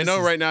 Ryan, I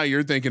know. Right now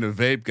you're thinking of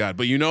Vape God,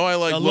 but I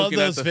like looking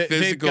at the physical,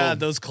 Vape God,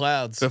 those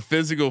clouds, the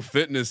physical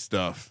fitness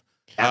stuff.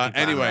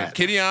 Anyway,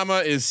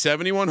 Kitayama is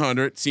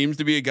 7,100. Seems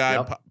to be a guy.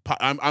 Yep.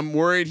 I'm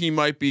worried he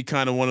might be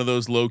kind of one of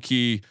those low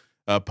key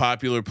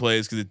popular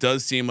plays, because it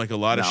does seem like a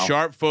lot of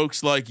sharp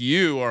folks like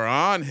you are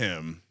on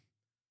him.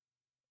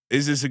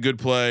 Is this a good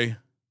play?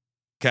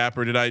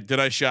 Capper, did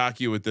I shock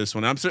you with this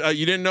one?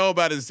 You didn't know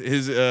about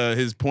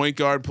his point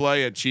guard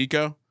play at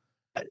Chico?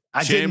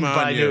 I didn't,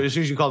 but I knew as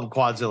soon as you called him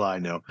Quadzilla, I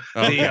knew.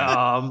 Okay.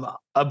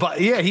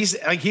 But yeah,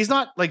 he's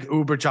not like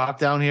uber chalk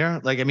down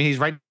here. Like, I mean, he's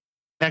right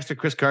next to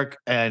Chris Kirk,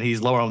 and he's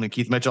lower owned than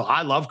Keith Mitchell.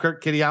 I love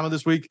Kurt Kitayama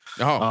this week.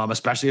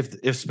 Especially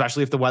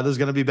if the weather's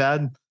going to be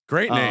bad.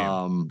 Great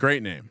name.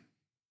 Great name.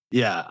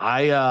 Yeah,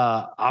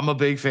 I'm a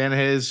big fan of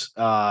his.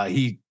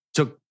 He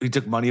took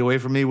money away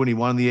from me when he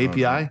won the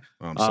API. No.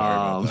 I'm sorry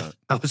about that.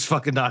 I was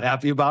fucking not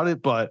happy about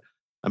it, but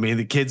I mean,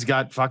 the kid's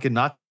got fucking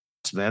nuts,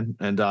 man,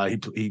 and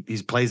he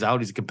plays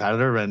out. He's a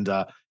competitor, and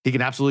he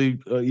can absolutely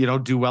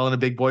do well in a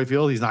big boy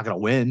field. He's not going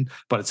to win,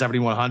 but at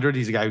 7,100,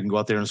 he's a guy who can go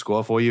out there and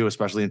score for you,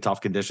 especially in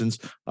tough conditions.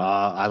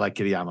 I like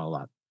Kitayama a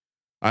lot.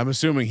 I'm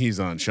assuming he's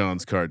on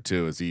Sean's card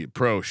too. Is he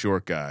pro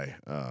short guy?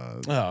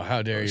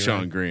 How dare you,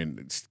 Sean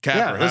Green?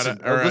 Capper,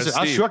 listen,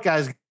 us short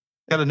guys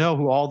got to know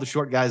who all the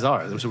short guys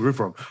are. There's a root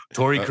for them.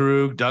 Torrey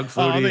Krug, Doug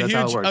Flutie. That's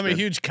how it works. I'm a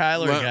huge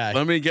Kyler guy.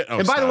 Let me get.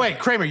 And by the way,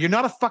 Kramer, you're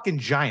not a fucking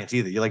giant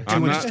either. You're like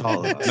 2 inches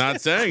taller than us. Not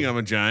saying I'm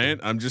a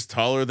giant. I'm just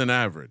taller than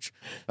average.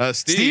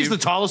 Steve's the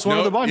tallest one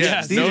of the bunch.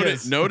 Yeah,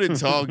 noted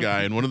tall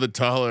guy and one of the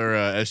taller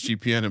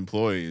SGPN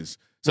employees.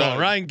 So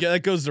Ryan,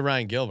 that goes to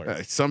Ryan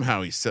Gilbert.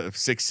 Somehow he's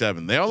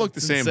 6'7". They all look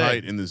the same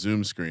height in the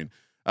Zoom screen.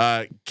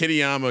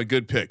 Kitayama,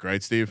 good pick,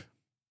 right, Steve?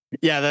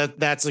 Yeah,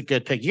 that's a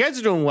good pick. You guys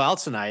are doing well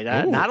tonight.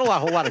 Not a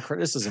whole lot of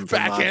criticism from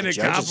backhanded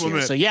compliment.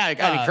 Here. So yeah,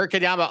 I mean, Kurt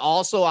Kitayama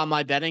also on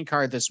my betting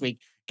card this week.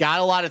 Got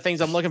a lot of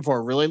things I'm looking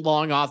for. Really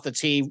long off the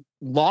tee.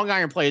 Long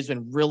iron play has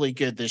been really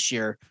good this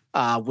year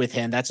with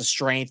him. That's a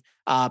strength.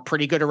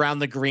 Pretty good around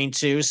the green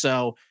too.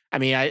 So I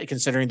mean,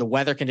 considering the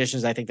weather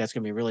conditions, I think that's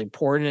going to be really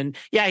important. And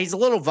yeah, he's a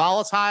little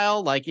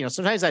volatile. Like,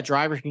 sometimes that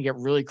driver can get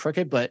really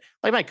crooked, but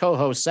like my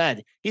co-host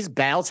said, he's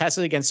battle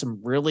tested against some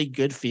really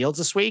good fields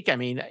this week. I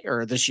mean,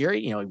 or this year,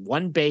 he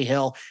won Bay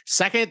Hill,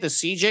 second at the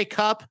CJ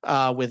Cup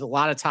with a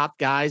lot of top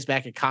guys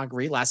back at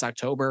Congaree last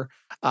October.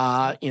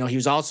 He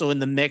was also in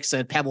the mix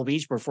at Pebble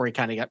Beach before he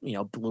kind of got,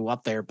 blew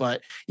up there.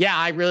 But yeah,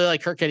 I really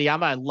like Kurt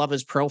Kitayama. I love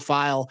his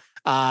profile.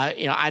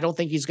 I don't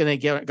think he's going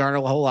to garner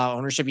a whole lot of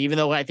ownership, even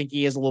though I think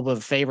he is a little bit of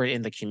a favorite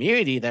in the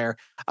community there.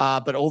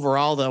 But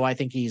overall, though, I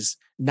think he's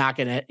not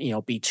going to,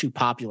 be too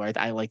popular.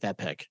 I like that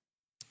pick.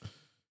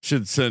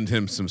 Should send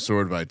him some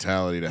sword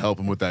vitality to help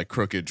him with that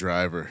crooked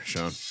driver,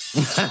 Sean.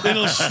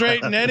 It'll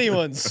straighten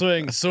anyone's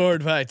swing.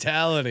 Sword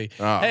vitality.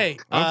 Oh, hey,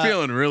 I'm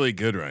feeling really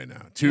good right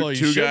now. Two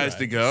guys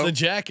to go. It's the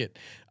jacket.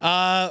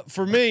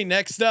 For me,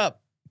 next up.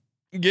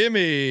 Give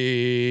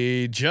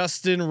me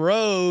Justin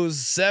Rose,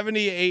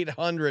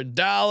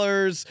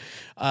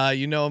 $7,800.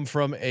 You know him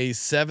from a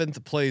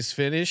 7th place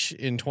finish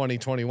in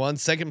 2021,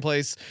 2nd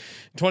place,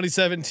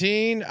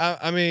 2017.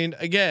 I mean,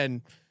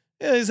 again,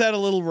 he's had a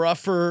little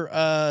rougher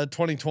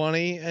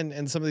 2020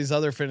 and some of these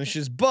other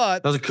finishes,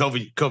 but doesn't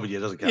COVID year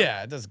doesn't count.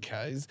 Yeah, it doesn't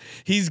count.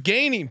 He's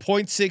gaining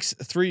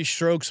 0.63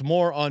 strokes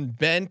more on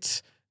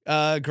bent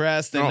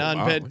grass than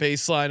non-bent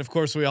baseline. Of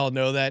course, we all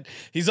know that.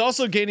 He's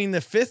also gaining the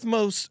 5th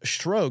most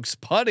strokes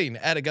putting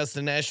at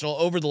Augusta National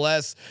over the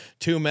last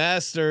 2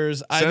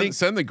 Masters. I think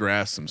send the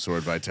grass some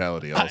sword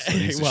vitality. Also,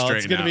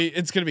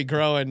 it's gonna be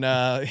growing.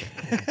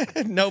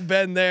 No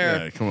bend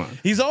there. Yeah, come on.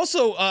 He's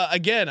also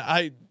again.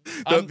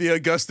 The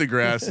Augusta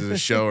grass is a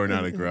shower,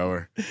 not a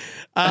grower.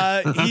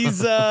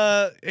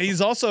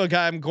 He's also a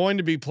guy I'm going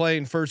to be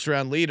playing first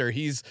round leader.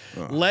 He's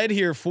led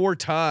here 4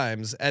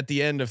 times at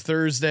the end of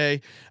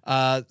Thursday.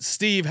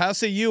 Steve, how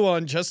say you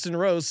on Justin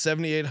Rose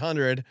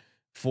 7,800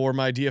 for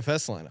my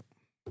DFS lineup?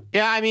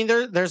 Yeah, I mean,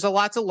 there's a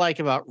lot to like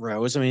about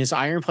Rose. I mean, his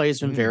iron play has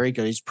been very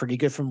good. He's pretty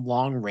good from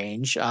long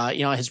range.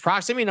 His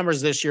proximity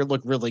numbers this year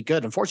look really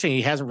good. Unfortunately,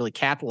 he hasn't really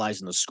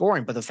capitalized on the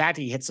scoring, but the fact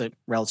he hits it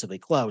relatively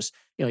close,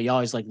 you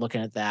always like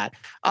looking at that.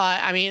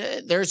 I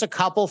mean, there's a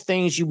couple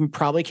things you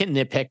probably can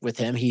nitpick with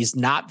him. He's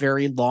not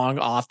very long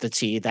off the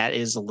tee. That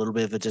is a little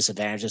bit of a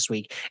disadvantage this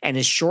week. And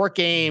his short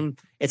game,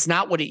 it's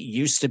not what it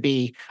used to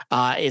be.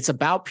 It's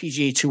about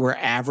PGA Tour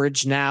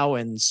average now.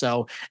 And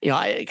so,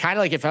 I kind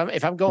of like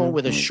if I'm going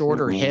with a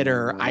shorter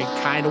hitter, I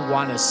kind of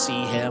want to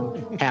see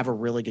him have a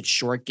really good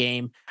short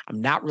game. I'm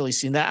not really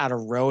seeing that out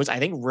of Rose. I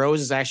think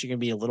Rose is actually going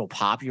to be a little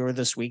popular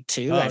this week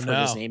too. I've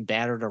heard his name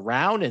battered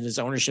around, and his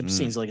ownership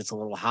seems like it's a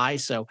little high.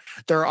 So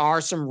there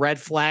are some red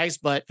flags,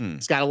 but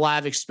he's got a lot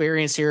of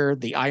experience here.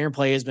 The iron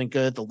play has been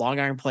good. The long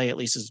iron play at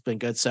least has been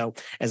good. So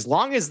as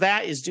long as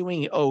that is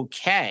doing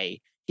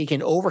okay, he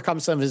can overcome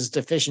some of his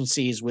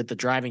deficiencies with the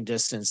driving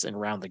distance and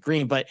around the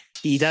green, but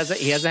he hasn't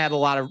had a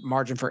lot of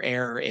margin for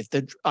error. If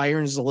the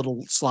iron is a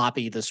little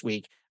sloppy this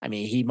week, I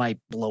mean, he might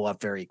blow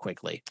up very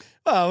quickly.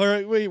 Well,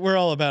 we're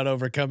all about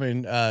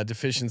overcoming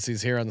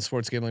deficiencies here on the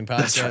Sports Gambling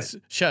Podcast.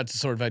 Right. Shout out to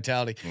Sword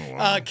Vitality. Oh,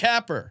 wow.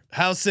 Capper,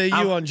 how say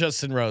you on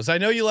Justin Rose? I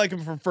know you like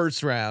him for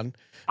first round.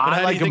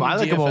 I like him. I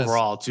like him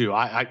overall too.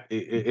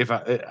 If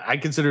I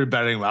consider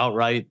betting him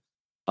outright.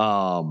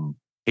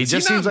 He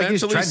just seems like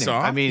he's trending.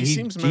 Soft? I mean,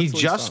 he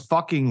just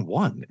fucking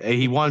won.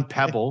 He won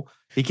Pebble.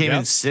 He came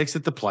in 6th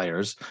at the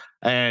Players.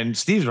 And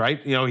Steve's right.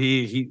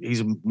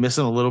 He's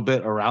missing a little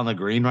bit around the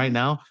green right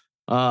now.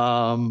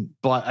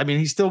 But I mean,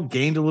 he still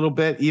gained a little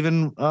bit.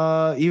 Even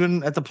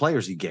at the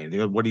Players, he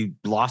gained. What he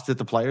lost at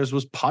the Players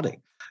was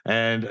putting.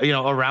 And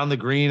around the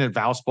green at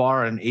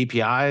Valspar and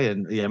API,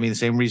 and I mean, the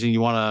same reason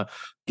you want to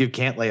give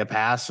Cantlay a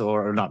pass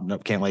or not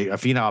Cantlay, a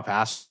Finau a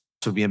pass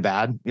for being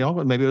bad.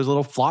 Maybe it was a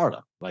little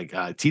Florida. Like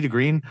tee to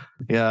green,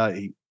 he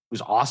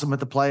was awesome at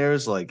the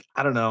Players. Like,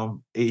 I don't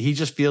know. He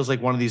just feels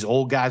like one of these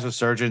old guys with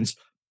surgeons.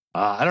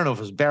 I don't know if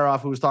it was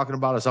Baroff who was talking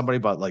about it or somebody,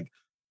 but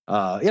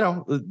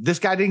this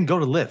guy didn't go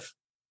to Live.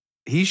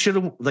 He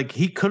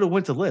could have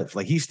went to Live.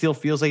 Like, he still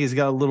feels like he's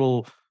got a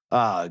little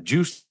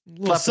juice,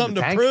 something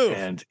to prove.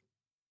 And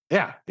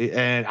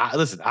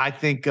I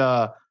think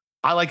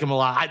I like him a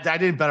lot. I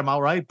didn't bet him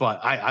outright,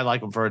 but I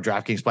like him for a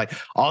DraftKings play.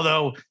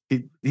 Although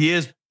he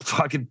is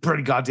fucking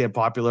pretty goddamn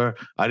popular.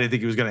 I didn't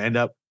think he was going to end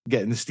up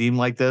getting the steam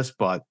like this,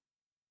 but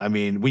I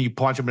mean, when you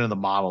punch him into the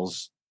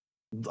models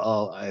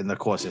in the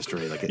course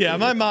history,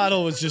 my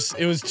model was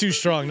it was too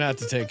strong not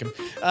to take him.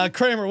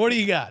 Kramer, what do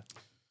you got?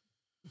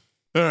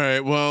 All right.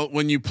 Well,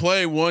 when you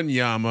play one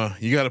Yama,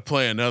 you got to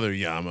play another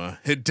Yama.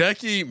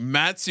 Hideki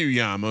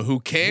Matsuyama,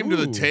 who came to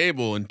the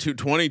table in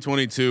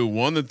 2022,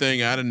 won the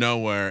thing out of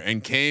nowhere,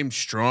 and came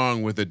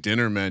strong with a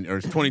dinner menu,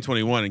 or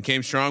 2021, and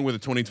came strong with a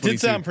 2022.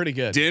 Did sound pretty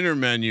good. Dinner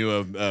menu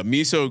of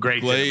miso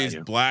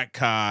glazed black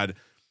cod.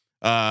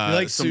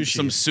 Like some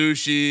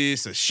sushi,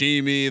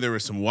 sashimi. There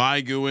was some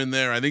wagyu in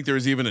there. I think there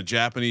was even a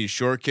Japanese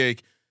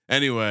shortcake.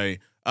 Anyway,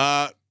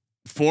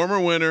 former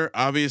winner,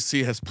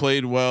 obviously has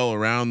played well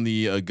around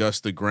the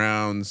Augusta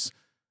grounds.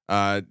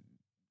 I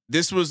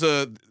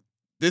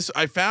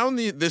found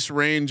this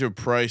range of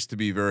price to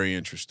be very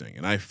interesting,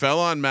 and I fell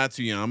on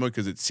Matsuyama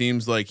because it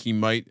seems like he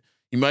might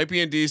be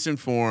in decent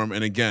form.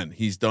 And again,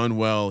 he's done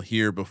well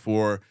here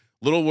before.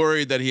 Little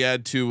worried that he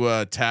had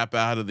to tap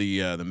out of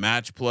the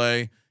match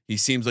play. He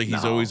seems like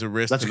he's always a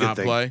risk to not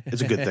play.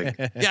 It's a good thing.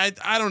 Yeah,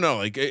 I don't know.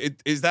 Like,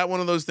 is that one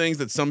of those things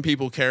that some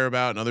people care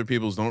about and other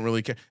people don't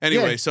really care?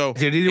 Anyway, so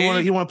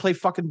you want to play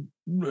fucking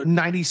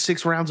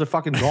 96 rounds of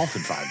fucking golf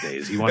in 5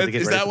 days. You want to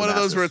get is that one of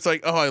those where it's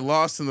like, oh, I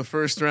lost in the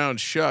first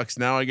round. Shucks,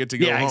 now I get to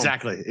go home.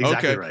 Exactly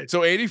okay. Right.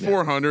 So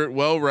 8,400,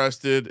 well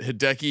rested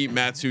Hideki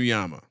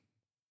Matsuyama.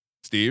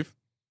 Steve.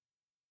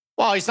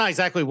 Well, he's not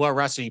exactly well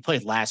rested. He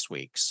played last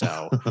week,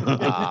 so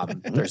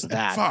there's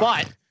that. Fuck.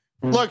 But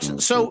look,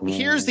 so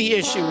here's the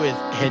issue with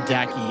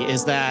Hideki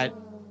is that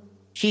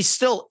he's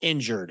still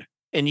injured,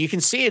 and you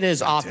can see it in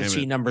his off the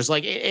tee numbers.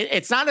 Like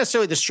it's not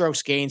necessarily the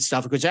strokes gain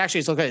stuff, because actually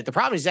it's okay. The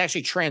problem is he's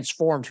actually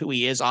transformed who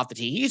he is off the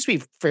tee. He used to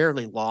be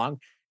fairly long.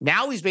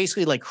 Now he's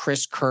basically like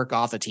Chris Kirk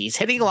off the tee. He's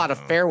hitting a lot of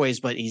fairways,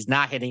 but he's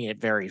not hitting it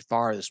very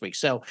far this week.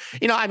 So,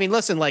 I mean,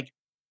 listen, like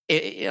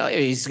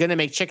he's going to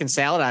make chicken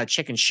salad out of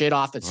chicken shit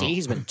off the tee.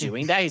 He's been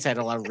doing that. He's had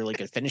a lot of really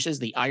good finishes.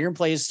 The iron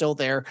play is still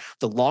there.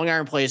 The long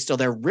iron play is still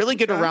there. Really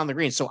good around the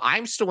green. So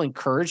I'm still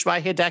encouraged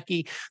by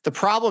Hideki. The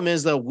problem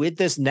is though, with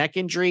this neck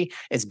injury,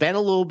 it's been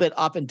a little bit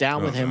up and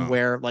down with him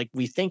where like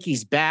we think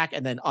he's back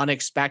and then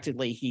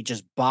unexpectedly he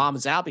just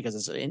bombs out because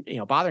it's,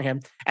 bothering him.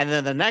 And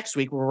then the next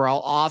week we're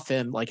all off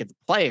him, like at the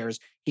Players,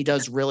 he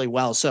does really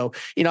well. So,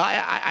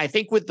 I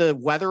think with the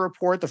weather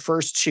report, the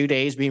first 2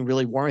 days being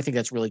really warm, I think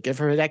that's really good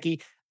for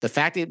Hideki. The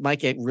fact that it might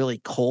get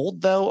really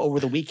cold though over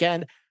the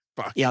weekend.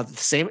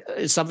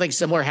 Something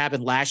similar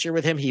happened last year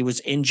with him. He was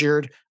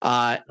injured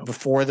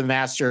before the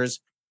Masters.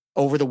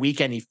 Over the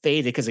weekend, he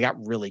faded because it got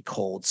really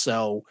cold.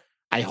 So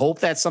I hope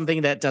that's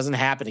something that doesn't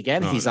happen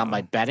again. He's on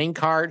my betting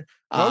card.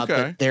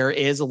 But there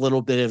is a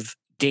little bit of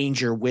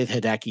danger with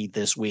Hideki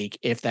this week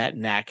if that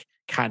neck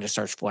kind of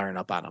starts flaring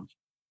up on him.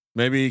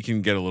 Maybe he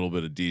can get a little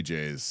bit of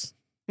DJ's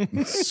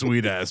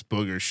sweet ass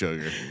booger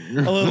sugar.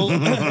 A little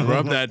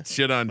rub that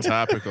shit on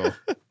topical.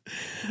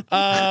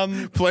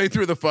 Play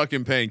through the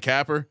fucking pain.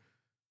 Capper.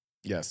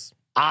 Yes.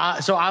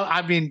 So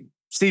I mean,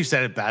 Steve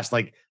said it best.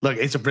 Like, look,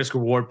 it's a risk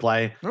reward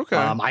play. Okay.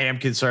 I am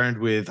concerned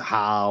with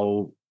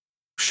how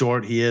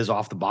short he is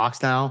off the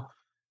box now,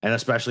 and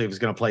especially if he's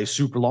going to play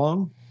super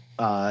long.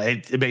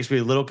 It makes me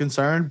a little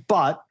concerned,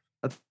 but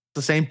at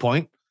the same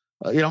point,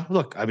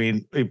 look, I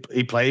mean,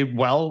 he played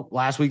well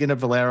last weekend at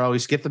Valero. He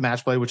skipped the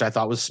match play, which I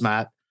thought was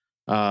smart.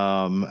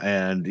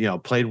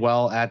 And played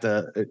well at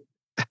the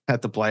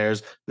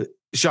Players.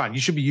 Sean, you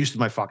should be used to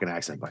my fucking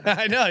accent by now.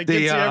 I know it gets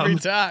you every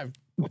time.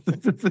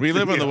 We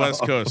live on the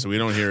West Coast, so we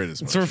don't hear it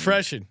as much. It's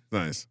refreshing.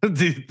 Nice. I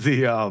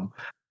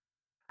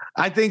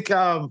think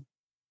I'm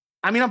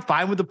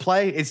fine with the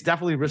play. It's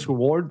definitely risk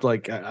reward.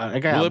 Like,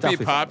 will it be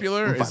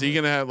popular? Is he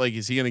gonna have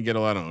Is he gonna get a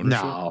lot of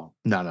ownership? No.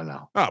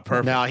 Oh,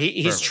 perfect. No,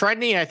 he's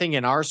trending, I think,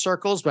 in our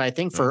circles, but I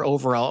think for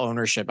overall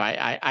ownership,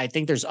 I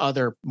think there's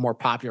other more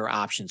popular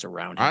options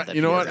around him.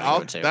 You know what?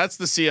 That's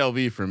the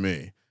CLV for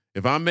me.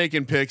 If I'm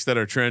making picks that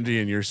are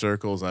trendy in your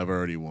circles, I've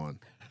already won.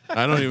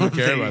 I don't even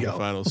care about the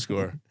final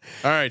score.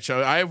 All right,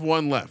 so I have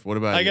one left. What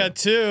about you? I got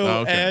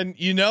two, and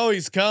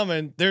he's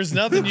coming. There's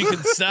nothing you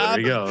can stop. There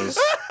he goes.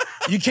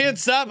 You can't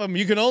stop him.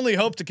 You can only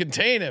hope to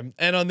contain him.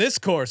 And on this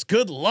course,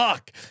 good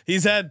luck.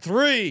 He's had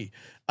 3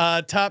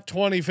 top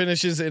 20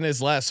 finishes in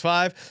his last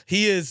 5.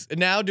 He is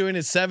now doing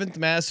his 7th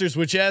Masters,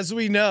 which, as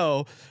we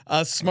know,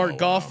 smart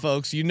golf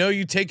folks,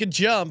 you take a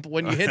jump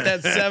when you hit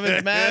that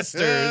 7th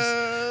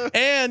Masters.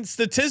 And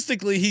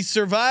statistically, he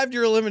survived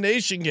your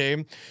elimination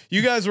game.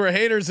 You guys were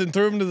haters and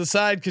threw him to the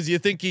side because you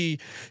think he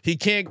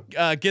can't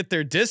get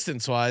there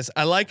distance wise.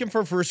 I like him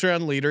for first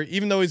round leader,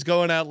 even though he's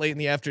going out late in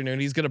the afternoon.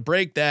 He's going to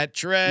break that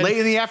trend. Late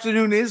in the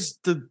afternoon is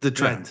the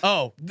trend.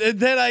 Oh,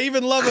 then I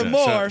even love him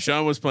more.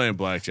 Sean was playing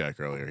blackjack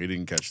earlier. He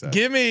didn't catch that.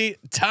 Give me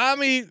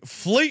Tommy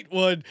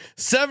Fleetwood,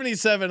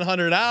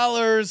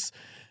 $7,700.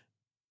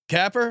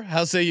 Capper,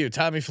 how say you,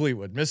 Tommy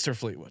Fleetwood, Mr.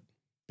 Fleetwood?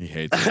 He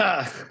hates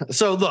it.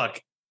 So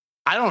look,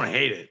 I don't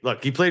hate it.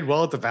 Look, he played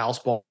well at the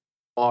Valspar.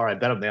 I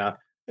bet him there.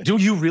 Do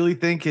you really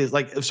think so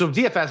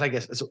DFS? I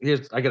guess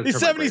I got. He's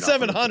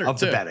 7,700 of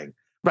the betting.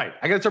 Right,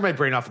 I got to turn my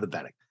brain off of the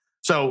betting.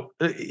 So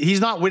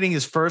he's not winning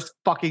his first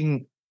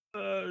fucking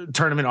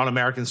tournament on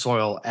American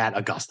soil at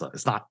Augusta.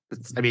 It's not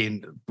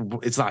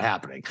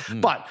happening.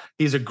 But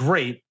he's a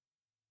great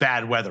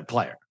bad weather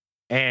player,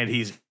 and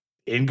he's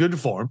in good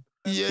form.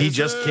 Yes, he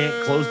just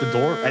can't close the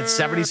door at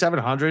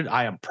 7,700.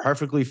 I am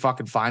perfectly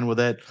fucking fine with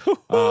it.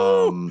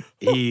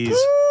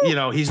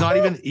 He's not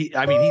even.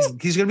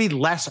 He's going to be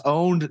less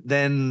owned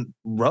than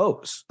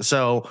Rose.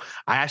 So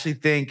I actually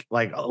think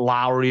like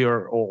Lowry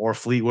or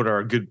Fleetwood are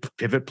a good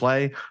pivot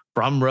play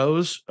from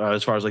Rose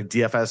as far as like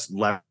DFS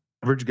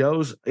leverage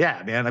goes.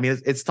 Yeah, man. I mean,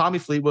 it's Tommy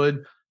Fleetwood.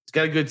 He's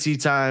got a good tee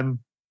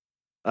time.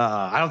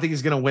 I don't think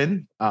he's going to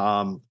win.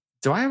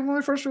 Do I have my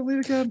first round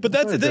lead again? But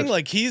that's the thing.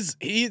 Like his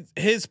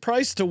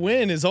price to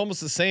win is almost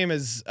the same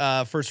as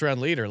first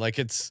round leader. Like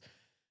it's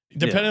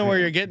depending on where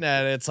you're getting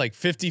at. It's like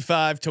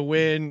 55 to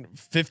win,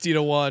 50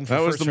 to 1.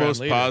 That was the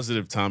most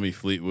positive Tommy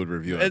Fleetwood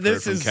review I've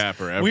heard from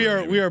Capper ever.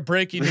 We are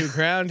breaking new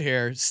ground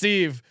here,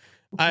 Steve.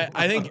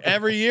 I think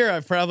every year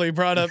I've probably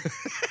brought up.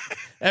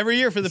 Every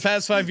year for the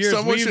past 5 years,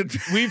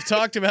 we've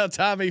talked about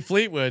Tommy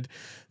Fleetwood.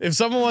 If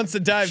someone wants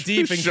to dive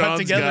deep and cut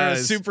together a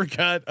super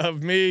cut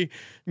of me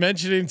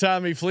mentioning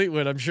Tommy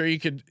Fleetwood, I'm sure you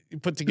could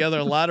put together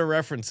a lot of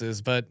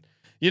references. But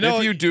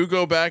if you do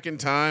go back in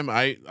time,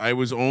 it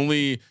was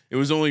only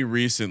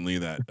recently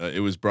that it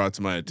was brought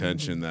to my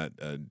attention that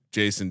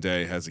Jason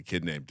Day has a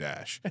kid named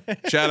Dash.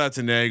 Shout out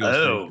to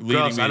Nagels for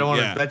leading me. I don't want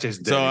to bet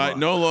Jason Day. So I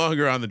no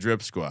longer on the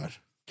drip squad.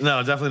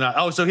 No, definitely not.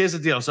 Oh, so here's the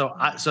deal. So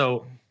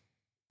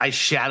I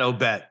shadow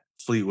bet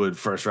Fleetwood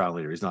first round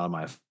leader. He's not on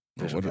my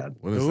official CAD.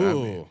 What does that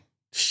mean?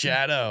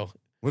 Shadow.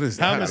 What is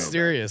that? How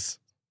mysterious.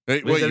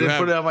 Hey, wait, you didn't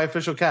put it on my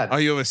official CAD. Oh,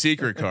 you have a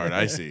secret card.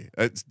 I see.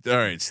 All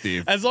right,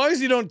 Steve. As long as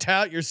you don't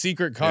tout your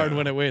secret card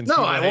when it wins.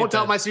 No, I won't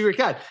tout my secret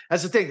CAD.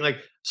 That's the thing. Like,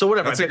 so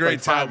whatever. That's I bet like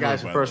 5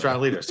 guys for first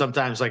round leader.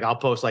 Sometimes like I'll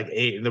post like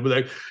 8 and they'll be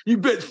like, you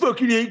bet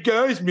fucking 8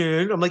 guys,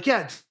 man. I'm like,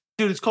 yeah,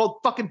 dude, it's called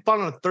fucking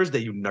fun on a Thursday,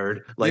 you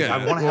nerd. Like,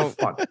 I want to have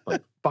fun.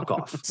 Like, fuck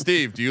off.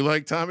 Steve, do you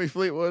like Tommy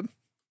Fleetwood?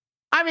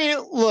 I mean,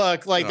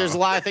 look, like there's a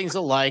lot of things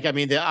to like. I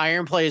mean, the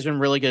iron play has been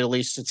really good, at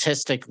least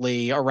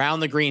statistically.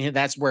 Around the green,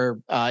 that's where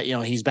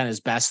he's been his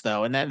best,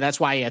 though, and that's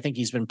why I think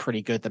he's been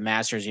pretty good at the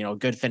Masters.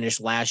 Good finish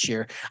last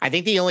year. I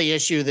think the only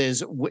issue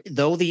is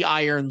though the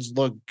irons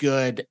look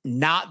good,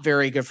 not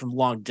very good from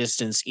long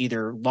distance,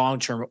 either long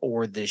term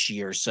or this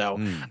year. So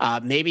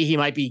maybe he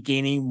might be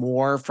gaining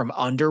more from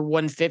under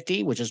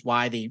 150, which is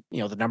why the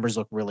numbers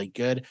look really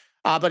good.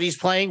 But he's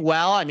playing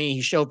well. I mean,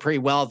 he showed pretty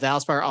well at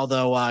Valspar,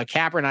 although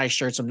Capper and I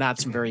shared some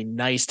very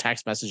nice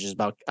text messages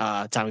about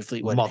Tommy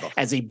Fleetwood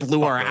as he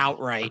blew her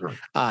outright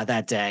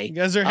that day. You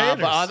guys are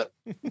haters.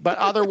 But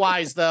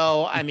otherwise,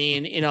 though, I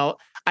mean,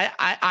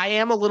 I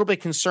am a little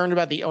bit concerned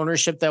about the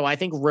ownership, though. I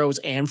think Rose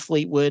and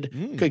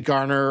Fleetwood could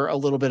garner a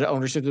little bit of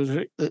ownership,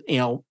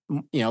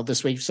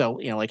 this week. So,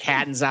 like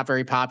Hatton's not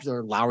very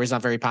popular. Lowry's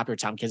not very popular.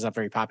 Tom Kidd's not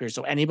very popular.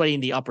 So anybody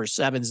in the upper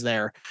sevens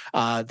there,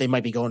 they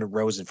might be going to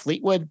Rose and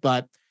Fleetwood.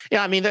 But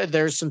yeah, I mean,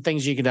 there's some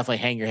things you can definitely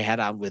hang your head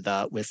on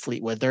with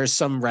Fleetwood. There's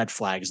some red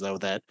flags, though,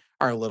 that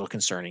are a little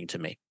concerning to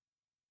me.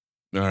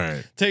 All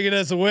right. Take it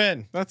as a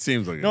win. That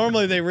seems like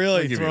normally they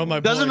really throw my.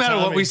 Doesn't matter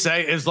Tommy. what we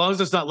say, as long as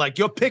it's not like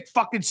your pick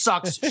fucking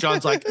sucks.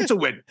 Sean's like, it's a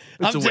win.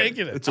 I'm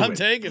taking it. I'm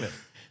taking it.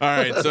 All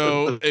right.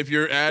 So if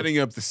you're adding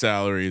up the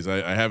salaries,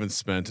 I haven't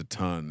spent a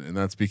ton, and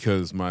that's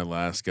because my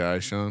last guy,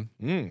 Sean,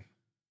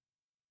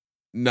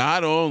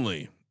 not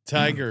only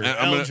Tiger,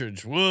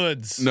 Eldridge,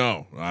 Woods.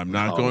 No, I'm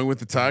not going with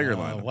the Tiger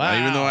lineup. Wow.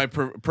 Even though I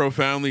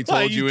profoundly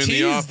told you in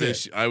the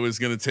office I was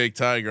going to take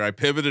Tiger, I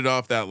pivoted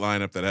off that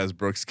lineup that has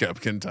Brooks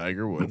Koepka and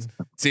Tiger Woods.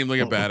 It seemed like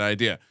a bad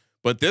idea.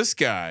 But this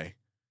guy,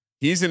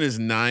 he's in his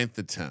 9th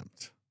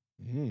attempt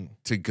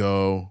to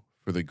go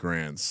for the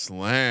Grand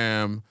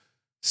Slam,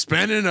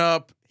 spending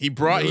up. He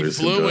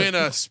flew in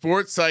a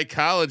sports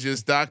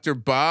psychologist, Dr.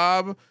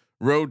 Bob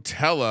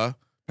Rotella.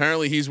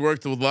 Apparently, he's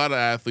worked with a lot of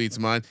athletes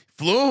of mine.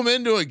 Flew him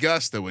into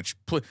Augusta, which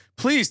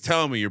please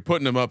tell me you're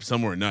putting him up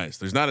somewhere nice.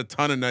 There's not a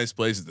ton of nice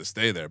places to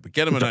stay there, but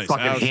get him a nice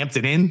fucking house.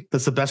 Hampton Inn.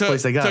 That's the best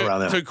place they got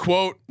around there. To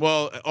quote,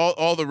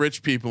 all the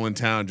rich people in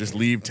town just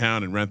leave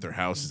town and rent their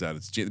houses out.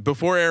 It's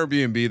before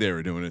Airbnb they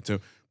were doing it too.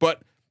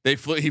 But he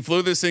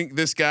flew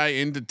this guy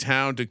into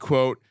town to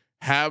quote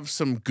have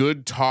some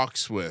good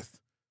talks with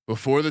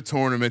before the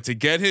tournament to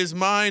get his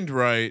mind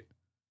right.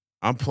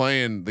 I'm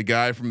playing the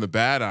guy from the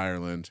bad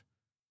Ireland.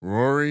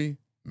 Rory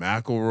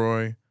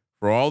McIlroy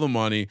for all the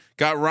money.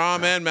 Got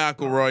Rahm and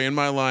McIlroy in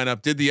my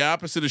lineup. Did the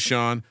opposite of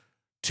Sean.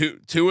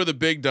 Two of the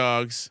big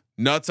dogs.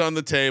 Nuts on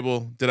the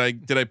table. Did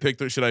I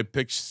pick? Should I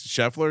pick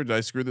Scheffler? Did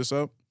I screw this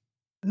up?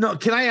 No.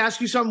 Can I ask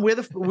you something?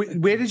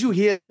 Where did you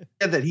hear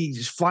that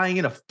he's flying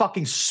in a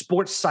fucking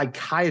sports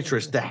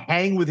psychiatrist to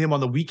hang with him on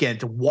the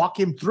weekend to walk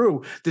him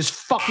through this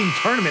fucking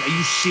tournament? Are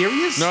you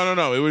serious?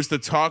 No. It was to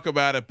talk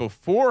about it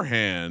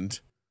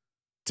beforehand.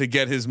 To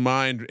get his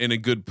mind in a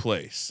good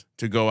place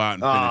to go out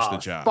and finish the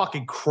job.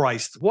 Fucking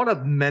Christ. What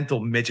a mental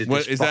midget.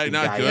 What, is that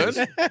not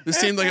good? This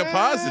seemed like a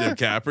positive,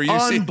 Capper.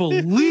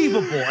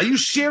 Unbelievable. Are you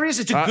serious?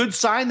 It's a good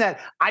sign that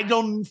I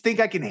don't think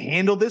I can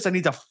handle this. I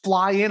need to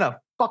fly in a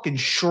fucking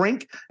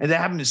shrink and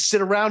then have him to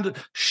sit around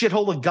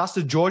shithole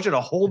Augusta, Georgia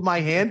to hold my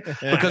hand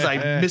because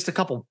I missed a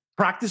couple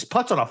practice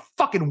putts on a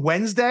fucking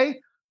Wednesday.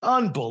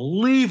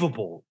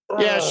 Unbelievable.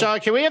 Yeah, Sean,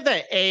 can we have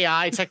the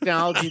AI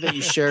technology that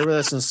you shared with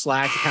us in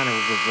Slack to kind of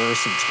reverse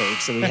some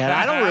takes that we had?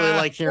 I don't really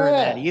like hearing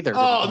that either.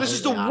 This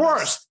is the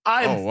worst.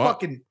 I'm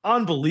fucking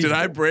unbelievable.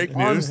 Did I break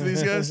news to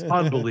these guys?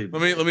 Unbelievable.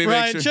 Let me Ryan,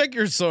 make sure. check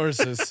your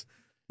sources.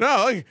 No,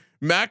 like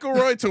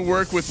McIlroy to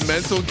work with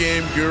mental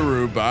game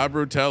guru Bob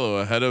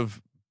Rotella ahead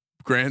of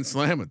Grand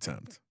Slam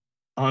attempt.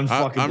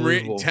 I'm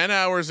reading 10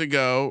 hours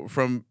ago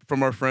from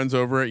our friends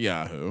over at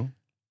Yahoo.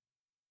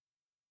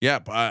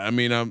 Yep. I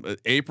mean,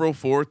 April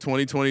 4th,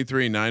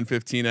 2023,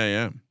 9:15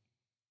 a.m.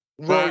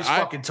 Rory's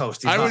fucking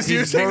toast.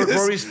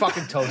 Rory's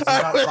fucking toast. He's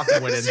not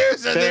fucking winning.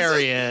 There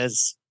he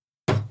is.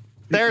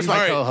 There's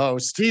my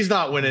co-host. He's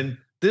not winning.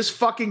 This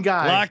fucking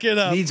guy Lock it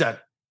up.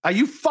 Are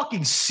you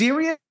fucking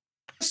serious?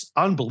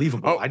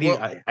 Unbelievable. I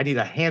need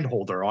a hand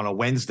holder on a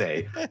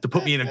Wednesday to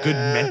put me in a good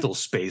mental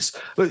space.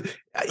 But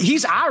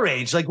he's our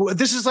age. Like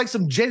this is like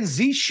some Gen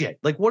Z shit.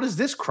 Like what is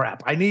this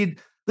crap?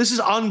 This is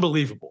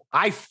unbelievable.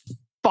 I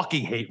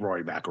fucking hate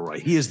Rory McIlroy.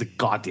 He is the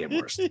goddamn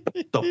worst.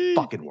 The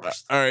fucking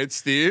worst. All right,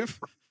 Steve.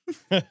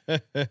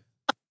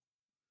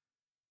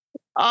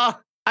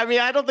 I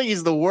mean, I don't think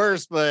he's the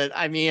worst, but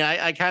I mean,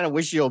 I kind of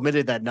wish you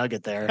omitted that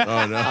nugget there.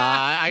 Oh no.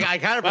 I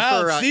kind of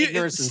prefer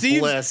ignorance and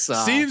bliss.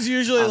 Steve's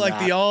usually like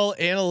the all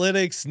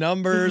analytics,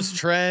 numbers,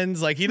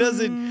 trends. Like he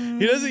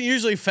doesn't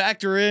usually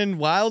factor in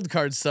wild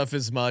card stuff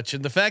as much.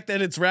 And the fact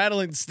that it's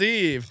rattling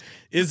Steve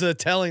is a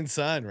telling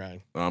sign,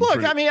 Ryan.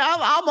 Look, I mean,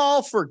 I'm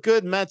all for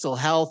good mental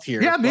health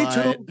here. Yeah, me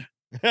too.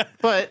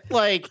 But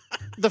like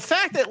the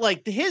fact that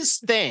like his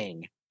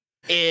thing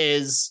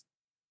is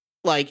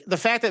like the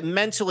fact that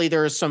mentally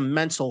there is some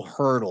mental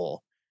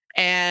hurdle,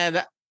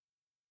 and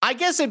I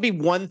guess it'd be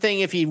one thing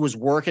if he was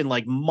working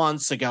like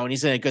months ago and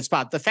he's in a good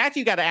spot. The fact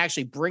you got to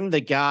actually bring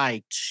the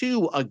guy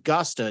to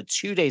Augusta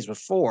 2 days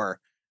before,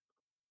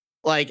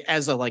 like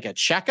as a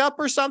checkup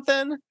or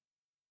something.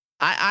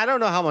 I don't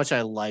know how much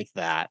I like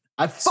that.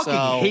 I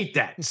fucking hate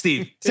that,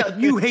 Steve.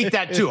 You hate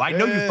that too. I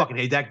know you fucking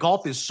hate that.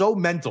 Golf is so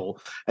mental,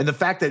 and the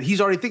fact that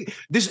he's already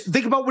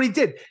think about what he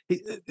did.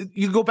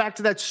 You go back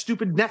to that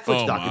stupid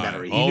Netflix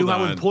documentary. He knew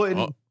how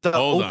important the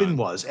Open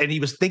was, and he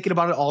was thinking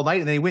about it all night.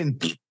 And then he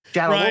went and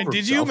got all over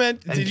did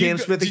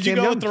himself. Did you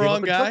go with the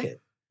wrong guy?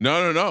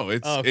 No.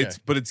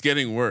 It's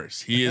getting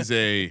worse. He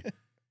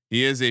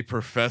is a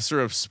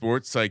professor of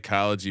sports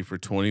psychology for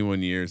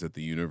 21 years at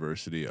the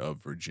University of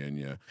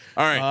Virginia.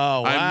 All right.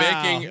 Oh, wow.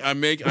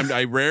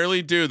 I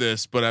rarely do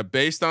this, but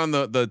based on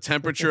the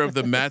temperature of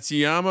the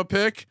Matsuyama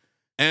pick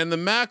and the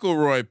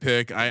McIlroy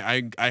pick,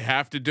 I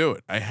have to do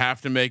it. I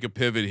have to make a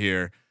pivot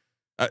here.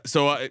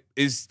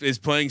 Is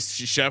playing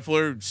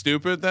Scheffler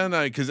stupid then?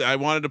 Because I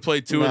wanted to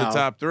play two of the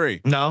top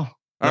three. No.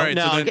 All right.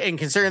 No, and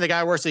considering the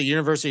guy works at the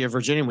University of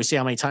Virginia, we see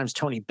how many times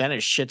Tony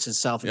Bennett shits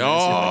himself in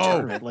the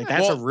tournament. Like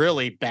that's a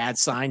really bad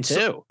sign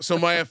too. So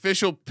my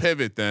official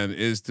pivot then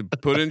is to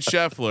put in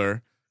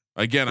Scheffler.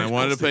 Again, I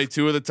wanted to play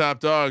two of the top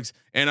dogs,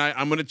 and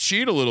I'm going to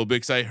cheat a little bit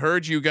because I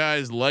heard you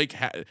guys like.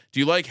 Do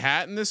you like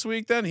Hatton this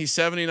week? Then he's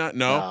 79.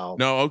 No.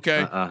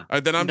 Okay.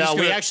 Then I'm just.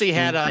 We actually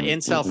had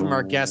intel from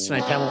our guest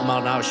tonight, Pamela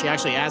Maldonado. She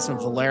actually asked him,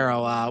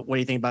 Valero, what do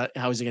you think about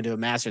how is he going to do a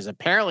Masters?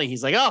 Apparently,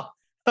 he's like, oh,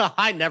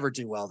 I never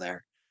do well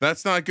there.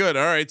 That's not good.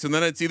 All right, so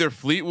then it's either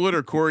Fleetwood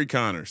or Corey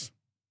Connors.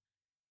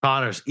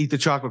 Connors, eat the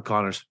chocolate,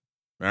 Connors.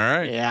 All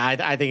right. Yeah,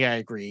 I think I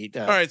agree.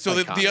 All right, so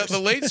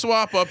the late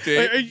swap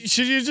update.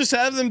 Should you just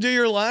have them do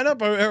your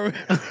lineup?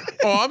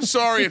 I'm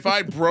sorry if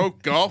I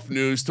broke golf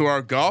news to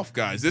our golf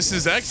guys. This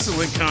is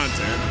excellent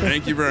content.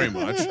 Thank you very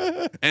much.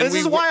 And this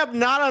is why I'm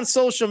not on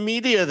social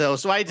media though,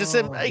 so I just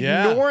am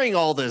ignoring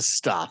all this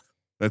stuff.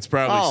 That's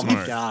probably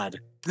smart. My God.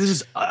 This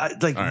is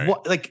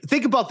what? Like,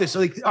 think about this.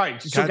 Like, all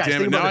right, so guys,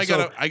 think about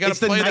this. I gotta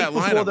play that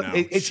lineup now.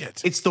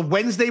 It's the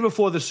Wednesday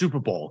before the Super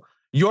Bowl.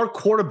 Your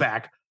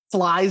quarterback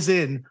flies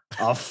in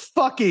a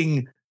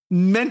fucking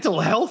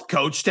mental health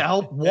coach to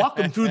help walk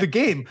him through the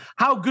game.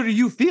 How good are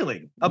you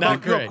feeling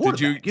about your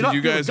quarterback? Did you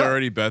guys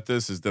already bet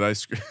this?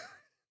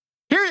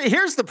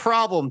 Here's the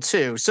problem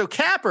too. So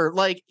Capper,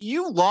 like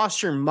you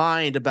lost your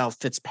mind about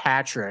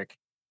Fitzpatrick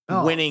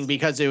winning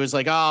because it was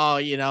like,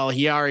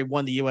 he already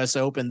won the US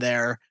Open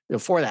there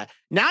before that.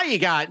 Now you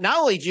got, not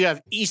only do you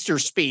have Easter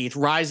Spieth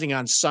rising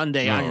on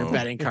Sunday on your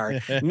betting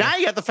card, now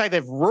you got the fact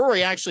that if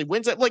Rory actually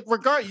wins it, like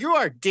you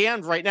are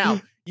damned right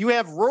now. You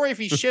have Rory, if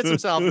he shits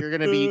himself, you're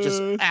going to be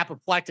just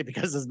apoplectic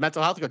because of his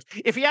mental health coach.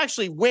 If he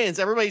actually wins,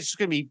 everybody's just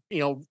going to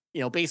be,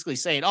 basically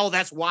saying, oh,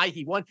 that's why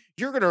he won.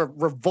 You're going to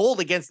revolt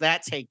against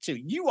that take too.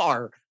 You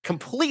are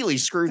completely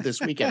screwed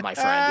this weekend, my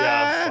friend.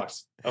 Yeah,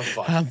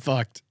 I'm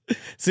fucked.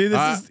 See,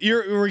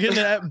 we're getting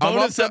that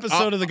bonus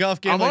episode of the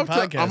Golf Gambling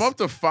Podcast. I'm up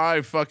to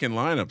 5 fucking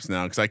lineups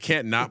now because I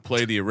can't not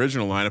play the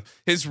original lineup.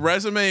 His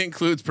resume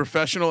includes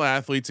professional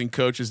athletes and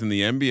coaches in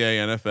the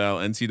NBA,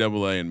 NFL,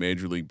 NCAA, and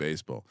Major League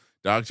Baseball.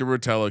 Dr.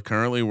 Rotella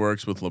currently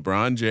works with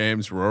LeBron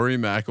James, Rory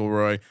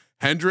McIlroy,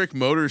 Hendrick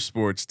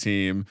Motorsports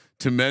Team,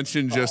 to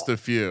mention just a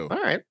few.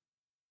 All right.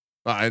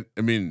 I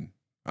mean,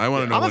 I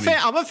want to know. I'm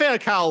a fan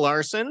of Kyle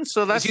Larson,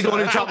 so that's. Is he the one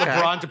who taught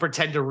LeBron to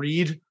pretend to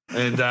read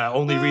and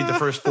only read the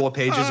first 4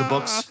 pages of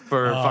books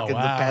for the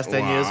past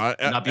 10 years,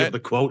 and not be able to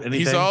quote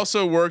anything? He's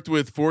also worked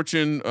with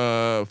Fortune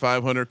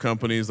 500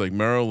 companies like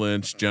Merrill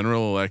Lynch,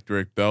 General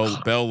Electric,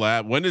 Bell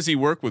Lab. When does he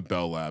work with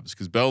Bell Labs?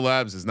 Because Bell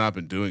Labs has not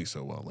been doing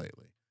so well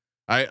lately.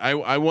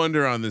 I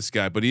wonder on this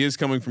guy, but he is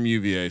coming from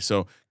UVA.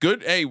 So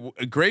good. Hey,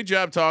 great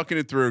job talking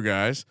it through,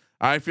 guys.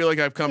 I feel like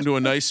I've come to a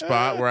nice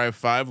spot where I have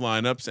 5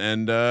 lineups,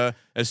 and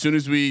as soon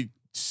as we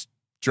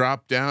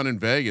drop down in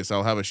Vegas,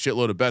 I'll have a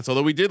shitload of bets.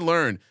 Although we did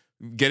learn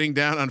getting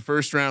down on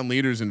first round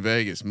leaders in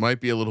Vegas might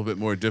be a little bit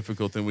more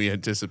difficult than we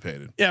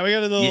anticipated. Yeah, we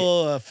got a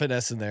little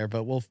finesse in there,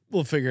 but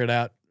we'll figure it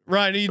out.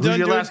 Ryan, are you done?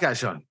 Your last guy,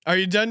 Sean? Are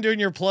you done doing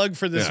your plug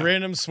for this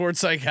random sports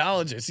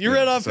psychologist? You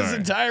read off his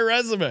entire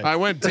resume. I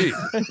went deep.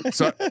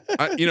 So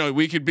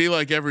we could be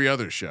like every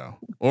other show,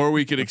 or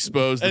we could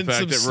expose the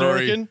fact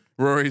that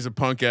Rory's a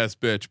punk ass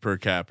bitch per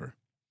capper.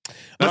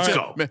 Let's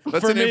go.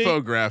 That's an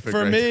infographic.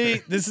 For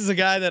me, this is a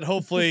guy that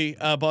hopefully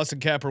Boston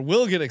Capper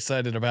will get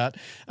excited about.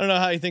 I don't know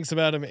how he thinks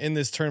about him in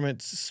this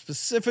tournament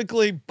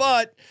specifically,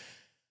 but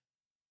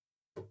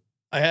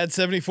I had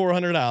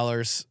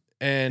 $7,400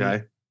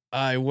 and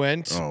I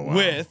went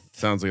with.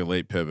 Sounds like a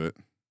late pivot.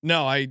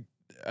 No, I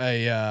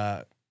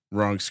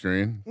wrong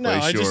screen. No,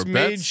 I just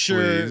made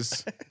sure.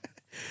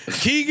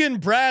 Keegan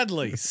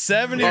Bradley,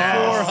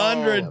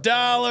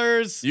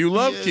 $7,400. You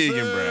love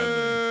Keegan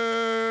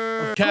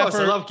Bradley. Of course,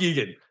 I love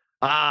Keegan.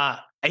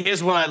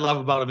 Here's what I love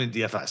about him in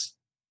DFS.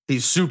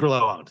 He's super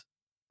low owned.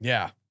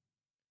 Yeah.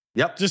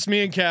 Yep. Just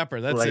me and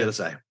Capper. That's what it. I gotta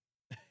say.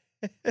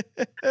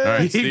 All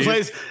right,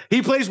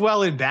 he plays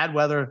well in bad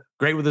weather.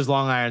 Great with his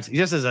long irons. He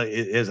just is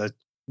a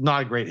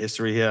not a great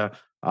history here.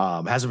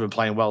 Hasn't been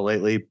playing well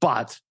lately,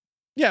 but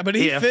Yeah, but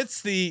he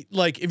fits the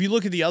if you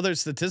look at the other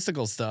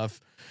statistical stuff,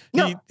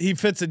 he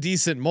fits a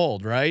decent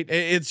mold, right?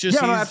 It's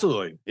just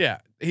absolutely. Yeah,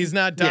 he's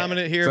not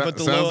dominant here, but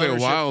the sounds like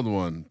ownership. A wild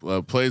one.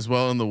 Plays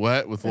well in the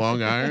wet with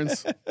long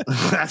irons.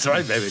 That's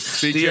right, baby.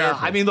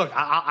 I mean, look,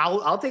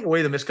 I'll take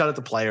away the miscut at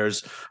the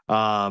players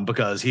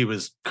because he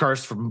was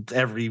cursed from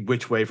every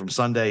which way from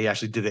Sunday. He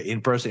actually did an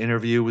in-person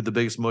interview with the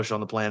biggest mush on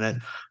the planet,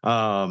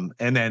 and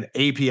then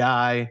API.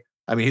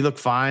 I mean, he looked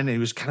fine. And he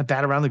was kind of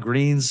bad around the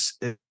greens.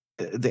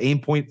 The aim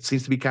point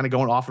seems to be kind of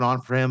going off and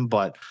on for him.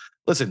 But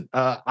listen,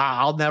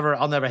 I'll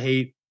never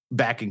hate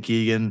backing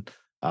Keegan,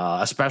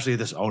 especially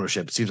this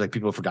ownership. It seems like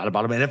people forgot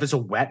about him. And if it's a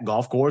wet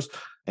golf course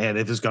and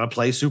if it's going to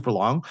play super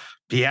long,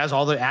 he has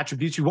all the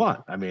attributes you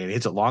want. I mean,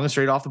 it's a long and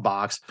straight off the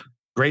box,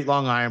 great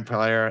long iron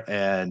player,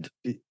 and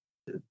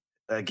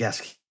I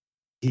guess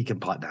he can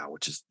putt now,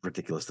 which is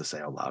ridiculous to say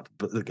out loud.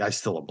 But I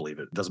still don't believe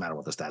it. It doesn't matter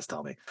what the stats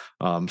tell me.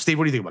 Steve,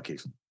 what do you think about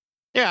Keegan?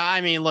 Yeah,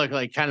 I mean, look,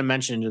 kind of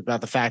mentioned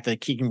about the fact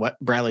that Keegan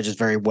Bradley just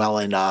very well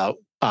in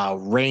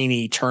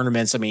rainy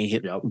tournaments. I mean, he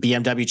hit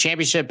BMW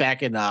Championship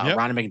back in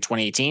Ronnebeck in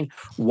 2018,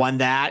 won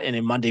that, and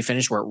in Monday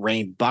finish where it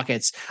rained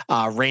buckets.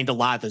 Rained a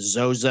lot at the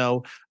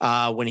Zozo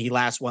when he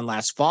won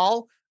last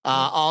fall.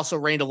 Also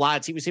rained a lot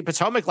at TPC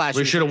Potomac last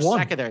year. Should have won.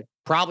 Second there,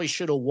 probably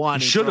should have won.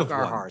 He should have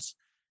won. Hearts.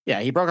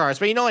 Yeah, he broke our hearts,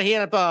 but he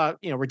ended up,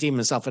 redeeming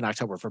himself in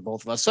October for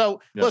both of us.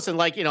 So listen, a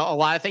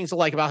lot of things to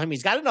like about him.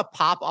 He's got enough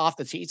pop off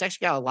the tee. He's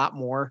actually got a lot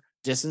more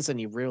distance than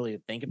you really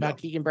think about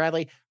Keegan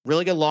Bradley.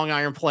 Really good long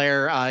iron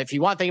player. If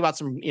you want to think about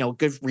some,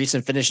 good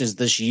recent finishes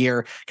this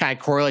year, kind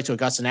of correlate to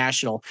Augusta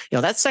National,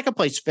 that second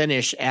place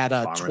finish at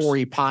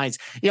Torrey Pines,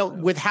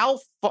 with how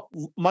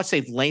much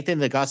they've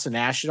lengthened the Augusta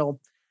National,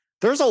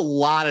 there's a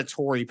lot of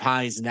Torrey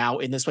Pines now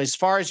in this place. As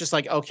far as just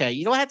okay,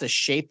 you don't have to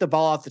shape the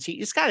ball off the tee. You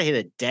just got to hit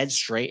it dead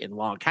straight and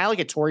long. Kind of like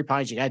at Torrey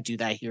Pines, you got to do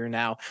that here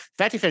now.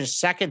 The fact he finished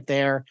second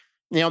there,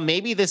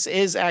 maybe this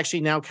is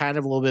actually now kind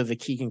of a little bit of a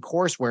Keegan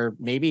course where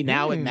maybe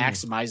now it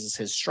maximizes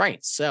his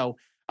strengths. So,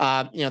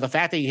 the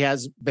fact that he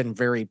has been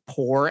very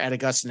poor at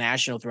Augusta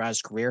National throughout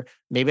his career,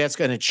 maybe that's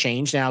going to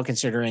change now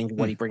considering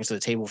what he brings to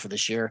the table for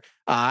this year.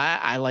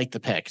 I like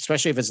the pick,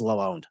 especially if it's low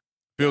owned.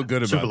 Feel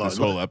good about this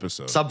whole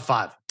episode. Sub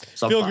 5.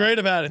 Feel great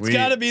about it. It's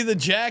got to be the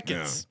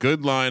Jackets.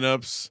 Good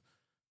lineups.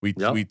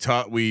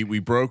 We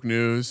broke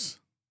news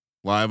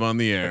live on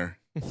the air.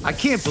 I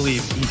can't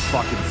believe he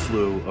fucking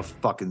flew a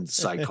fucking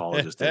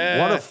psychologist in.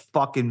 What a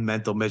fucking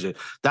mental midget.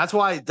 That's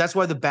why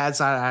the bad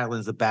side of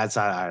Ireland is the bad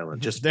side of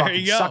Ireland. Just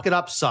fucking suck it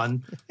up,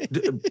 son,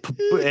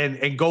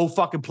 and go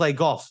fucking play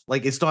golf.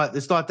 It's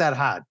not that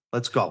hard.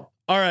 Let's go.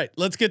 All right,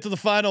 let's get to the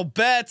final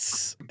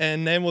bets,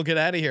 and then we'll get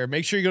out of here.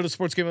 Make sure you go to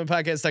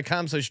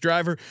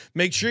sportsgamblingpodcast.com/driver.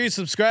 Make sure you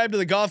subscribe to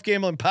the Golf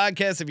Gambling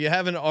Podcast if you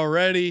haven't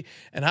already,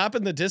 and hop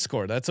in the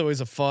Discord. That's always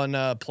a fun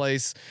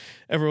place.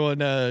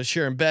 Everyone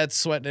sharing bets,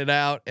 sweating it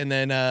out, and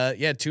then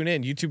tune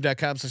in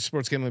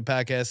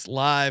youtube.com/sportsgamblingpodcast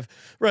live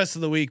rest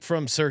of the week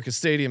from Circus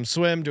Stadium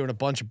Swim, doing a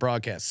bunch of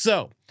broadcasts.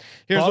 So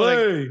here's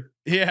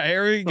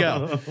here we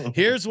go.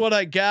 Here's what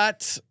I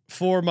got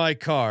for my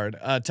card.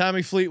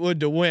 Tommy Fleetwood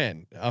to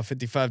win,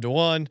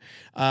 55-1.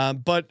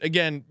 But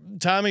again,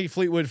 Tommy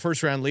Fleetwood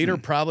first round leader,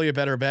 probably a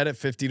better bet at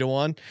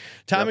 50-1.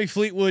 Tommy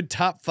Fleetwood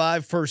top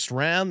 5 first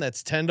round,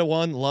 that's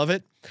 10-1. Love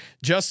it.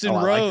 Justin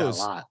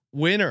Rose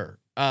winner,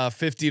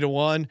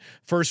 50-1.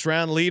 First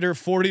round leader,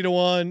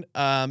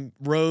 40-1.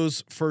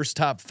 Rose first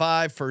top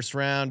 5 first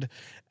round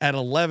at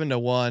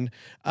 11-1.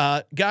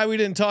 Guy we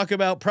didn't talk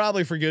about,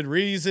 probably for good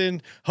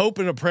reason. Hope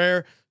and a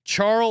prayer.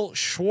 Charles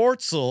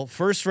Schwartzel,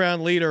 first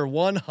round leader,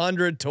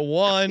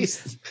 100-1.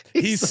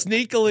 He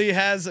sneakily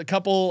has a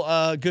couple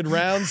good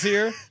rounds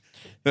here.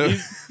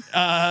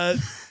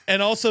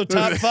 And also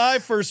top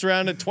 5 first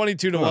round at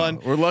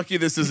 22-1. We're lucky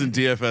this isn't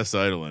DFS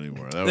Idol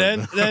anymore.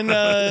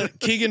 Then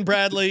Keegan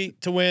Bradley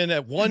to win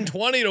at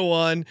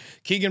 120-1.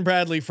 Keegan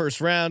Bradley first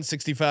round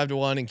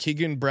 65-1, and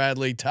Keegan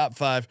Bradley top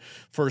 5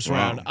 first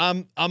round.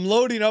 I'm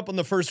loading up on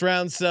the first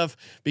round stuff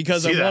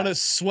because I want to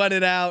sweat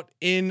it out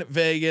in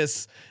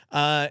Vegas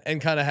and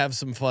kind of have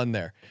some fun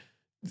there.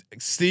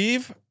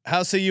 Steve,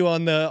 how say you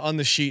on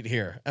the sheet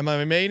here? Am I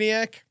a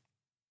maniac?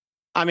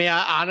 I mean,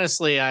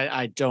 honestly,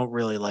 I don't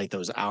really like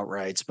those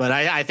outrights, but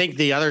I think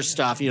the other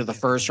stuff, the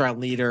first round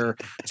leader,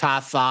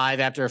 top 5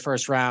 after a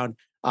first round,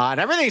 and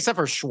everything except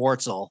for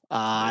Schwartzel.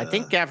 I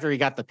think after he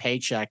got the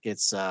paycheck,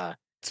 it's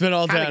been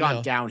all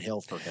gone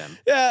downhill for him.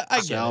 Yeah, I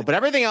get it. But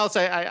everything else,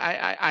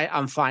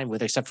 I'm fine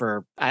with, except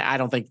for I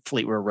don't think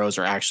Fleetwood Rose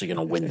are actually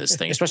going to win this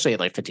thing, especially at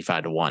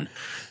 55-1.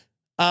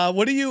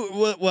 What do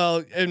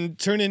you and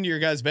turn into your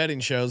guys'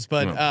 betting shows?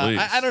 But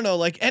I don't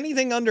know,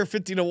 anything under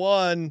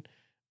 50-1.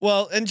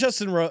 Well, and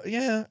Justin Rose,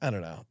 I don't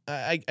know.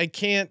 I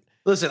can't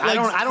listen. I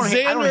don't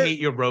hate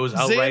your Rose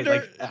outright.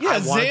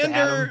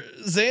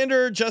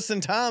 Xander, Justin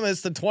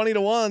Thomas, the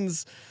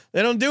 20-1s.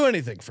 They don't do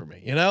anything for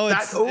me. What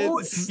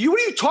are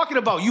you talking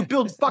about? You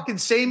build fucking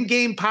same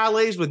game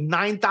parlays with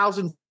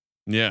 9,000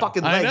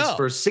 fucking legs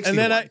for 60. And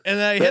then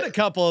I hit a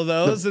couple of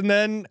those, and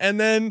then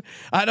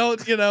I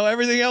don't.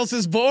 Everything else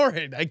is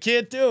boring. I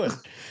can't do it.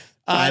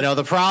 I know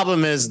the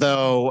problem is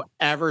though,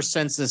 ever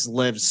since this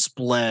live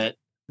split,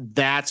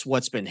 that's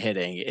what's been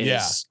hitting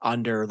is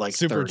under like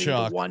Super 30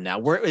 chalk. to 1 now.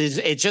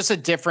 It's just a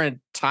different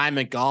time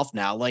in golf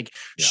now. Like,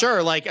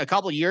 sure, like a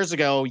couple of years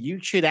ago, you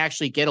should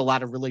actually get a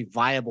lot of really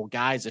viable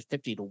guys at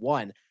 50 to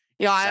 1.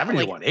 70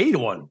 to 1, 80 to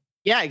 1.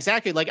 Yeah,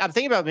 exactly. Like I'm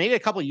thinking about maybe a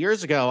couple of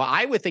years ago,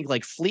 I would think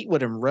like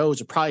Fleetwood and Rose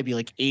would probably be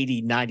like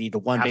 80, 90 to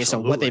 1 based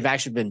on what they've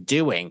actually been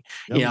doing,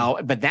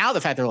 but now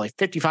the fact they're like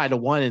 55 to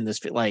 1 in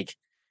this, like,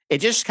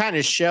 it just kind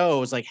of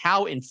shows like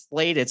how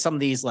inflated some of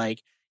these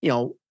like,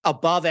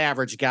 above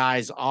average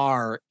guys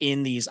are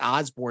in these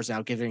odds boards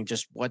now, giving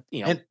just what,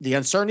 and the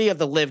uncertainty of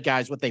the live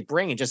guys, what they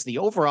bring, and just the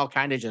overall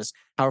kind of just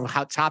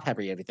how top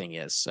heavy everything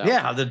is. So.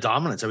 Yeah, the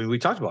dominance. I mean, we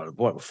talked about it.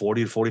 What,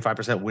 40 to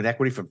 45% win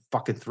equity for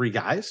fucking 3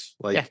 guys?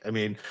 Like, I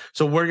mean,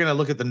 so we're gonna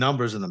look at the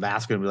numbers and the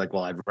math and be like,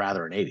 well, I'd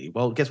rather an 80.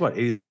 Well, guess what?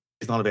 80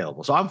 is not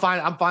available. So I'm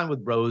fine. I'm fine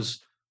with Rose.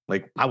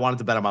 Like, I wanted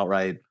to bet him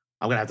outright.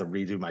 I'm gonna have to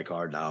redo my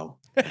card now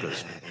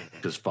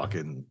because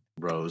fucking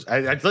Rose.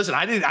 Listen.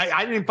 I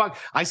didn't fuck.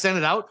 I sent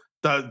it out.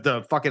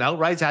 The fucking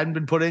outrights hadn't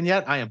been put in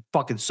yet. I am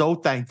fucking so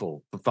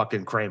thankful for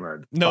fucking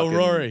Kramer. No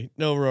Rory.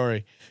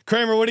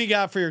 Kramer, what do you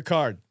got for your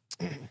card?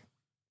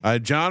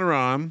 John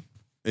Rahm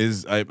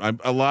is I'm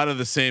a lot of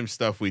the same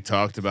stuff we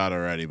talked about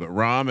already, but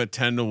Rahm at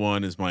 10 to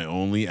 1 is my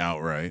only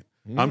outright.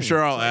 I'm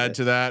sure I'll add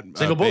to that.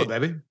 Single bullet,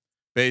 baby.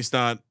 Based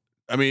on,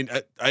 I mean,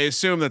 I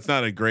assume that's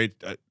not a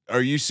great.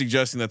 Are you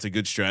suggesting that's a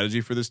good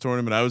strategy for this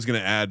tournament? I was going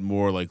to add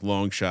more like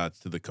long shots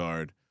to the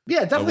card.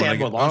 Yeah, definitely add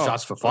more long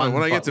shots for fun.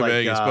 When I get to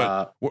Vegas,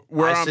 but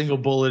where I single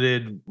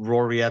bulleted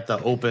Rory at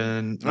the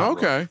Open.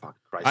 Okay,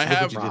 I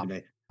have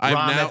Rahm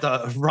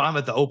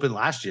at the Open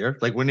last year.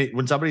 Like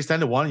when somebody's 10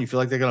 to 1, you feel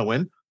like they're going to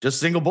win, just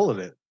single bullet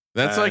it.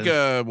 That's like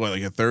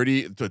a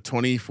 30 to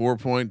 24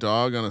 point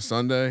dog on a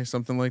Sunday,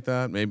 something like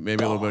that. Maybe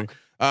a little bit.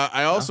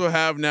 I also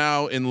have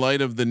now, in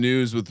light of the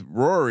news with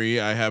Rory,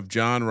 I have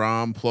John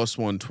Rahm plus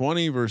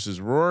 120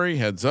 versus Rory.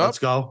 Heads up. Let's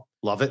go.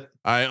 Love it.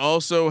 I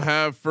also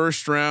have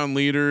first round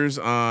leaders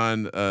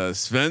on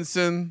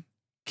Svensson,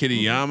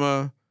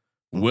 Kitayama,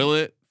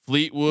 Willett,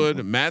 Fleetwood,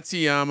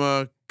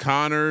 Matsuyama,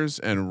 Connors,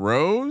 and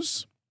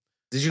Rose.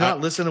 Did you not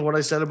listen to what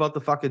I said about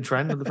the fucking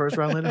trend of the first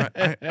round leader?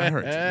 I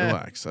heard you.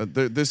 Relax.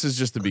 This is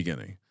just the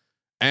beginning.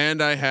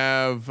 And I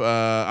have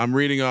I'm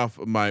reading off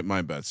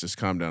my bets. Just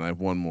calm down. I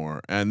have one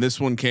more, and this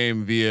one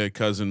came via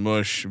Cousin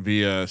Mush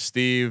via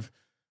Steve.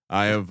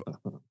 I have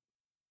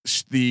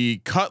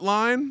the cut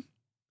line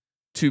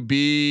to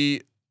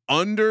be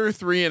under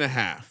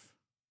 3.5.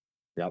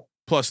 Yep.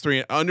 Plus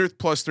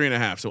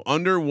 3.5. So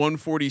under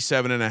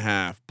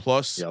 147.5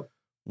 plus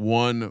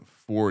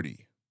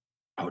 140.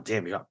 Oh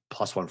damn! You got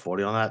plus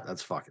 140 on that.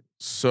 That's fucking.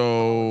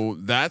 So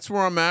that's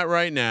where I'm at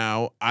right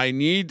now. I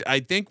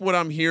think what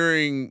I'm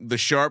hearing the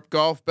sharp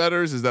golf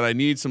bettors is that I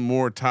need some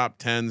more top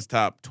 10s,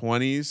 top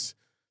 20s.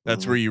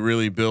 That's where you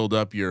really build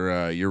up your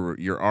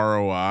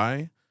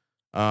ROI.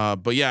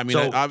 But yeah, I mean,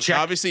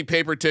 obviously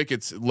paper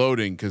tickets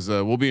loading because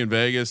we'll be in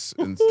Vegas.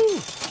 And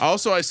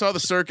also, I saw the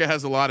Circa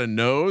has a lot of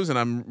no's, and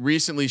I'm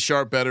recently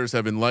sharp bettors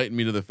have enlightened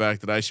me to the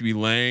fact that I should be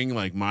laying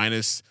like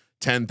minus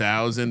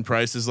 10,000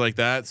 prices like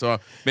that. So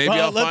maybe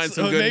I'll find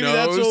some good maybe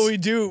no's. That's what we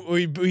do.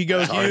 We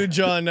go huge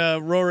on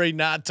Rory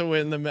not to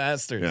win the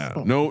Masters. Yeah,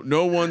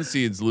 no one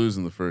seeds lose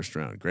in the first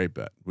round. Great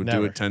bet. We'll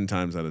do it 10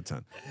 times out of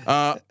 10.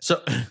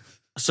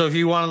 So if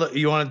you want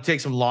to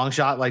take some long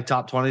shot like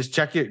top 20s,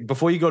 check it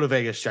before you go to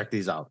Vegas. Check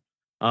these out.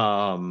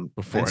 Steven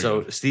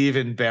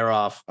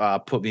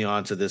Baroff put me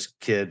on to this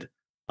kid,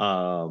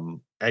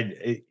 and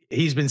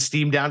he's been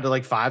steamed down to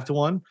like 5 to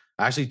 1.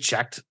 I actually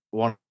checked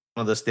one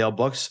of the stale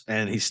books,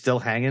 and he's still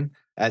hanging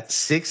at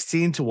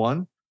 16 to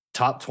 1,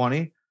 top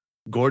 20.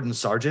 Gordon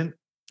Sargent.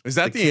 Is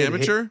that the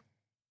amateur?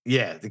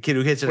 The kid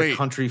who hits it a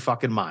country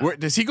fucking mile.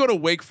 Does he go to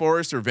Wake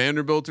Forest or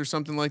Vanderbilt or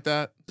something like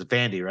that? It's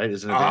Vandy, right?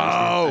 Isn't it?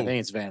 I think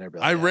it's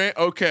Vanderbilt. I ran.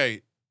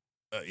 Okay.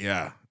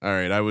 Yeah. All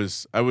right. I had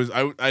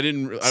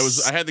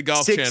the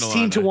golf 16 channel.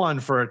 16 to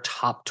 1 for a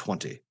top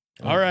 20.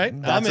 All right.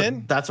 I'm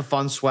in. That's a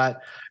fun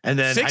sweat. And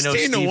then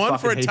 16 to 1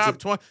 for a top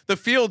 20. The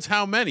field's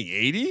how many?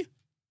 80?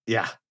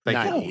 Yeah.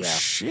 Oh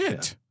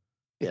shit.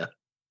 Yeah.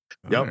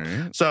 Yep.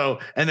 Right. So,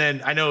 and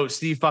then I know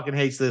Steve fucking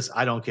hates this.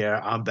 I don't care.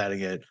 I'm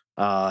betting it.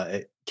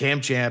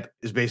 Cam Champ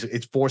is basically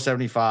it's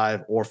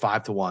 475 or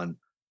 5 to 1,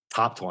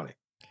 top 20.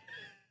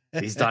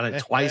 He's done it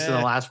twice in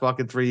the last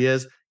fucking 3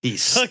 years. He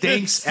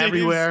stinks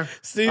everywhere.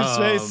 Steve's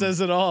face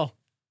says it all.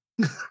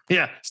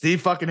 Yeah, Steve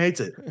fucking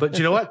hates it. But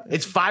you know what?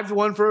 It's 5 to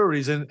 1 for a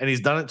reason, and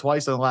he's done it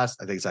twice in the last.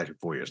 I think it's actually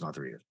 4 years, not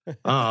 3 years.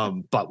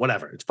 But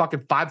whatever. It's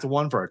fucking 5 to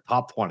 1 for a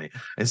top 20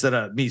 instead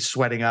of me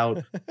sweating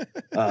out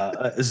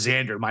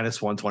Xander minus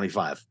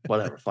 125.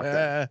 Whatever. Fuck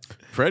that.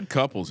 Fred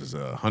Couples is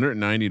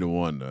 190 to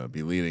 1 to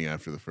be leading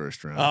after the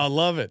first round. Oh,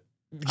 love it.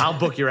 I'll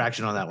book your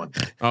action on that one.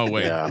 Oh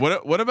wait,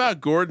 what about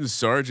Gordon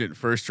Sargent,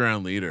 first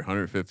round leader,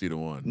 150 to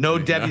 1? No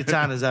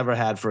debutante has ever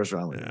had first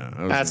round leader.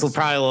 Yeah, that's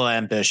probably a little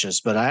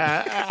ambitious, but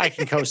I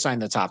can co-sign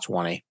the top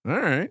 20. All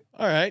right,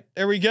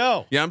 there we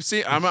go. Yeah,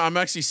 I'm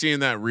actually seeing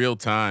that real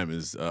time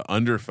is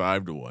under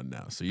 5 to 1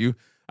 now. So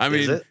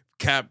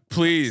Cap,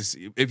 please,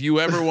 if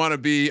you ever want to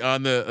be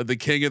on the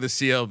king of the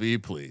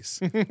CLV, please,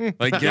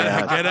 like get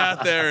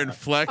out there and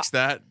flex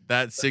that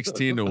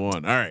 16-1.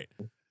 All right.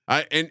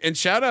 And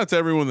shout out to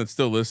everyone that's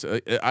still listening.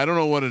 I don't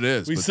know what it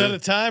is. We set a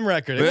time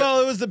record.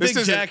 Well, it was the big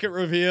jacket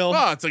reveal.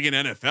 Oh, it's like an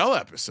NFL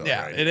episode.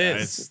 Yeah, right? it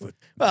is.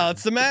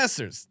 It's the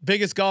Masters,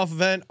 biggest golf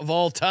event of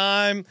all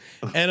time.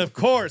 And of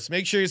course,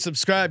 make sure you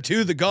subscribe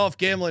to the Golf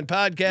Gambling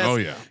Podcast. Oh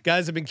yeah,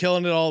 guys have been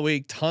killing it all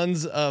week.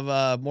 Tons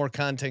of more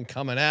content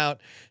coming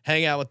out.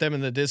 Hang out with them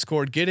in the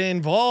Discord. Get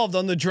involved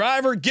on the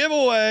driver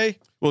giveaway.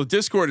 Well,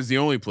 Discord is the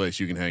only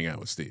place you can hang out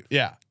with Steve.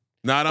 Yeah.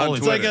 Not on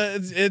Twitter.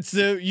 It's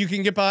you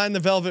can get behind the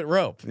velvet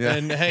rope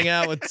and hang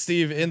out with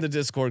Steve in the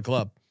Discord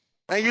club.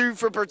 Thank you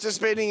for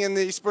participating in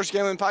the Sports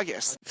Gambling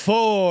Podcast.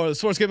 For the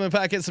Sports Gambling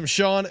Podcast, I'm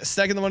Sean,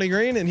 stacking the money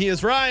green, and he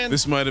is Ryan.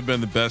 This might have been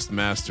the best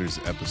Masters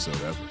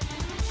episode ever.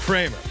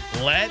 Kramer,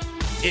 let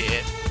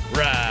it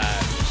ride.